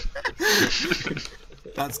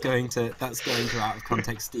 That's going to out of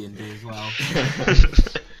context D&D as well.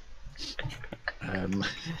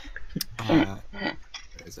 Where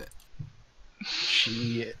is it?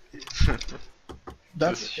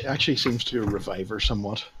 That actually seems to revive her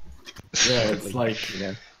somewhat. Yeah, it's like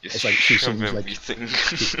It's like she shove seems like everything.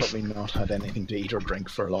 she's probably not had anything to eat or drink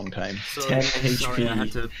for a long time. 10 Sorry, I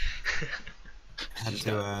HP. had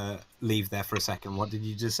to leave there for a second. What did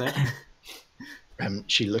you just say?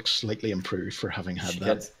 She looks slightly improved for having had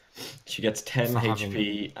that. She gets 10 For having-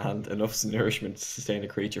 HP and enough nourishment to sustain a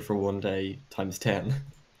creature for 1 day times 10.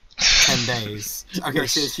 10 days. Okay, Your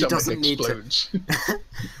so she stomach doesn't need to. explodes.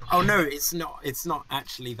 Oh no, it's not. It's not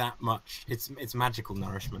actually that much. It's magical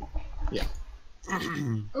nourishment. Yeah.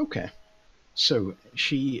 Okay. So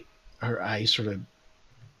her eyes sort of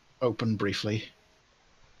open briefly,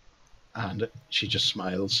 and she just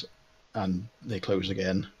smiles, and they close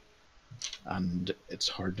again, and it's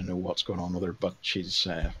hard to know what's going on with her. But she's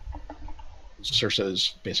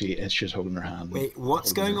Saoirse's basically she's holding her hand. Wait,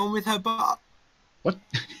 what's going on with her butt? What?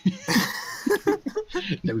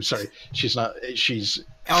 No, sorry, she's not. She's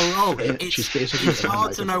It's basically it's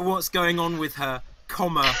hard to know what's going on with her,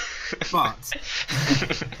 butt.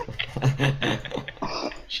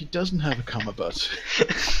 She doesn't have a comma butt.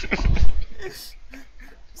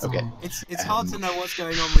 Okay. It's hard to know what's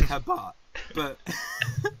going on with her butt, but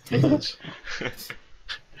It is.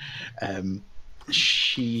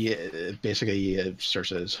 She basically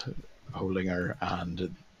Saoirse is holding her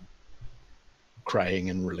and crying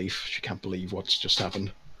in relief. She can't believe what's just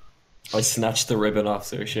happened. I snatched the ribbon off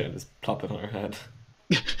Saoirse and just plop it on her head.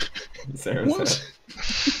 Sarah's What?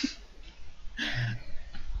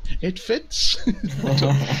 It fits.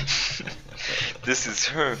 This is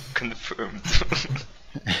her, confirmed.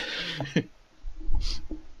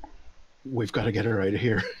 We've got to get her out of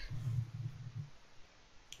here.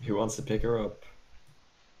 Who wants to pick her up?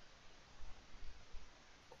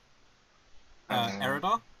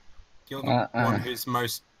 Eridar, you're the one who's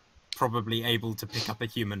most probably able to pick up a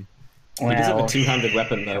human. He does have a two-handed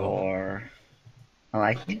weapon though. Or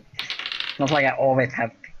not like I always have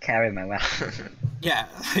to carry my weapon. Yeah,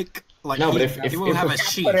 like No, but he will have a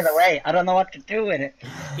sheath. Put it away. I don't know what to do with it.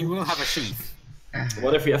 He will have a sheath.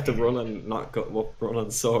 What if we have to run and not run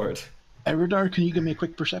on sword? Eridar, can you give me a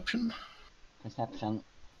quick perception? Perception.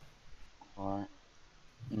 Or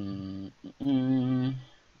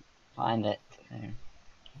find it.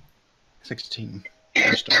 16.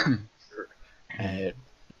 Just start.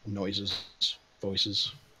 Noises,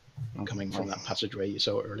 voices coming from that passageway you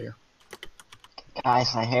saw earlier.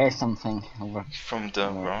 Guys, I hear something over From the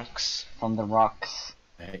rocks? from the rocks.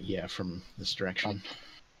 Yeah, from this direction.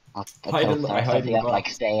 I'll I tell hide Sarah in to the like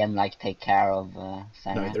box. stay and like take care of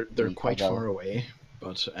Sarah. No, they're if quite I go. far away,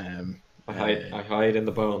 but I hide in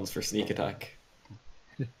the bones for sneak attack.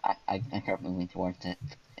 I start moving towards it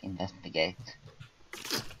to investigate.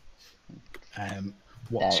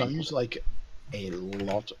 what There. sounds like a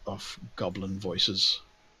lot of goblin voices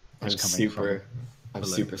I'm is coming super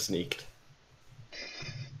below. sneaked.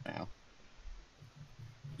 Well,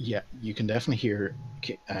 Yeah, you can definitely hear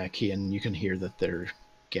Kian. You can hear that they're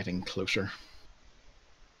getting closer,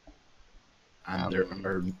 and there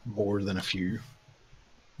are more than a few.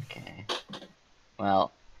 okay.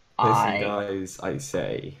 Well, Listen, guys, I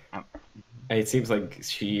say, it seems like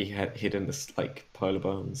she had hidden this like pile of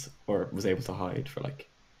bones, or was able to hide for like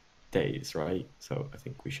days, right? So I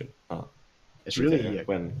think we should not. It's be really there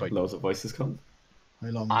when loads of voices come. How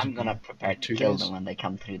long? I'm gonna prepare to 2 kill days? them when they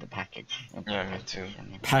come through the package. Yeah, me too. I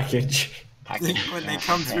mean, Package. package. When they yeah,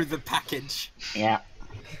 come yeah. through the package. Yeah.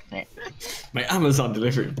 My Amazon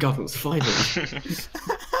delivery goblins finally.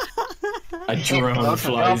 A drone Lots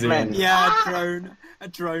of flies in. goblins. Yeah, a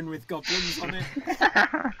drone with goblins on it.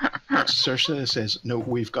 Cersei says, "No,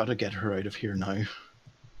 we've got to get her out of here now."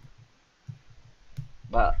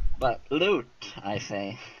 But loot, I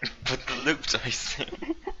say. But loot, I say.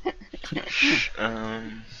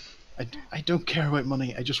 I don't care about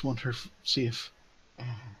money. I just want her safe.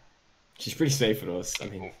 She's pretty safe with us. I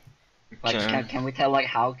mean, Like, can we tell like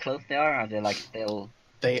how close they are? Are they like still?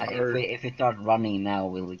 They Like, are. if we start running now,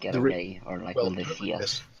 will we get away, or like will they put it see like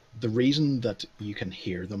us? this. The reason that you can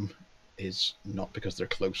hear them is not because they're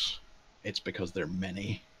close. It's because they're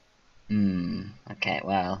many. Okay.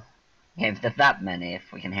 Well, yeah, if there's that many,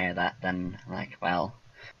 if we can hear that, then like, well,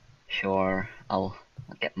 sure, I'll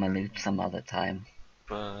get my loot some other time.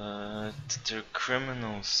 But they're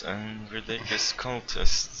criminals and religious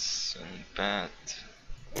cultists and bad.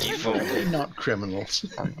 Evil. They're not criminals.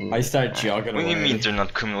 I start jogging What do away. you mean they're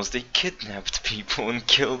not criminals? They kidnapped people and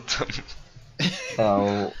killed them.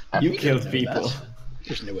 So You killed people. That.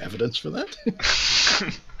 There's no evidence for that.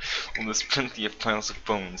 Well, there's plenty of piles of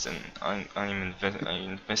bones, and I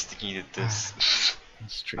investigated this.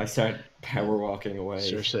 That's true. I start power walking away.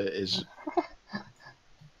 Cersei is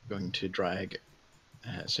going to drag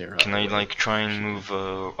Sarah. Can I away. like try and move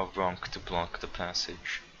a rock to block the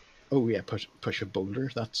passage? Oh yeah, push a boulder.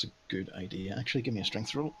 That's a good idea. Actually, give me a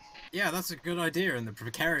strength roll. Yeah, that's a good idea. In the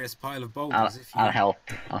precarious pile of boulders, if you... I'll help.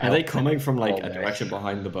 Are they coming from like all a day. direction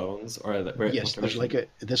behind the bones, or are they, where? Yes, what there's direction? like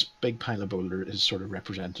this big pile of boulder is sort of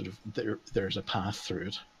representative. There's a path through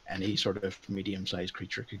it. Any sort of medium-sized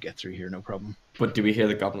creature could get through here, no problem. But do we hear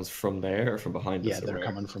the goblins from there or from behind us? Yeah, or they're where?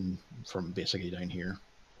 coming from basically down here.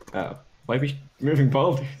 Why are we moving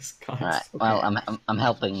boulders, guys? Right. Well, I'm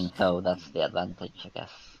helping, so that's the advantage, I guess.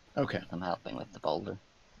 Okay. I'm helping with the boulder.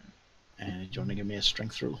 Do you want to give me a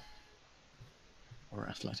strength roll? Or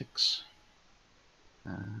athletics?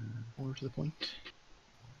 More to the point.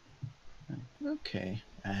 Okay.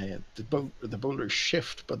 The boulders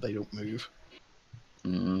shift, but they don't move.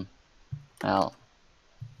 Well,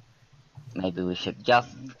 maybe we should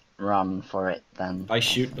just run for it then. I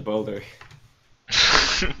shoot the boulder.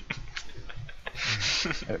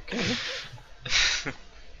 Okay.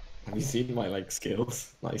 Have you seen my like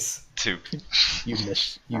skills? Nice. 2. You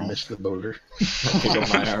miss the boulder. Pick up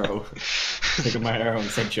my arrow. Pick up my arrow and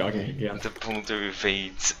start jogging again. The boulder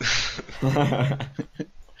evades.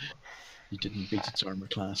 You didn't beat its armor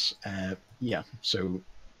class. Yeah, so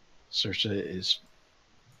Cersei is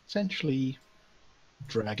essentially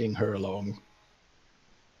dragging her along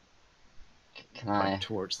Can I?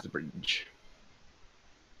 towards the bridge.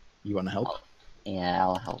 You want to help? Yeah,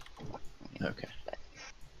 I'll help. Okay.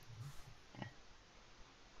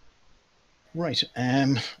 Right,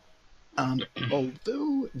 and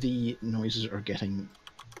although the noises are getting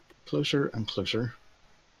closer and closer,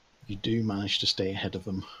 you do manage to stay ahead of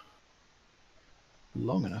them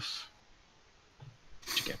long enough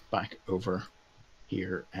to get back over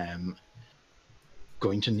here.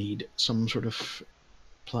 Going to need some sort of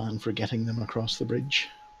plan for getting them across the bridge.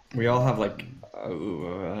 We all have like,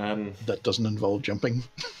 That doesn't involve jumping.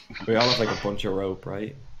 we all have like a bunch of rope,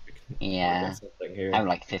 right? Yeah. Something here. I have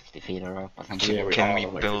like 50 feet of rope or something. Yeah, Can all we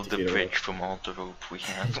have, like, build 50 the feet of bridge rope. from all the rope we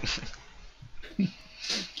have?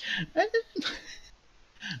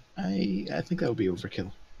 I think that would be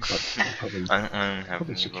overkill, but I'll probably, I don't have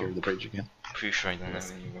probably any secure rope. the bridge again. Pretty sure I don't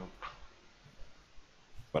have any rope.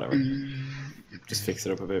 Whatever. Just fix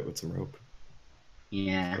it up a bit with some rope.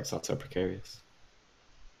 Yeah. It's not so precarious.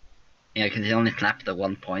 Yeah, because you only slapped at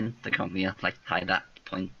one point. Can't we just like tie that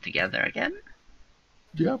point together again?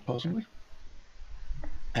 Yeah, possibly.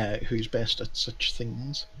 Who's best at such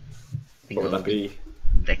things? What would that be?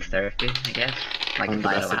 Dexterity, I guess. Like I'm a the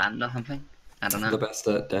sleight best of at- hand or something. I don't know. The best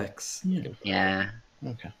at Dex. Yeah. Yeah,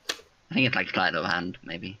 Okay. I think it's like sleight of hand,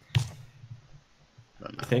 maybe. I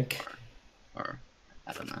don't know. I think. Or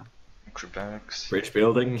I don't know. Acrobatics. Bridge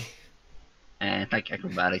building. It's like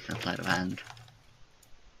acrobatics and sleight of hand.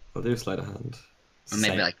 I'll do sleight of hand. Or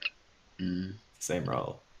maybe Same- like. Mm, Same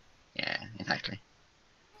roll. yeah, exactly.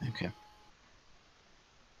 Okay.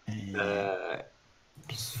 +4.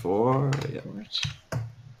 Yeah. Right.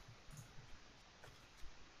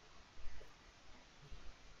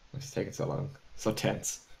 It's taking so long. So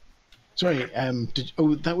tense. Sorry.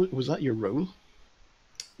 Was that your roll?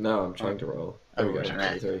 No, I'm trying to roll. There we go. right.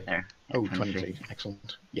 23. There. Oh, 23.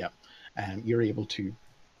 Excellent. Yeah. You're able to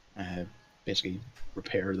basically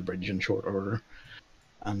repair the bridge in short order,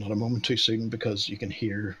 and not a moment too soon, because you can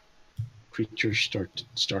hear creatures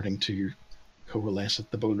starting to coalesce at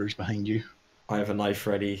the boulders behind you. I have a knife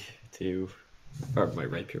ready to, or my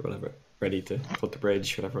rapier, whatever, ready to cut the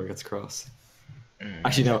bridge when everyone gets across.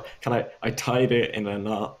 Actually, no. I tied it in a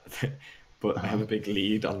knot, but I have a big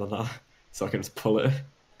lead on the knot, so I can just pull it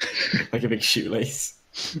like a big shoelace.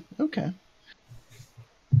 Okay.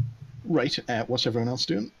 Right. What's everyone else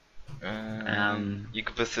doing?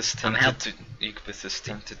 Eucubus is I'm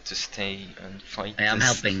tempted to stay and fight. I'm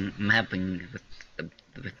this. helping. I'm helping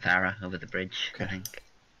with Farah over the bridge. I Okay. think.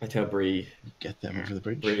 I tell Bree, Get them over the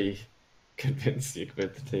bridge. Bree convinced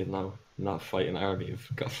Eucubus to now not fight an army of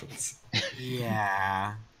goblins.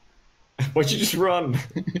 Yeah. Why'd you just run?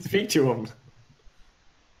 Speak to him.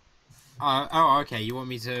 Oh, okay. You want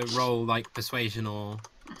me to roll like persuasion or?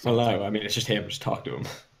 Well, no, I mean, it's just him. Just talk to him.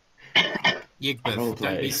 Yigbeth, Roleplay.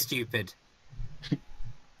 don't be stupid.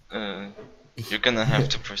 You're gonna have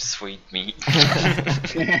to persuade me.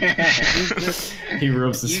 He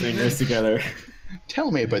rubs his fingers together.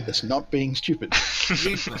 Tell me about this not being stupid.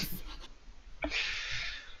 Yigbeth.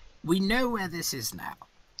 We know where this is now.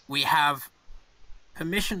 We have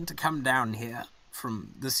permission to come down here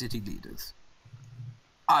from the city leaders.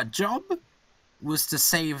 Our job was to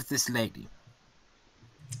save this lady.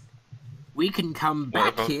 We can come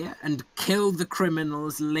back here and kill the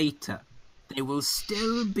criminals later. They will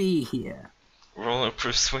still be here. Roll a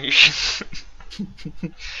persuasion.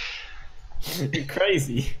 You're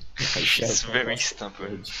crazy. She's very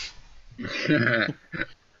stubborn.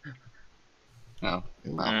 Oh.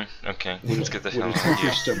 Okay, let's get the hell Would it out help of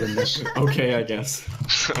your here. stubbornness? Okay, I guess.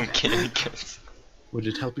 Okay, I guess. Would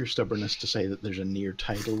it help your stubbornness to say that there's a near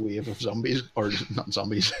tidal wave of zombies, or not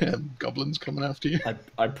zombies, goblins coming after you?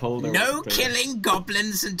 I pulled her. No killing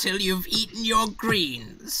goblins until you've eaten your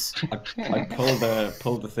greens. I pulled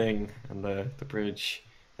the thing and the bridge,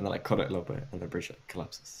 and then I cut it a little bit, and the bridge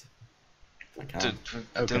collapses. I can.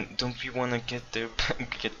 Don't we want to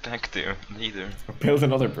get back there either? Build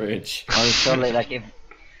another bridge. I was totally like if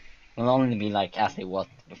it'll only be like as it was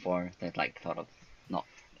before. They'd like sort of not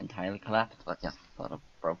entirely collapsed, but just sort of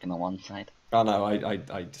broken on one side. Oh no, I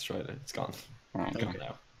destroyed it. It's gone. Right. It's gone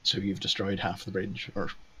now. So you've destroyed half the bridge, or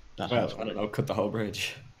that Well, half. I don't know. Cut the whole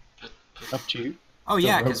bridge. Up to you. Oh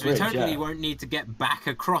yeah, road because we bridge, totally yeah. won't need to get back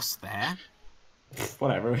across there.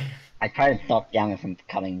 Whatever. I tried to stop Yang from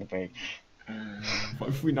cutting the bridge. What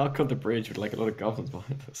if we not cut the bridge with like a lot of goblins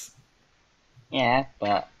behind us? Yeah,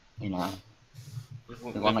 but you know, We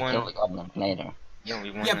we want to kill the goblins later. Yeah,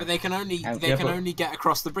 we want. Yeah, but they can only Yeah, can but- only get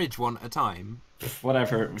across the bridge one at a time.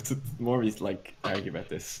 Whatever. The more we like argue about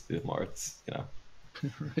this, the more it's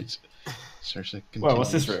Right. Cersei Well,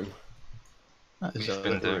 what's this continues. room? That is We've a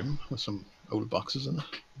been there. room with some old boxes in it.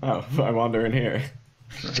 Oh, I wander in here.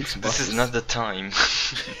 Right. This is not the time.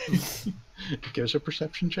 Give us a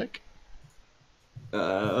perception check.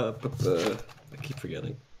 I keep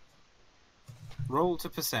forgetting. Roll to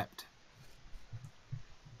percept.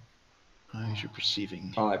 How's your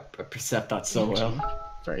perceiving? Oh, I percept that so well.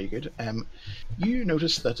 Very good. You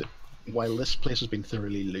notice that while this place has been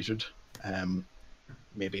thoroughly looted,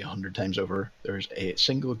 maybe 100 times over, there's a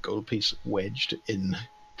single gold piece wedged in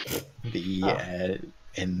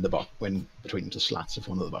the box, when between the slats of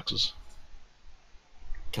one of the boxes.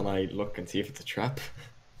 Can I look and see if it's a trap?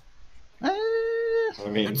 I I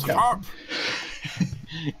mean, It's yeah. up.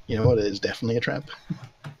 You know what? It is definitely a trap.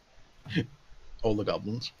 All the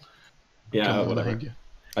goblins. yeah, Come on whatever. behind you.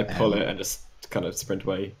 I pull it and just kind of sprint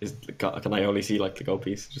away. Can I only see like the gold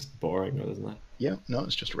piece? Just boring, isn't it? Yeah, no,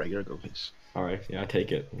 it's just a regular gold piece. All right, yeah, I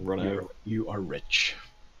take it and run out. You are rich.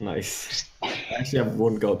 Nice. I actually have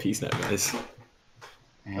one gold piece now, guys.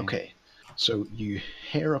 Okay, so you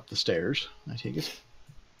hair up the stairs, I take it,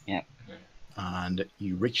 Yep. and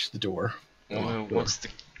you reach the door, Well, what's the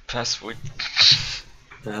password?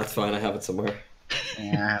 That's fine, I have it somewhere. Yeah,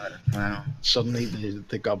 I have it as well. Suddenly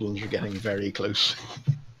the goblins are getting very close.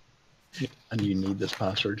 And you need this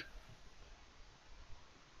password.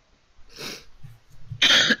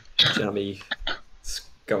 Jah Mie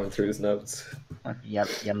going through his notes. What,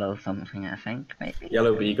 yellow something, I think, maybe?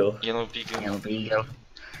 Yellow Beagle. Yellow beagle. Yellow beagle.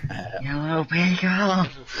 Uh, Yellow beagle!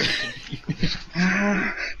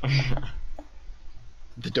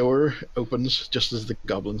 the door opens just as the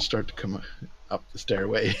goblins start to come up the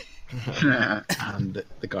stairway. And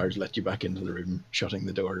the guards let you back into the room, shutting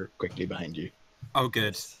the door quickly behind you. Oh,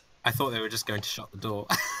 good. I thought they were just going to shut the door.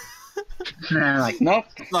 Like, nope.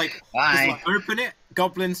 Like, Why? just like, open it.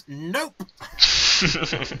 Goblins, nope.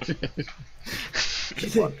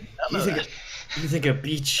 You think a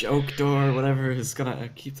beech oak door or whatever is gonna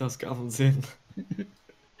keep those goblins in? I'm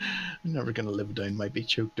never going to live down my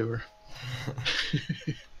beach oak door.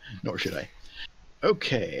 Nor should I.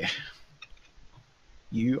 Okay.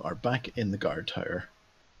 You are back in the guard tower.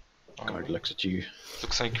 Guard looks at you.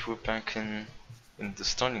 Looks like we're back in the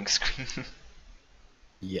stunning screen.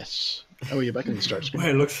 Yes. Oh, you're back in the start screen.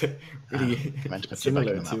 Well, it looks really meant to put you back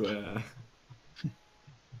similar in the map. to.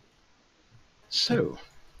 So.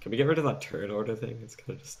 Can we get rid of that turn order thing? It's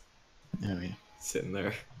kind of just Oh, yeah. sitting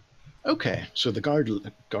there. Okay, so the guard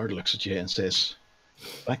looks at you and says,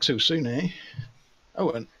 "Back so soon, eh?" Oh,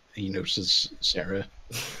 and he notices Sarah,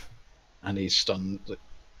 and he's stunned. Like,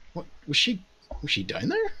 what was she? Was she down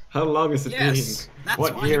there? How long has it Yes, been? that's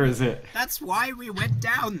What why year is it? That's why we went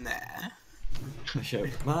down there. I shout,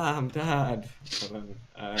 Mom, Dad. And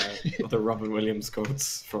then other Robin Williams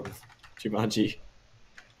quotes from Jumanji.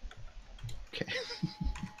 Okay.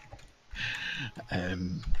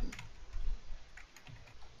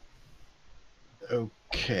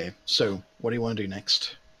 Okay, so what do you want to do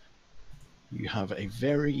next? You have a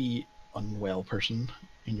very unwell person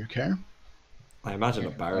in your care. I imagine a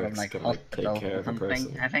Sort of barracks like can hospital take care or of a something,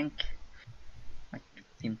 person. I think. Like,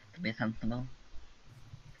 seems to be sensible.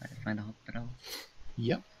 Try to find a hospital.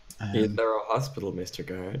 Yep. Is there a hospital, Mr.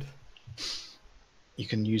 Guard? You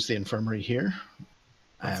can use the infirmary here.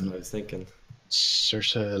 That's what I was thinking.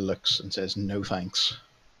 Circe looks and says, "No thanks,"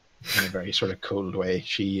 in a very sort of cold way.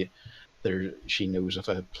 She knows of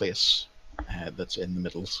a place that's in the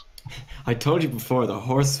middles. I told you before, the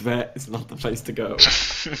horse vet is not the place to go.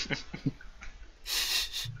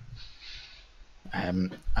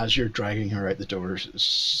 As you're dragging her out the doors,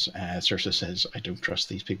 Circe says, "I don't trust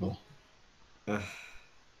these people."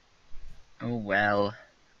 Oh well.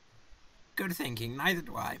 Good thinking, neither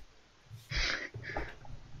do I.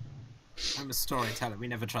 I'm a storyteller, we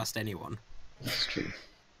never trust anyone. That's true.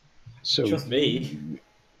 So Trust me.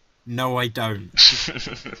 No, I don't.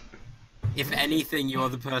 If anything, you're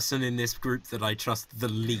the person in this group that I trust the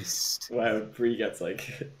least. Wow, Bree gets like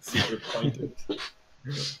super pointed.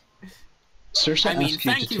 Circe I mean, asks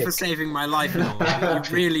you thank to you for take- saving my life and all, but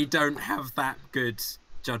you really don't have that good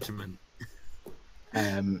judgment.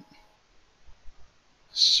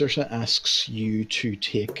 Circe asks you to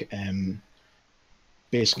take,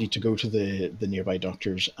 basically to go to the nearby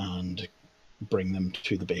doctors and bring them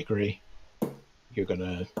to the bakery. You're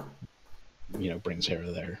gonna, bring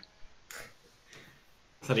Sarah there.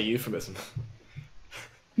 Is that a euphemism?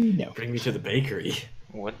 No. Bring me to the bakery.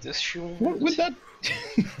 What does she want? What would that?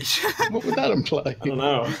 What would that imply? I don't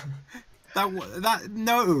know.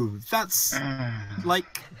 No, that's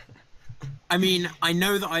like, I mean, I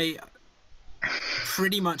know that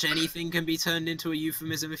pretty much anything can be turned into a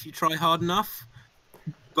euphemism if you try hard enough,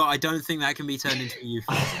 but I don't think that can be turned into a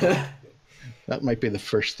euphemism. That might be the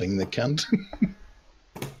first thing that can't.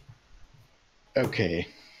 Okay,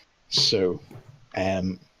 so,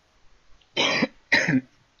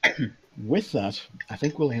 with that, I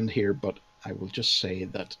think we'll end here, but I will just say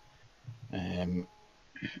that, let's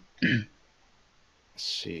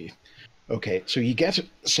see. Okay, so you get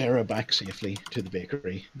Sarah back safely to the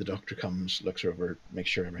bakery. The doctor comes, looks her over, makes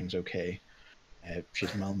sure everything's okay.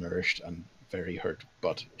 She's malnourished and very hurt,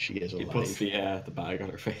 but she is He alive. puts the bag on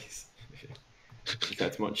her face. She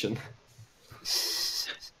starts munching.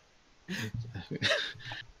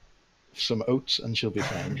 Some oats and she'll be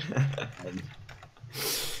fine.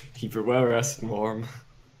 Keep her well rested and warm.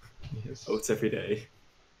 Yes. Oats every day.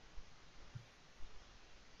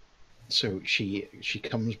 So she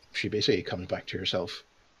basically comes back to herself,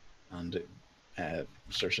 and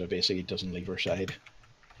Circe basically doesn't leave her side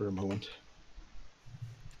for a moment.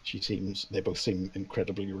 They both seem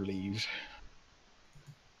incredibly relieved.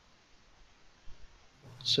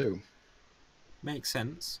 So, Makes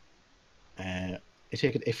sense. I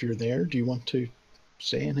take it if you're there, do you want to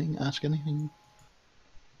say anything, ask anything?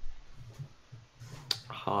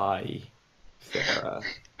 Hi, Sarah.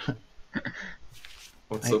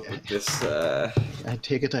 What's up with this? I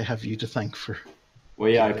take it I have you to thank for.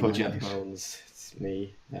 Well, yeah, I saving put my you at life. bones. It's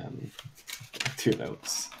me. 2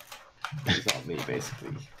 notes. It's all me,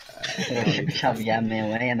 basically. Shove Jah Mie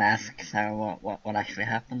away and ask Sarah what actually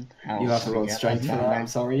happened. How You have to how roll you strength for got that. I'm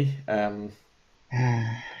sorry. there.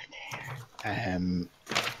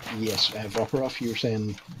 Yes, Vaporov, you were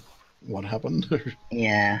saying what happened?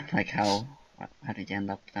 Yeah, like how did you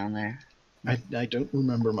end up down there? I don't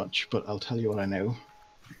remember much, but I'll tell you what I know.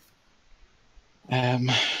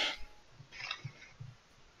 The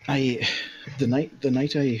night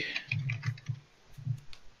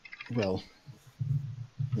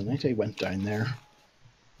I went down there,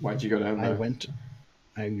 Why'd you go down there?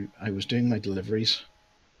 I was doing my deliveries.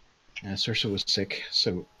 Circe was sick,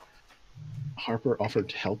 so Harper offered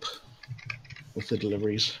to help with the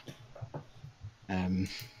deliveries.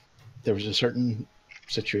 There was a certain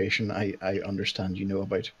situation I understand you know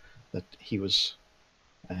about, that he was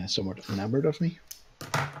somewhat enamored of me.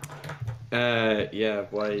 Yeah,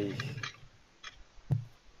 why?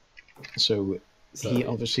 So Sorry. he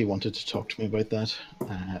obviously wanted to talk to me about that,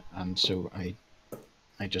 and so I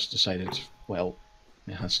just decided, well,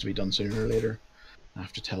 it has to be done sooner or later. I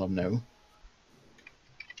have to tell him no.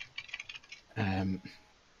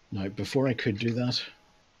 Now, before I could do that,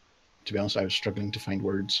 to be honest, I was struggling to find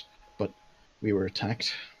words, but we were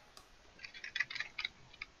attacked.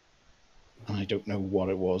 And I don't know what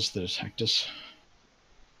it was that attacked us.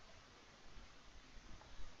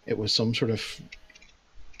 It was some sort of...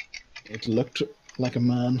 It looked like a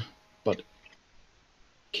man, but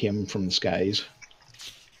came from the skies.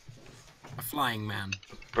 A flying man.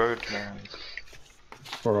 Birdman.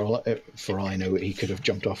 For all I know, he could have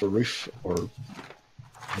jumped off a roof, or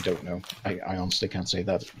I don't know. I honestly can't say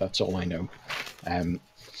that. That's all I know.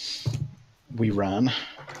 We ran.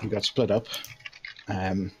 We got split up.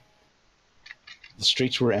 The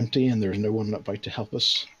streets were empty, and there was no one about to help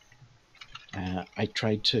us. I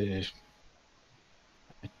tried to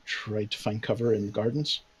find cover in the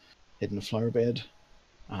gardens, hid in a flower bed,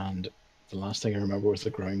 and the last thing I remember was the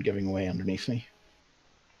ground giving way underneath me.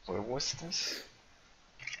 Where was this?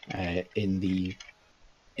 In the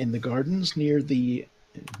gardens near the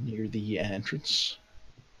entrance.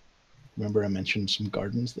 Remember I mentioned some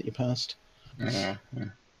gardens that you passed? Yeah.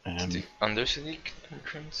 The Undercity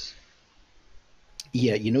entrance?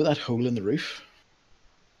 Yeah, you know that hole in the roof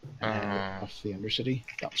Uh. of the Undercity?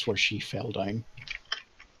 That's where she fell down.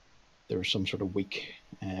 There was some sort of weak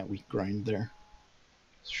ground there.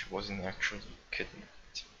 She wasn't actually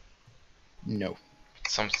kidnapped. No.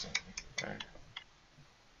 Something. Right.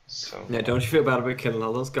 So. Yeah, don't you feel bad about killing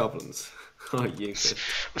all those goblins? Oh, you did.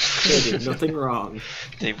 They did nothing wrong.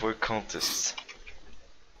 They were cultists.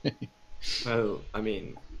 Well, I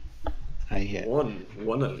mean, I one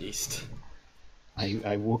at least.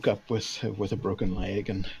 I woke up with a broken leg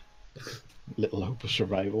and little hope of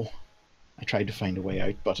survival. I tried to find a way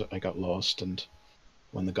out, but I got lost, and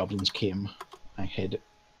when the goblins came, I had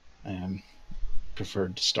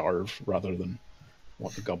preferred to starve rather than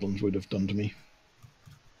what the goblins would have done to me.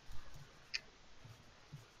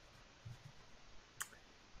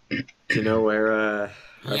 Do you know where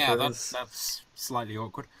Yeah, Harper that's is? slightly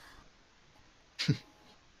awkward.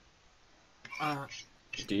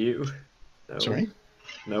 Do you? No. Sorry?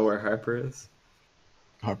 Know where Harper is?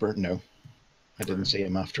 Harper? No. I didn't see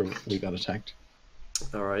him after we got attacked.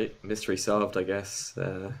 Alright, mystery solved, I guess.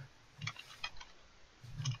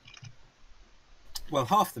 Well,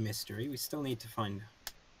 half the mystery. We still do need to find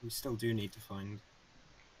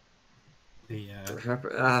the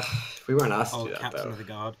Harper, we weren't asked to old do that, captain though. of the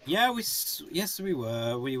guard. Yeah, yes we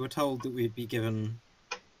were. We were told that we'd be given.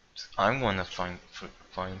 I wanna find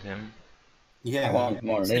him. Yeah, I want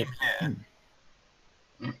more same loot.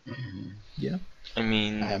 here. Yeah. I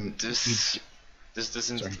mean, this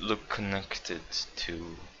doesn't Sorry. look connected to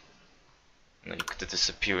like the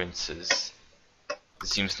disappearances. It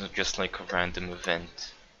seems not just like a random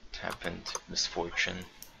event that happened, misfortune.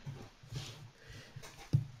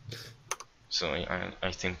 So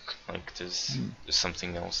I think like there's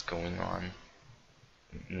something else going on,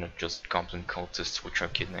 not just goblin cultists which are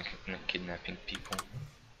kidnapping people.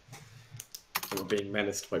 We're being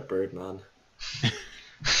menaced by Birdman.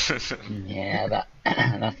 Yeah,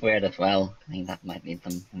 that's weird as well. I think that might need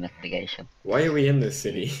some investigation. Why are we in this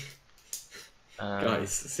city? Um,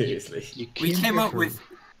 Guys, seriously. We came here up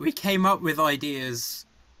for- with ideas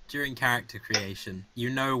during character creation. You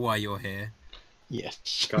know why you're here.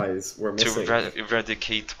 Yes. Guys, we're to missing.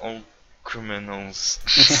 eradicate all criminals.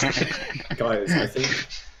 Guys,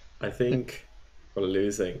 I think we're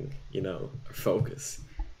losing, our focus.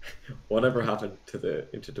 Whatever happened to the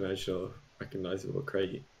interdimensional recognizable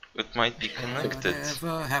crate? It might be connected.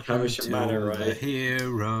 Whatever happened Caversham to Manor, the right?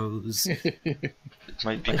 heroes? It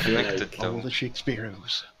might be I feel connected like All though. the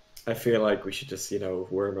Shakespeareos. I feel like we should just,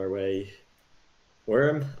 worm our way.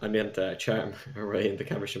 Worm? I meant charm our way into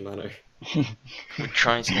Caversham Manor. We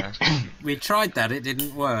tried that. We tried that, it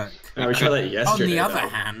didn't work. No, we tried that yesterday. On the other though.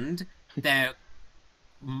 hand,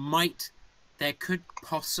 there could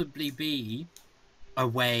possibly be a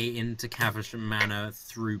way into Caversham Manor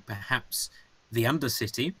through perhaps the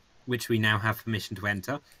Undercity, which we now have permission to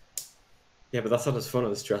enter. Yeah, but that's not as fun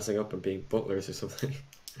as dressing up and being butlers or something.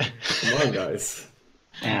 Come on, guys.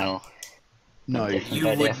 Well, Now, You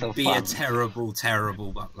idea, would so be fun. a terrible,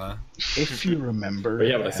 terrible butler. if you remember, But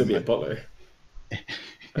yeah, but I'd still be a butler.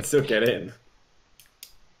 I'd still get in.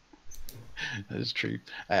 that is true.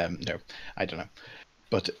 No, I don't know.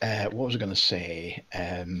 But what was I going to say?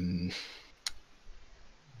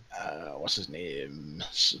 What's his name?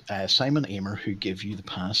 Simon Amer, who gave you the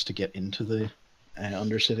pass to get into the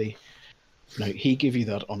Undercity. Now, he gave you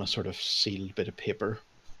that on a sort of sealed bit of paper.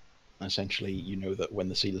 Essentially, you know that when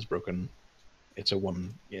the seal is broken, it's a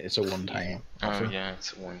one-time offer. Oh yeah,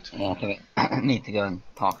 it's one. yeah, okay, I need to go and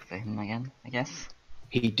talk to him again, I guess.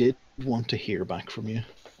 He did want to hear back from you.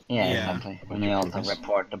 Yeah, Yeah. exactly. And we also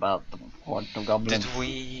report about the horde of goblins. Did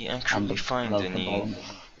we and actually the find local any? bones.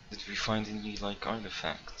 Did we find any like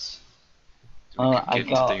artifacts? That Well, we could I give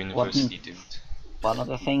got to the university dude. One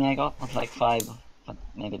other thing I got was like 5, but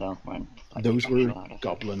maybe those weren't. Like, Those were actual artifacts.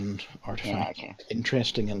 goblin artifacts. Yeah, okay.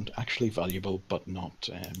 Interesting and actually valuable, but not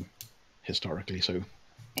historically so.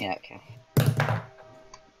 Yeah, okay.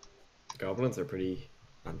 Goblins are pretty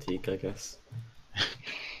antique, I guess.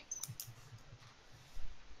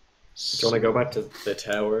 Do you want to go back to the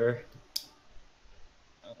tower?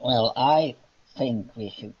 Well, I think we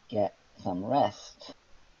should get some rest.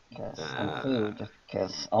 And food,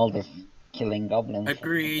 because all this killing goblins.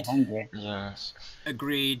 Agreed. I'm hungry. Yes.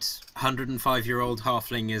 Agreed. 105-year-old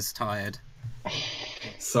halfling is tired.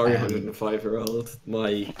 Sorry, 105-year-old.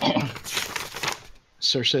 My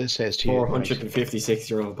Circe says to you,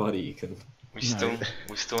 456-year-old body can. We No.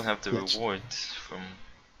 still have the Let's- reward from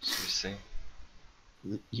Circe.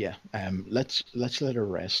 yeah, let's let her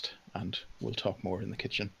rest, and we'll talk more in the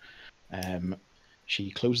kitchen. She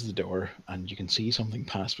closes the door, and you can see something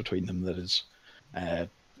pass between them that is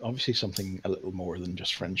obviously something a little more than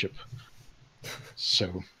just friendship.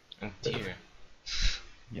 So, Oh dear.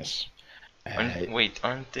 yes.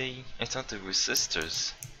 Aren't they? I thought they were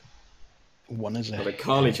sisters. One is Well, they a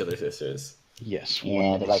call each other sisters. yes,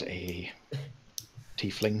 Yeah, one they're is like- a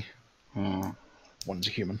tiefling, Hmm. one's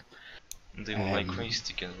a human. They were like Um, raised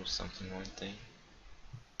together or something, weren't they?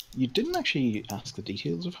 You didn't actually ask the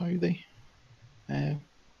details of how they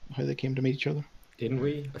came to meet each other. Didn't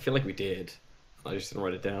we? I feel like we did. I just didn't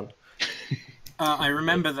write it down. I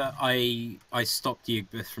remember that I stopped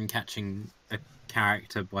Yugbith from catching a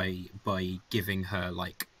character by giving her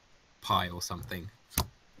like pie or something.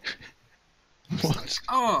 What?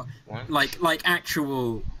 Oh, What? like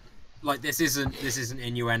actual, like this isn't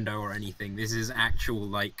innuendo or anything. This is actual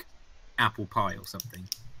like apple pie or something.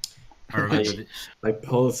 I remember that I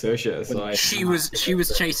pulled Circe aside. she was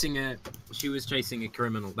chasing a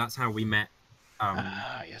criminal. That's how we met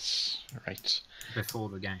Yes. Right. before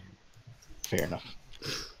the game. Fair enough.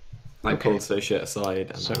 I Okay. pulled Circe aside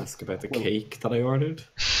and So- asked about the well- cake that I ordered.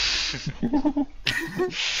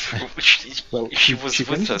 Well, she was she with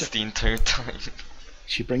brings us it- the entire time.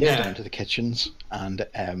 She brings Yeah. you down to the kitchens, and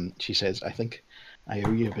she says, "I think I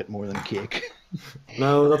owe you a bit more than cake."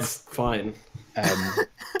 No, that's fine.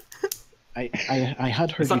 I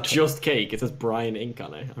had heard It's you not talk- just cake. It says Brian ink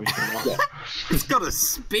on it. I mean, come on. It's got a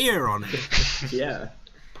spear on it. Yeah.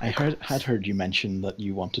 I had heard you mention that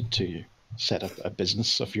you wanted to set up a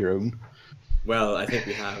business of your own. Well, I think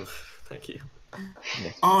we have. Thank you.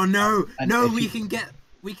 Oh no, And no! if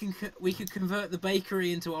We could convert the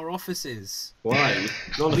bakery into our offices. Why?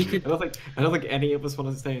 None of We you. could- I don't think any of us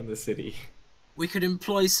want to stay in the city. We could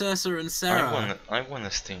employ Circe and Sarah. I wanna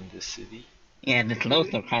stay in this city. Yeah, there's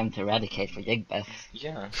loads of crime to eradicate for Yigbeth.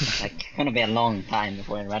 Yeah. It's like gonna be a long time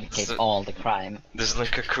before we eradicate So- all the crime. There's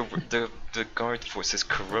like the guard force is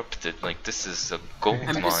corrupted. Like this is a gold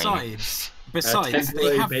And mine. besides, they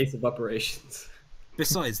temporary have base of operations.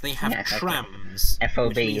 They have Yeah, exactly. trams. FOB,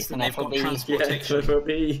 which means that an they've got FOB. Yeah, transportation.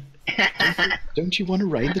 FOB. Don't you want to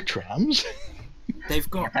ride the trams? They've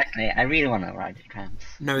got Actually, I really want to ride the trams.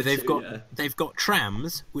 no. They've got Yeah. they've got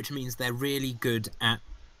trams, which means they're really good at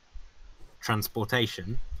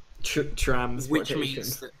transportation. Transportation. Which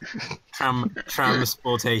means that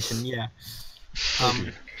transportation, yeah.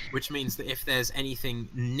 Which means that if there's anything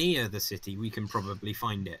near the city, we can probably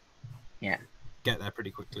find it. Yeah. Get there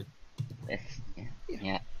pretty quickly.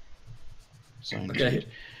 Yeah. Sounds Okay. good.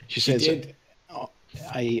 She She says, did.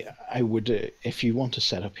 I would, if you want to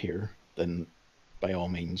set up here, then by all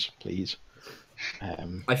means, please.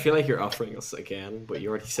 I feel like you're offering us again, but you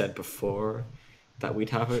already said before that we'd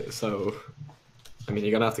have it. So, I mean,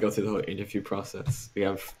 you're gonna have to go through the whole interview process.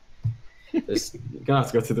 You're gonna have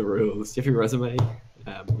to go through the rules. Do you have your resume?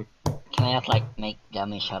 Can I just like make Jah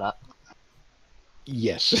Mie shut up?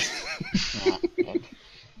 Yes. Yeah. Good.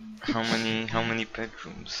 How many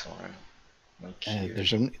bedrooms are like here?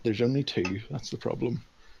 There's only 2. That's the problem.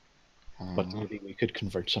 But Uh, maybe we could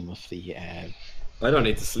convert some of the. I don't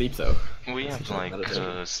need to sleep though. We have like Meditation.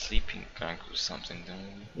 a sleeping bag or something, don't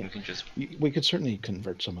we? Yeah. We can just We could certainly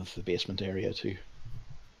convert some of the basement area to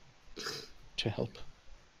help.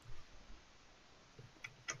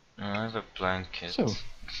 I have a blanket. So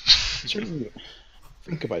certainly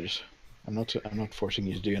think about it. I'm not forcing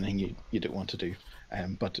you to do anything you don't want to do.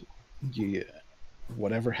 But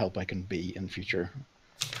whatever help I can be in future,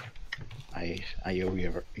 I owe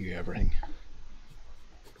you everything.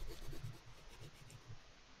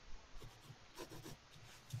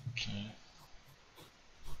 Okay.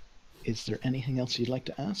 Is there anything else you'd like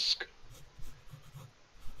to ask?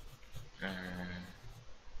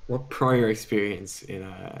 What prior experience in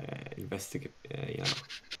investigatory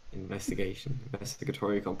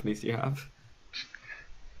companies do you have?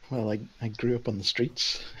 Well, I grew up on the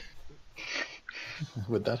streets.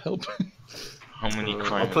 Would that help? How many I'll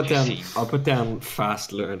crimes put have down. you seen? I'll put down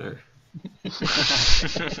fast learner.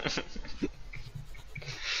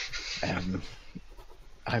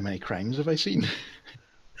 How many crimes have I seen?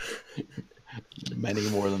 Many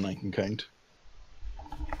more than I can count.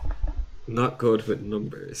 Not good with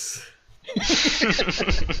numbers.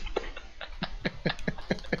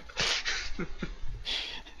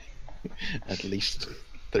 At least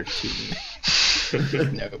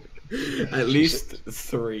 13. No. At least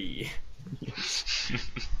 3. Yes.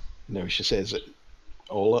 No, she says that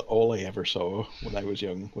all I ever saw when I was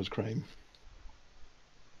young was crime.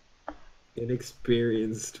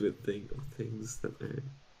 Inexperienced with things that are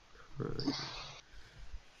crime.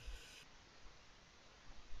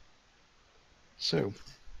 So,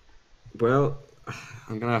 Well,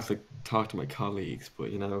 I'm gonna have to talk to my colleagues,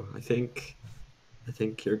 but you know, I think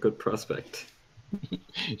you're a good prospect.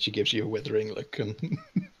 she gives you a withering look and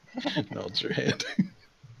nods her head.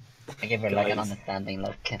 I give her like an Guys. understanding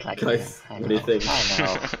look. It's like, Guys, I what do you know, think? I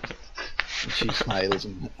know. She smiles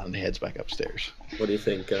and heads back upstairs. What do you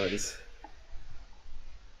think, guys?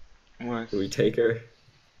 What? Do we take her?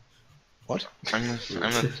 What?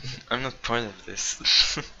 I'm not part of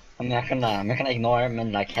this. I'm not gonna ignore him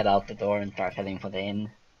and like head out the door and start heading for the inn.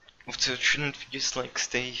 So shouldn't we just like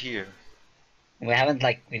stay here? We haven't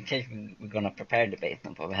like we're gonna prepare the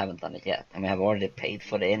basement, but we haven't done it yet, and we have already paid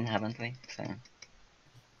for the inn, haven't we? So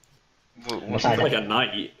What, What's For that? like a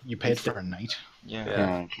night. You paid for a night. yeah.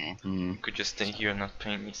 Yeah. okay. We could just stay here and not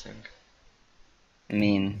pay anything. I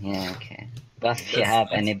mean, yeah, okay. But if you That's- have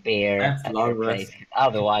any beer that's at long your place, rest.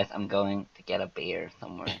 otherwise I'm going to get a beer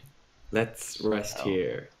somewhere. Let's rest Oh.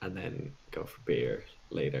 here and then go for beer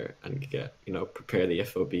later and get, prepare the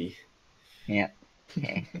FOB. Yeah.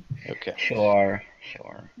 Okay. Okay. Sure.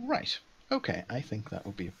 Right. Okay. I think that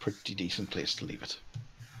would be a pretty decent place to leave it.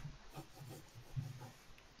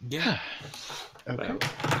 Yeah. Okay.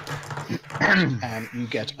 You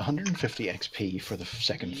get 150 XP for the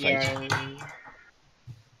second fight. Yay.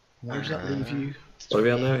 Where does that leave you? What are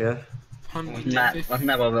we on now? Yeah. Wasn't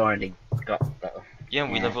that what we already got though? Yeah,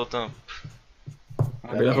 we Yeah. leveled up.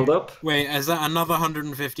 Are we leveled up? Wait, is that another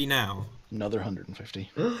 150 now? Another 150.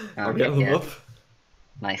 Are we leveled yeah. up?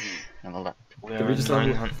 Nice. Leveled up. We Did are we just level-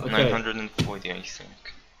 940, I think.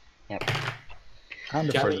 Yep. And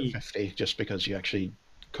a further Gary. 50, just because you actually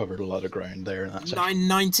covered a lot of ground there in that section.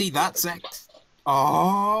 990, that's it.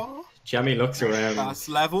 Oh, Jah Mie looks around. that's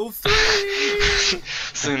level 3.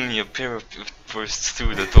 Suddenly a pair bursts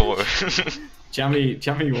through the door. Jah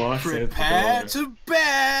Mie walks Prepare out the door. to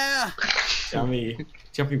bear.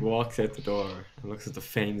 Jah Mie walks out the door and looks at the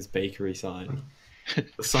famous bakery sign.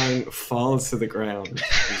 The sign falls to the ground.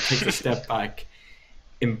 He takes a step back.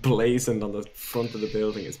 Emblazoned on the front of the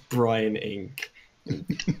building is Brian Ink.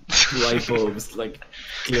 Light bulbs like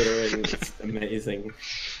glittering. It's amazing.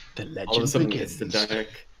 The All of a legend sudden, begins. it's the dark.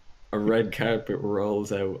 A red carpet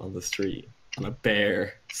rolls out on the street, and a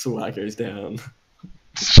bear swaggers down.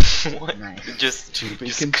 What? Nice. Just To be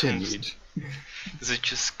just continued. Does it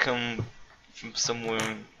just come from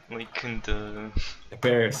somewhere like in the. A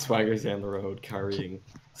bear swaggers down the road carrying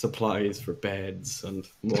supplies for beds and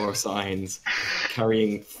more signs,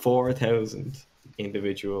 carrying 4,000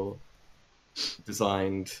 individual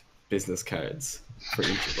designed business cards for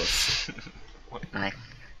each of us. Nice.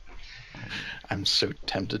 I'm so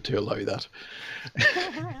tempted to allow that.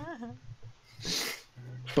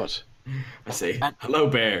 But I say, "Hello,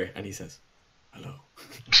 bear," and he says, "Hello."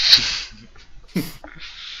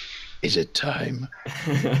 is it time?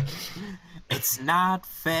 It's not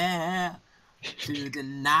fair to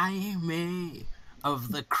deny me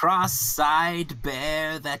of the cross-eyed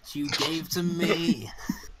bear that you gave to me.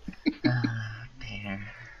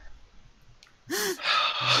 Bear.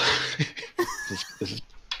 This has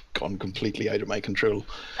gone completely out of my control.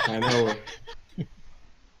 I know.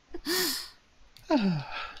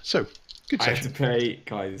 So, good I have to session. pay,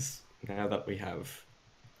 guys. Now that we have,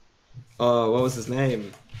 oh, what was his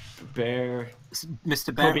name? Bear.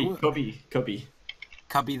 Mr. Bear. Cubby.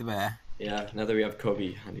 Cubby the bear. Yeah. Now that we have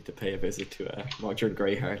Cubby, I need to pay a visit to Roger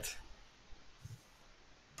Greyheart.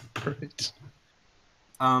 Right.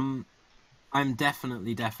 I'm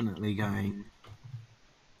definitely going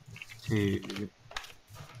to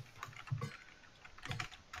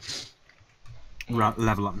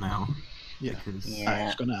level up now. Yeah. Because I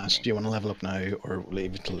was going to ask, do you want to level up now or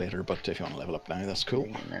leave it till later? But if you want to level up now, that's cool.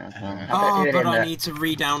 oh, but I need to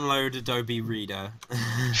re-download Adobe Reader.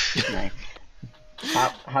 Nice.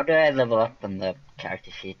 How do I level up on the character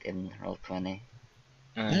sheet in Roll20?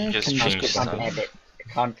 You just can you just change go stuff.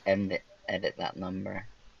 Can't edit that number.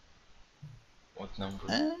 What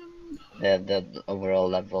number? The overall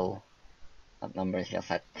level. That number is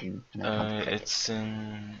just at 2. And I can't click It's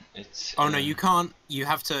in. It's. Oh no, you can't. You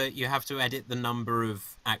have to edit the number of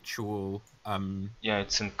actual Yeah,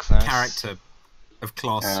 it's in class. character of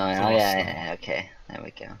class. Oh, class yeah, okay. There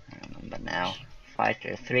we go. I remember now.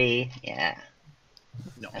 Fighter 3, yeah.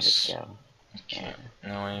 Nice. There we go. Okay. Yeah.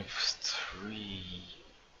 Now I have three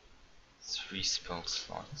spell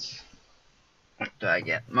slots. What do I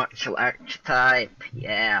get? Martial archetype,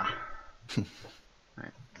 yeah.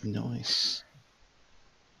 Nice.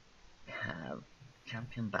 Have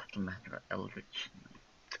champion battle matter eldritch.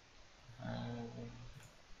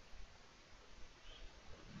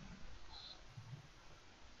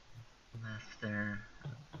 Master.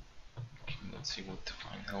 Okay, let's see what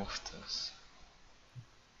divine health does.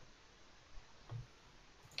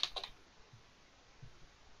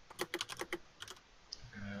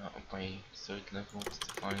 By 3rd level, the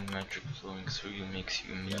divine magic flowing through you makes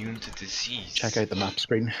you immune to disease. Check out the map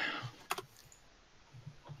screen.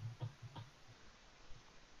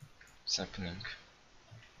 What's happening?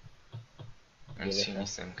 I don't see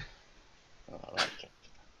anything. Oh, I like it.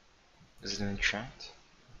 Is it in the chat?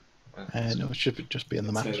 No, it should just be in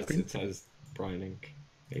the map screen. It says Brian Inc.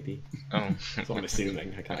 Maybe. Oh. So I'm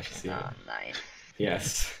assuming. I can't actually see it. Oh, nice.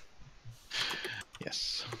 Yes.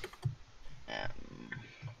 Yes.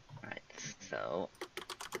 Right, so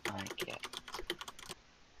I get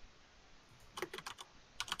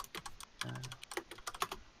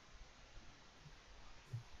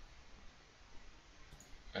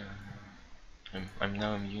I'm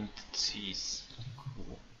now immune to disease.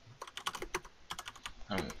 Cool.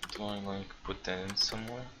 Do I like put that in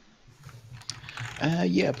somewhere?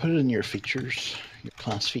 Yeah, put it in your features, your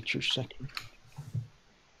class features section.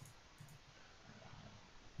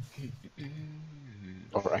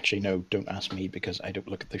 Or actually, no, don't ask me because I don't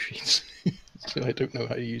look at the sheets. So I don't know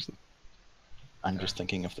how to use them. I'm just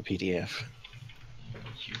thinking of the PDF.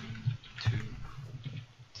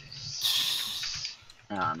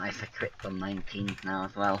 oh nice, I crit on 19 now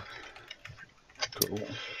as well. Cool.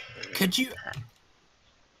 Could you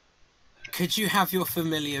have your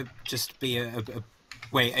familiar just be a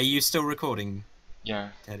wait, are you still recording, Yeah.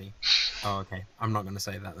 Teddy? Oh, okay. I'm not going to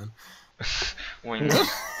say that then. Why not?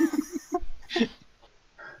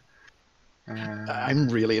 I'm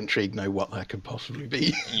really intrigued now what that could possibly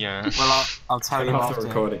be. Yeah. Well, I'll tell Turn you off after. the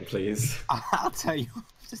recording, please. I'll tell you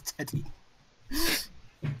after, Teddy.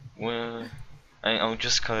 Well, I'll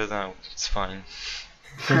just cut it out. It's fine.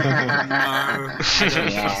 No, I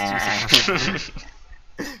don't trust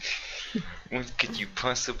you. What could you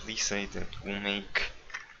possibly say that will make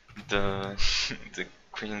the the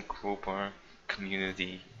Krait Kobold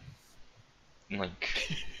community like?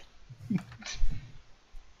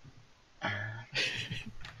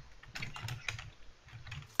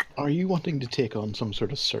 Are you wanting to take on some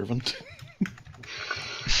sort of servant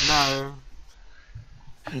No,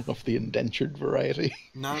 of the indentured variety?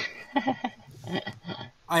 no.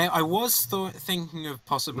 I was thinking of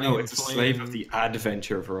possibly No, it's a slave of employing- the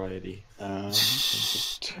adventure variety.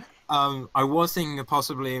 I was thinking of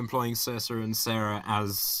possibly employing Circe and Sarah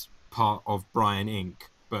as part of Brian Inc.,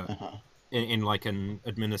 but in like an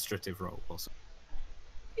administrative role, possibly.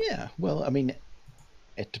 Yeah, well, I mean,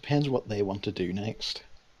 it depends what they want to do next.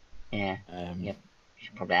 Yeah. Yep.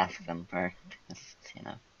 Should probably ask them first, you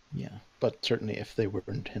know. Yeah, but certainly if they were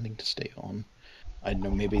intending to stay on, I don't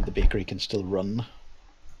know, maybe the bakery can still run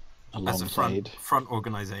alongside. As a front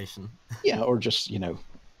organisation. Yeah, or just, you know,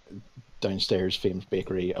 downstairs Famed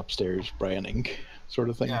Bakery, upstairs Brian Inc. sort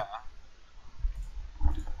of thing. Yeah.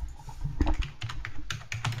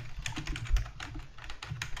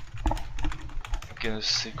 Get a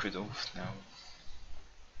sacred oath now.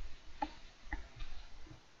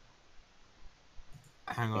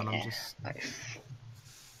 Hang on, I'm just... Nice.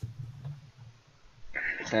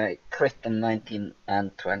 So, crit in 19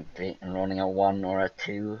 and 20, and rolling a 1 or a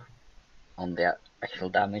 2 on the actual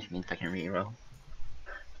damage means I can reroll.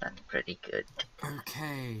 That's pretty good.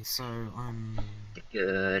 Okay, so I'm...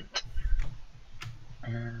 Good.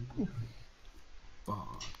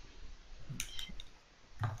 Bard.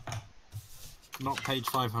 Not page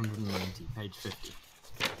 590, page 50.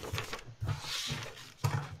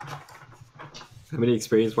 How many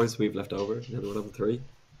experience points we've left over? Another level 3?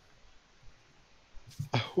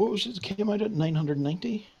 What was it? It came out at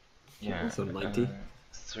 990? Yeah. So 90?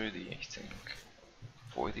 30, I think.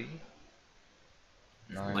 40?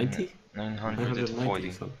 90?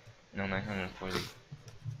 940. So. No, 940.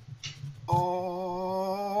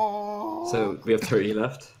 Oh. So we have 30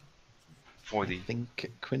 left. 40. I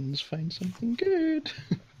think Quinn's found something good.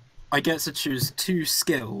 I get to choose 2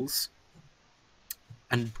 skills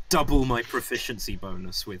and double my proficiency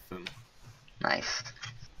bonus with them. Nice.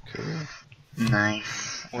 Cool.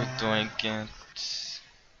 Nice. What do I get?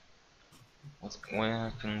 What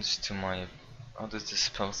happens to my... How does the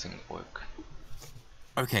spell thing work?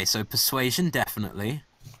 Okay, so persuasion, definitely.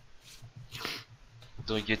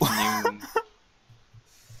 Do I get new...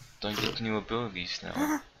 Do I get new abilities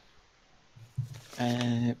now?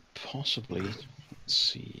 Possibly. Let's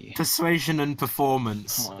see. Persuasion and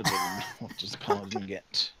performance. Paladin. What does Paladin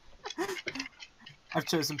get? I've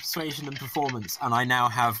chosen persuasion and performance, and I now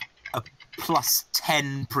have a plus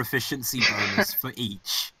 10 proficiency bonus for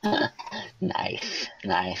each. Nice.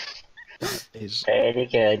 Nice. That is Pretty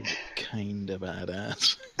good. kinda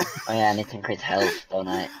badass. Oh yeah, I need to increase health, don't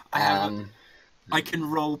I? I can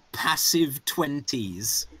roll passive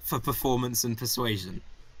 20s for performance and persuasion.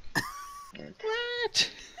 Good.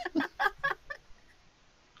 What?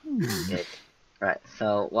 Good. Right,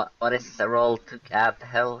 so what is the roll to add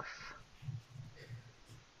health?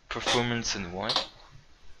 Performance and what?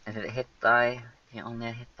 Is it a hit die? You only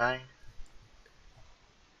a hit die?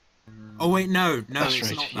 Oh wait, no, That's it's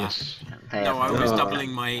right, not yes. that. No, I was Oh.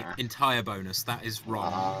 doubling my entire bonus. That is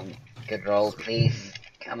wrong. Good roll, please.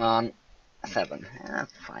 Come on. 7. Yeah,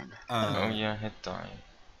 that's fine. Oh yeah, hit die.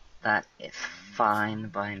 That is fine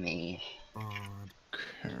by me.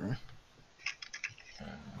 Okay.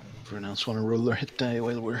 Everyone else want to roll their hit die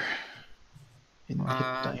while we're in hit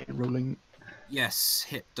die rolling? Yes,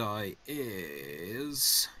 hit die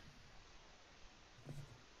is...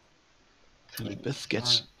 Elizabeth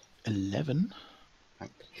gets 11.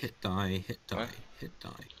 Hit die, hit die, What? hit die.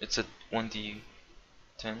 It's a 1d10?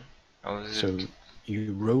 How is So it?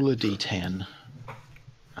 you roll a d10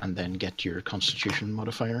 and then get your constitution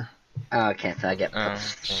modifier. Okay, so I get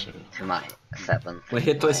plus Okay. 2 to my 7. My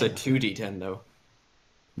hit dice are 2d10 though.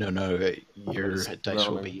 No, your is hit dice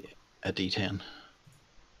will rolling? be a d10.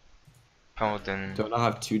 Paladin. Do I not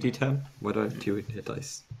have 2d10? Why do I have 2 hit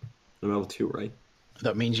dice? I'm level 2, right?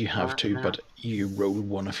 That means you have to, no. but you roll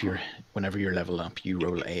one of your, whenever you're level up, you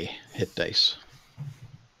roll a hit dice.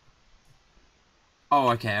 Oh,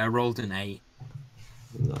 okay, I rolled an 8.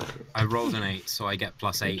 No. I rolled an 8, so I get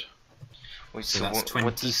plus 8. Wait, So so that's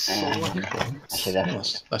what does 24 hit points. Actually,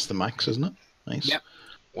 that- That's the max, isn't it? Nice. Yep.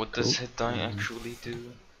 what does hit die actually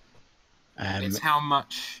do? It's how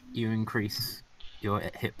much you increase your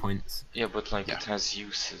hit points. Yeah, but like Yeah. it has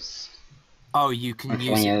uses. Oh, you can That's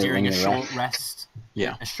use when it you- during when a you short rest. rest.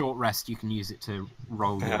 Yeah. A short rest, you can use it to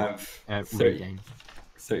roll I your have 30, regain.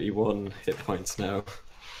 31 hit points now.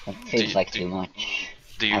 That seems like do- too much.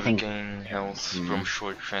 Do you I think- regain health from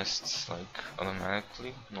short rests like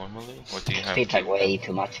automatically, normally? Or do you have Seems to? like way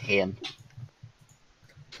too much again.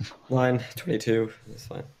 Mine, 22. That's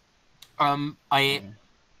fine.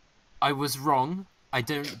 I was wrong. I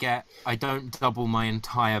don't double my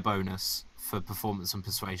entire bonus for performance and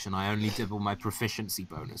persuasion. I only double my proficiency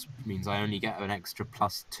bonus, which means I only get an extra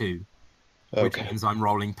plus 2. Which Okay. means I'm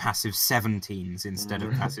rolling passive 17s instead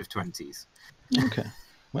of passive 20s. Okay.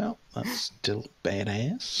 Well, that's still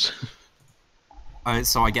badass.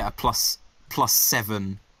 So I get a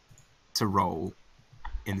 +7 to roll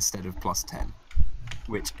instead of +10,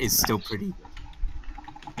 which is still pretty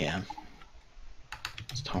Yeah.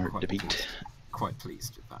 It's hard to beat. quite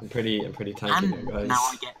pleased with that. I'm pretty tanky there, And guys. now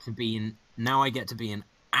I get to be an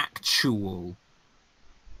actual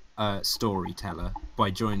storyteller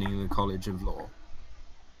by joining the College of Law.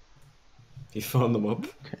 You phone them up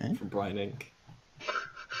Okay. from Brian Inc.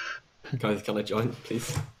 Guys, can I join,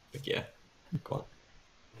 please? Like, yeah. Go on.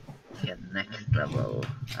 Get next level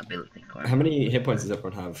ability core. How many hit points does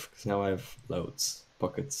everyone have? Because now I have loads,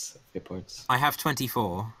 buckets of hit points. I have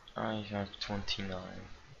 24. I have 29.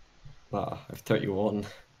 Ah, I have 31.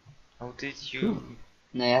 How did you?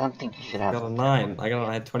 No, I don't think you should I have. got a 9.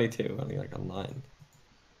 I had 22. I think I got a 9.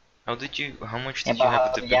 How did you? How much Yeah, did you have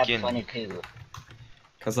at the you have beginning? 22.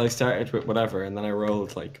 Because I started with whatever, and then I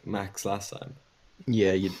rolled like max last time.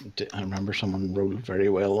 Yeah, I remember someone rolled very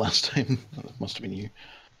well last time. That must have been you.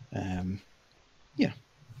 Yeah.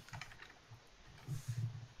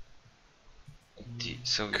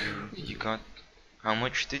 So you got. How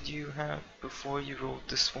much did you have before you rolled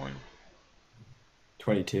this one?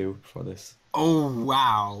 22 for this. Oh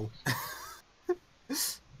wow!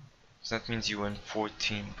 So that means you went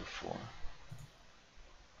 14 before.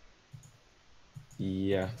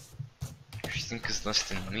 Yeah. Which I think is less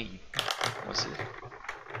than me. Was it?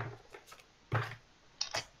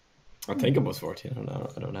 I think it was 14.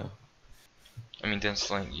 I don't know. I mean, that's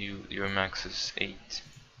like your max is 8.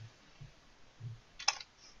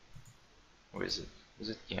 Or is it? Is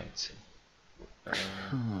it? Yeah, it's 8.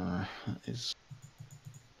 That is.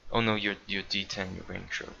 Oh no, your D10, your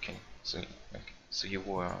ranger. Okay, so you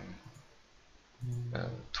were on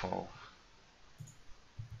 12.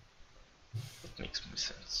 That makes more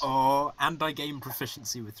sense. Oh, and I gain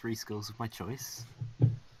proficiency with 3 skills of my choice.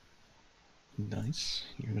 Nice.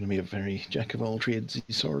 You're going to be a very jack of all trades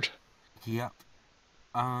sort. Yep.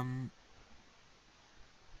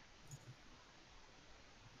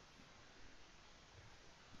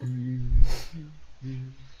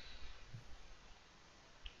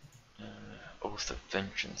 Oath of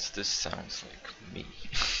Vengeance. This sounds like me.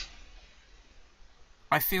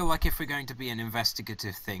 I feel like if we're going to be an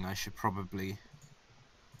investigative thing, I should probably.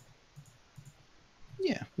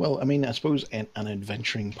 Yeah. Well, I mean, I suppose an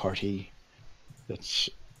adventuring party that's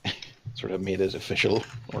sort of made as official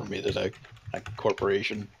or made as a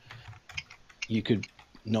corporation, you could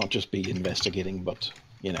not just be investigating, but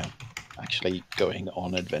actually going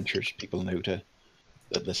on adventures. People know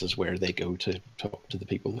that this is where they go to talk to the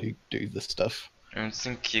people who do the stuff. I don't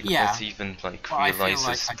think you Yeah. quite even Well, I feel realize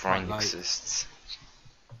like this I quite Brian like- exists.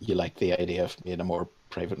 You like the idea of being a more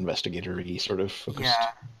private investigator-y sort of focused.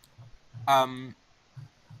 Yeah.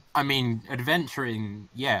 I mean, adventuring.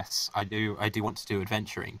 Yes, I do. I do want to do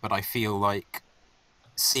adventuring, but I feel like,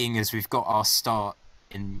 seeing as we've got our start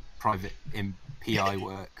in PI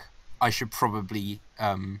work, I should probably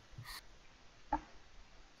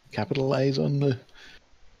Capitalize on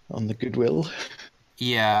the goodwill.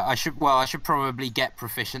 Yeah, I should probably get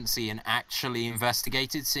proficiency in actually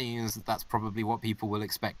investigated, seeing as that's probably what people will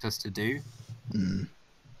expect us to do.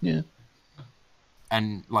 Yeah,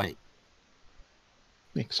 And like,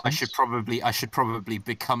 makes sense. I should probably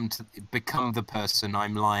become the person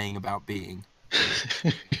I'm lying about being.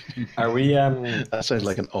 Are we That sounds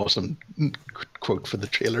like an awesome quote for the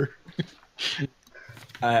trailer.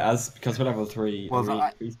 because we're level 3, Well, are we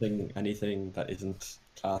that- increasing anything that isn't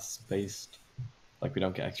class based? Like we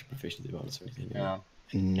don't get extra proficiency bonus or anything. do we? No.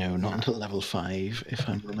 No, not until level 5, if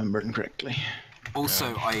I'm remembering correctly.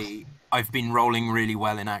 Also, I've been rolling really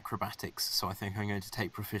well in acrobatics, so I think I'm going to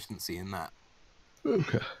take proficiency in that.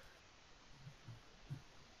 Okay.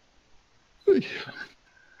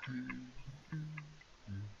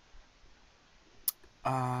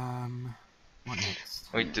 What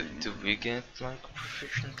next? Wait, do we get like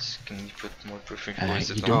proficiency? Can we put more proficiency? Or is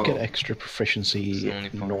You it don't on- get extra proficiency It's only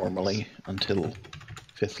bonus. normally until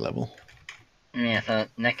 5th level. Yeah, so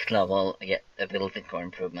next level you get ability core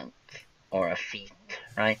improvement. Or a feat,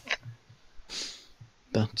 right?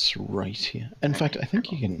 That's right, yeah. In fact, I think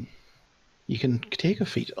you can take a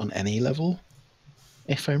feat on any level,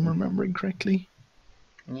 if I'm remembering correctly,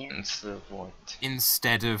 Yeah. Instead of what?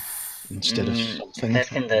 Instead of instead of something.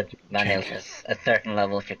 That's in the manual Check. says at certain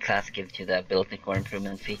level if your class gives you the ability core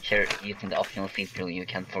improvement feature, using the optional feat rule you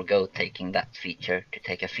can forgo taking that feature to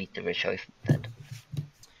take a feat of your choice instead.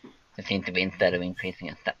 It seems to be instead of increasing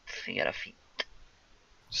your stats, you get a feat.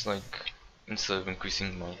 It's like instead of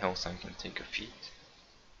increasing my health, I can take a feat.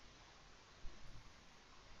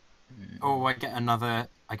 oh, I get another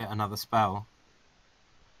spell.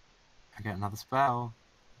 I get another spell.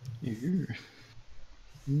 Ew.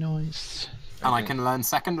 Nice. And I can learn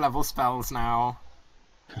second level spells now.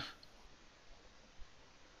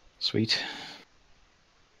 Sweet.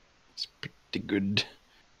 It's pretty good.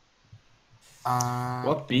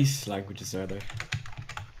 What beast languages are there?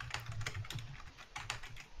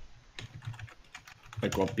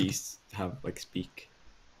 Like what beasts have like speak?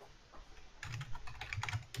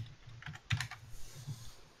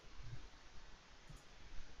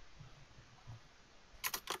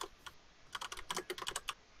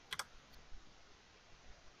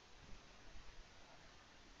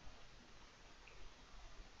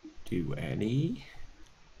 Do any?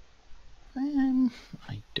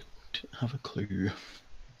 I don't have a clue.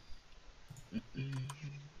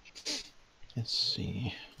 Let's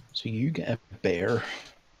see. So you get a bear.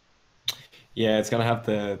 Yeah, it's gonna have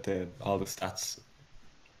the all the stats.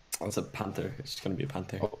 Oh, it's a panther. It's gonna be a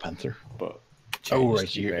panther. Oh, panther. But Oh, changed right,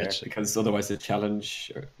 to you're- bear, it's- because otherwise the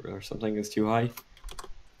challenge or something is too high.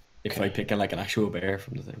 If Okay. I pick like an actual bear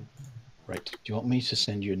from the thing. Right. Do you want me to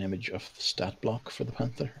send you an image of the stat block for the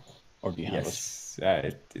panther? Or do you have it? Yes.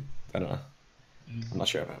 I don't know. I'm not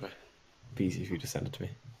sure about it. It'd be easy if you just send it to me.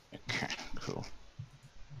 Okay, cool.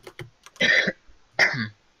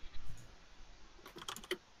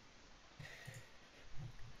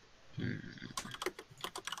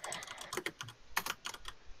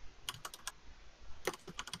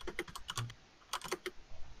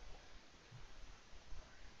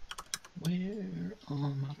 Where are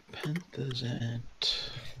my panthers at?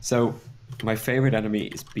 So my favorite enemy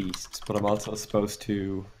is beasts, but I'm also supposed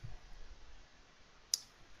to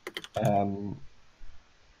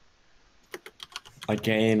I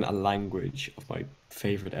gain a language of my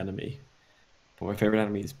favorite enemy. But my favorite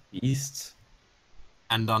enemy is beasts.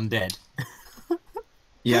 And undead.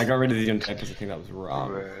 Yeah, I got rid of the undead because I think that was wrong.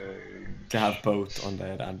 Hooray. To have both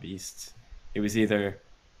undead and beasts. It was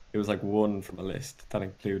like one from a list that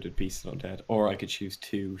included beasts and undead, or I could choose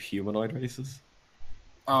 2 humanoid races.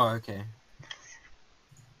 Oh, okay.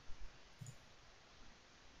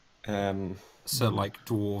 So like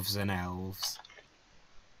dwarves and elves.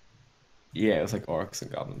 Yeah, it was like orcs and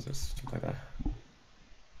goblins or stuff like that.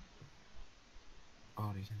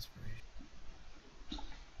 Body inspiration.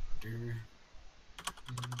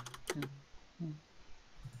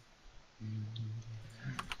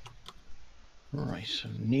 Right, so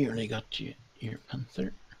nearly got you your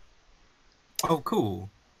panther. Oh, cool.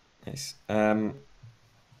 Nice.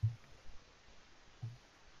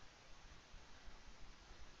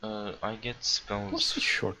 I get spells. What's the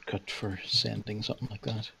shortcut for sending something like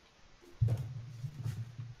that?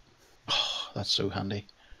 Oh, that's so handy.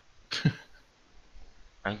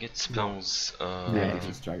 I get spells. Yeah,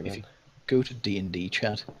 just drag it If in. you go to D&D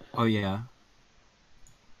chat, Oh, yeah.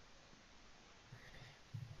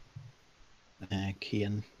 key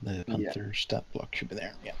in the panther stat block should be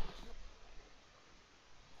there. Yeah.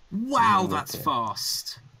 Wow, Yeah, that's okay.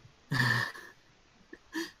 fast.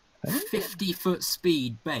 50-foot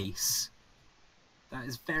speed base. That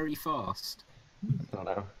is very fast. I don't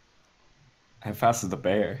know. How fast is the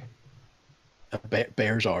bear?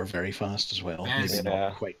 Bears are very fast as well. Bears- Maybe Yeah.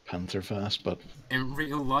 not quite panther fast, but In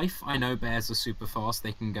real life, I know bears are super fast.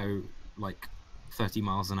 They can go like 30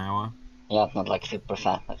 miles an hour. Yeah, it's not like super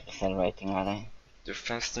fast, like accelerating, are they? They're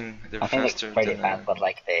fasting. They're I think faster they're pretty than. fast, but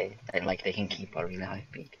like they can keep a really high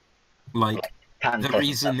speed. Like, Panthers,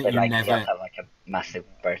 reason that they you like never- just have like a massive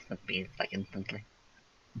burst of speed, like instantly.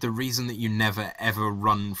 the reason that you never ever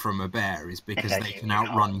run from a bear is because Exactly. they can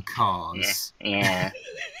outrun cars. Yeah.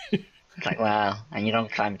 It's like, wow, and you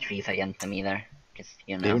don't climb trees against them either. Just,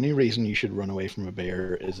 you the know. only reason you should run away from a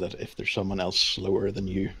bear is that if there's someone else slower than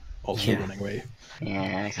you also Yeah. running away.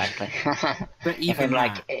 Yeah, exactly. But Isn't even it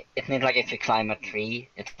like, that, isn't it like if you climb a tree,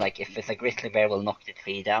 it's like if it's a grizzly bear will knock the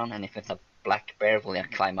tree down, and if it's a black bear will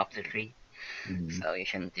climb up the tree. So you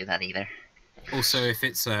shouldn't do that either. also if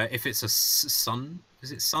it's a sun,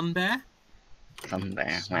 is it sun bear? Sun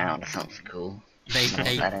bear. Wow, that sounds cool. They I don't know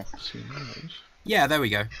they what that is. See one of those. yeah, there we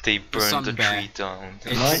go. They burn sun the bear. tree down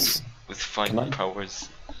It's- with 5 Can I- powers.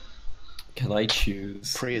 Can I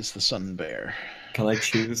choose? Praise the sun bear. Can I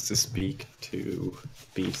choose to speak to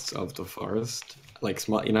beasts of the forest? Like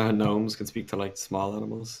small, you know how gnomes can speak to like small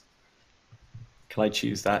animals. Can I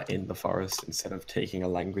choose that in the forest instead of taking a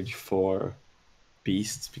language for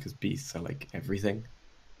beasts, because beasts are like everything,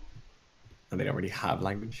 and they don't really have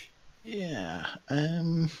language? Yeah.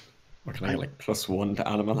 Or can I get like +1 to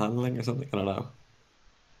animal handling or something? I don't know.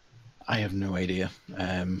 I have no idea.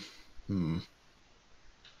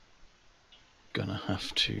 Gonna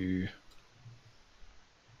have to.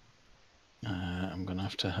 I'm gonna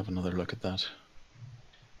have to have another look at that.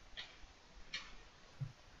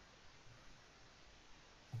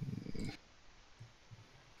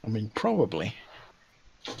 I mean, probably.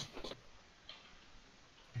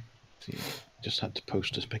 See, just had to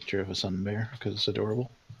post this picture of a sun bear because it's adorable.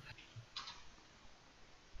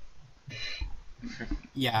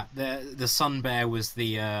 Yeah, the sun bear was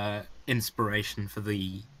the inspiration for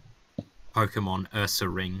the Pokemon Ursa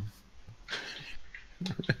Ring.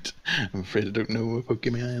 Right. I'm afraid I don't know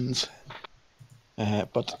Pokemons.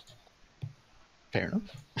 But fair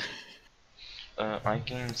enough. I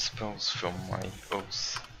gain spells from my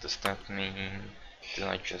oath. Does that mean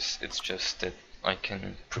that it's just that I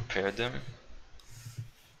can prepare them?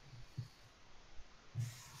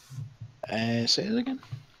 Say it again.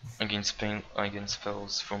 I gain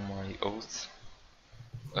spells from my oath.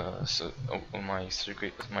 My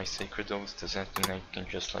sacred oath. Does that mean I can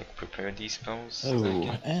just like prepare these spells?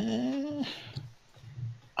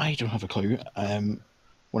 I don't have a clue.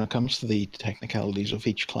 When it comes to the technicalities of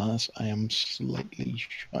each class, I am slightly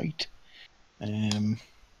shite. Well,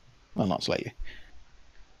 not slightly.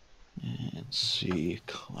 Let's see,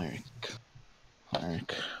 cleric. I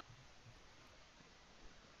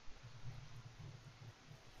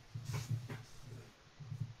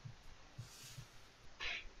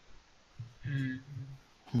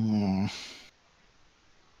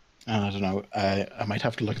don't know. I might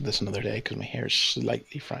have to look at this another day because my hair is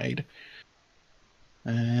slightly fried.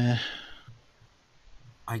 I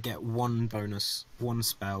get one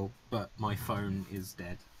spell, but my phone is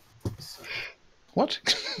dead. So. What?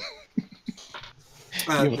 You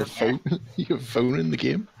have a phone? You have a phone in the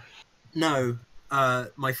game? No,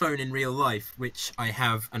 my phone in real life, which I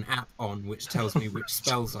have an app on, which tells me which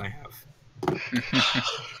spells I have.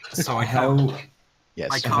 So I can't. Yes.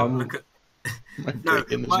 I can't look at. My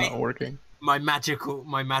brain is not working. My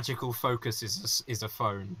magical focus is a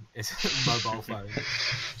phone. It's a mobile phone.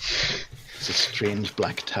 It's a strange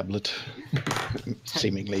black tablet,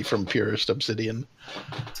 seemingly from purest obsidian.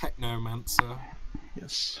 Technomancer.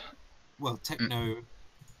 Yes. Well, techno.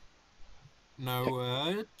 No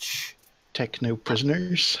urge. Techno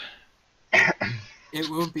prisoners. It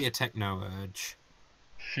will be a techno urge.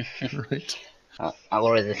 Right. I've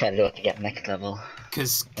already decided what to get next level.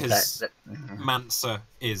 Because Mancer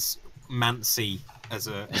is Mancy as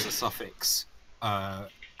a suffix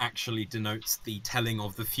actually denotes the telling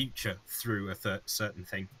of the future through a certain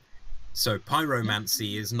thing. So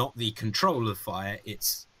pyromancy is not the control of fire;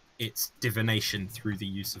 it's divination through the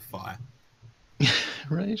use of fire.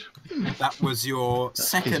 Right. That was your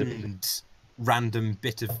third random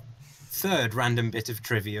bit of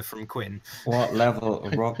trivia from Quinn. What level?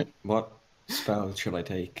 What spell should I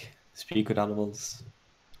take? Speak with animals,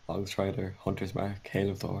 Longstrider, Hunter's Mark, Hail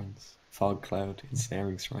of Thorns, Fog Cloud,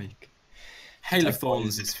 Ensnaring Strike. Hail of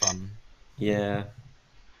Thorns is fun. Yeah.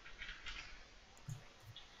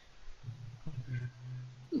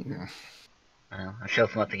 I showed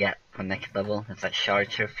them what to get for next level. It's like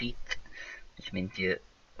Charger Feet, which means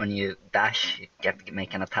when you dash, you get to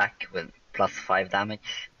make an attack with +5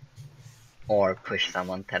 damage, or push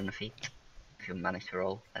someone 10 feet, if you manage to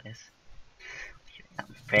roll, that is.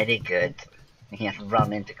 Sounds pretty good. You can just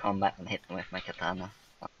run into combat and hit them with my katana.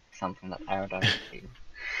 Something that Aradar would do.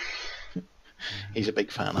 He's a big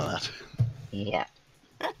fan of that. Yeah.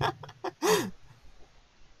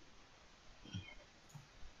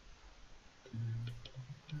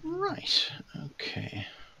 Right. Okay.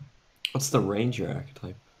 What's the Ranger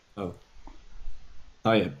archetype? Oh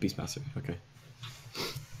yeah, Beastmaster. Okay.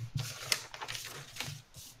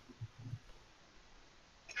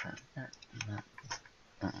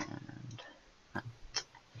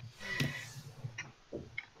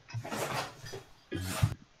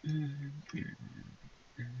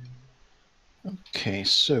 Okay,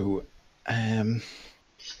 so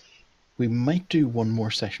we might do one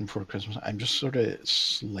more session before Christmas. I'm just sort of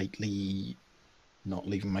slightly not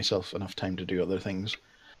leaving myself enough time to do other things.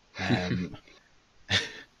 I'm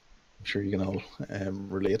sure you can all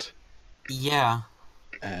relate. Yeah.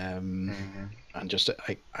 And just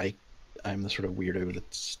I'm the sort of weirdo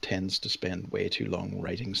that tends to spend way too long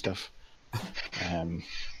writing stuff.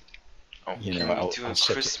 You know, I'll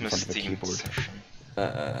sit in front of a keyboard.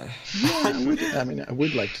 Yeah, I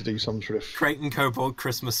would like to do some sort of Krait Kobold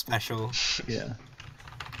Christmas special. Yeah,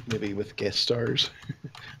 maybe with guest stars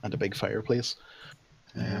and a big fireplace.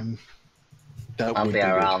 That I'll would be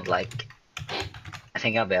around good. I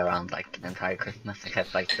think I'll be around like the entire Christmas,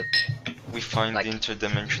 except like we find the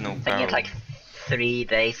interdimensional I think barrel. it's like 3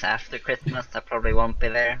 days after Christmas. I probably won't be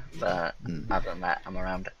there, but other than that, I'm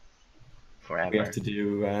around forever. We have to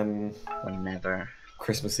do whenever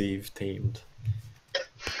Christmas Eve themed.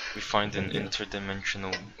 We find an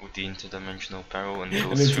interdimensional with the interdimensional barrel and An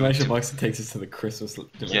goes through interdimensional to, box that takes us to the Christmas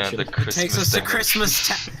dimension. yeah, the Christmas Takes us to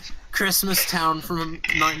dimension. Christmas Town from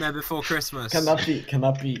Nightmare Before Christmas. Can that be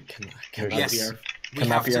Yes, can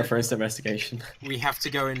that be our first investigation? We have to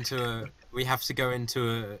go into a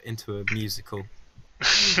musical.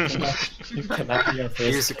 Can that be our first?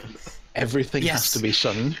 Musical. Everything Yes. has to be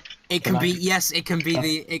sung. It can be it can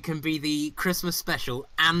be the Christmas special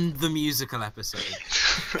and the musical episode.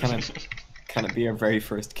 Can it be our very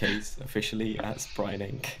first case officially as Brian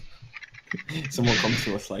Inc? Someone comes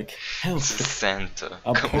to us like, help! Santa.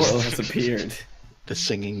 A portal has appeared. The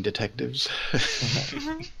singing detectives.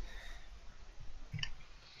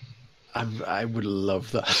 I would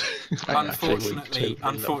love that. I actually would totally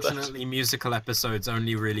love Unfortunately, musical episodes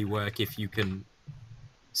only really work if you can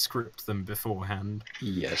script them beforehand. that.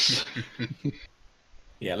 Yes.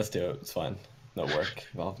 Yeah, let's do it. It's fine. No work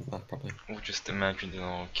involved in that, probably. Or just imagine that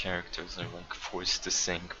all characters are like forced to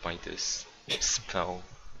sink by this spell.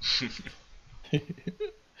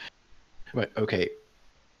 Right, okay.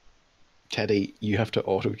 Teddy, you have to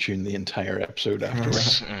auto-tune the entire episode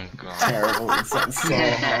afterwards. Oh god. Terrible. It sounds so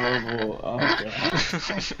horrible. Oh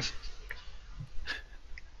god.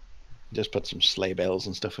 Just put some sleigh bells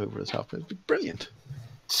and stuff over the top. It'd be brilliant.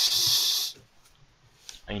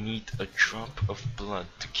 I need a drop of blood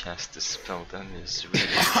to cast the spell. That is really.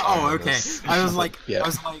 Oh, okay. ominous. I was like, Yeah.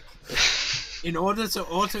 in order to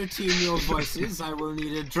auto-tune your voices, I will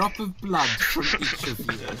need a drop of blood from each of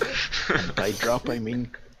you. And by drop, I mean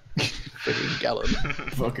friggin' gallon.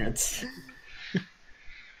 Buckets.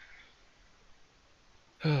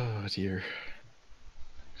 Oh dear.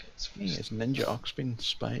 It's Hey, has Ninja Ox been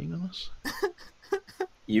spying on us?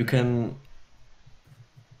 You can.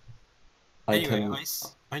 Anyway,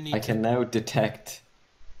 I can now detect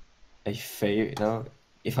a phase. No,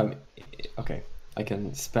 if I'm okay, I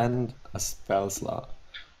can spend a spell slot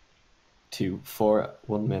to for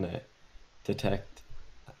 1 minute detect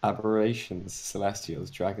aberrations, celestials,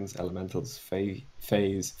 dragons, elementals, phase,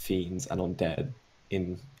 fiends, and undead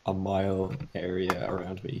in a mile area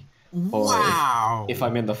around me. Or Wow! if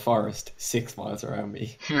I'm in the forest, 6 miles around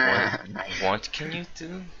me. Nice. What can you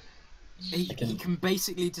do? He can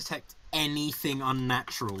basically detect anything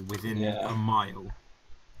unnatural within Yeah. a mile.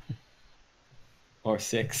 Or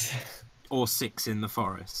 6. Or 6 in the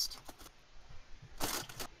forest.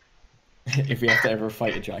 If we have to ever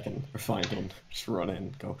fight a dragon or find one, just run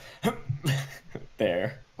in, go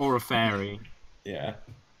there. Or a fairy. Yeah.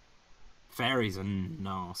 Fairies are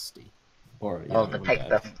nasty. Or yeah, Well, the text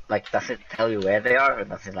undead. does it tell you where they are, or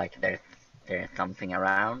does it like there's something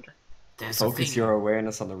around? There's a Focus thing. your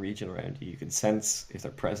awareness on the region around you. You can sense if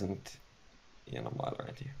they're present in a mile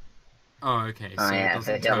around you. Oh, okay. So Oh it yeah, so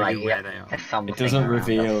doesn't it's tell like you where they are. there's something It doesn't around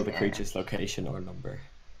reveal us, the yeah. creature's location or number.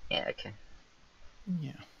 Yeah, okay.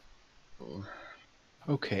 Yeah. Cool.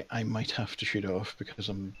 Okay, I might have to shoot off because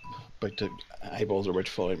I'm about to. Eyeballs are about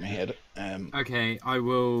to fall out of my head. Okay, I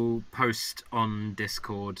will post on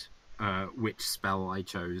Discord which spell I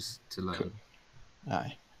chose to learn. Cool.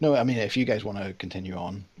 Aye. No, I mean, if you guys want to continue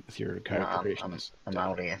on with your No, character I'm creations.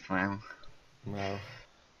 Maori as well. Well,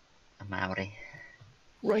 A Maori.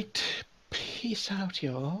 Right. Peace out,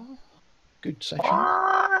 y'all. Good session.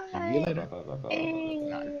 Bye. See you later.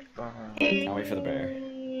 can't wait for the bear.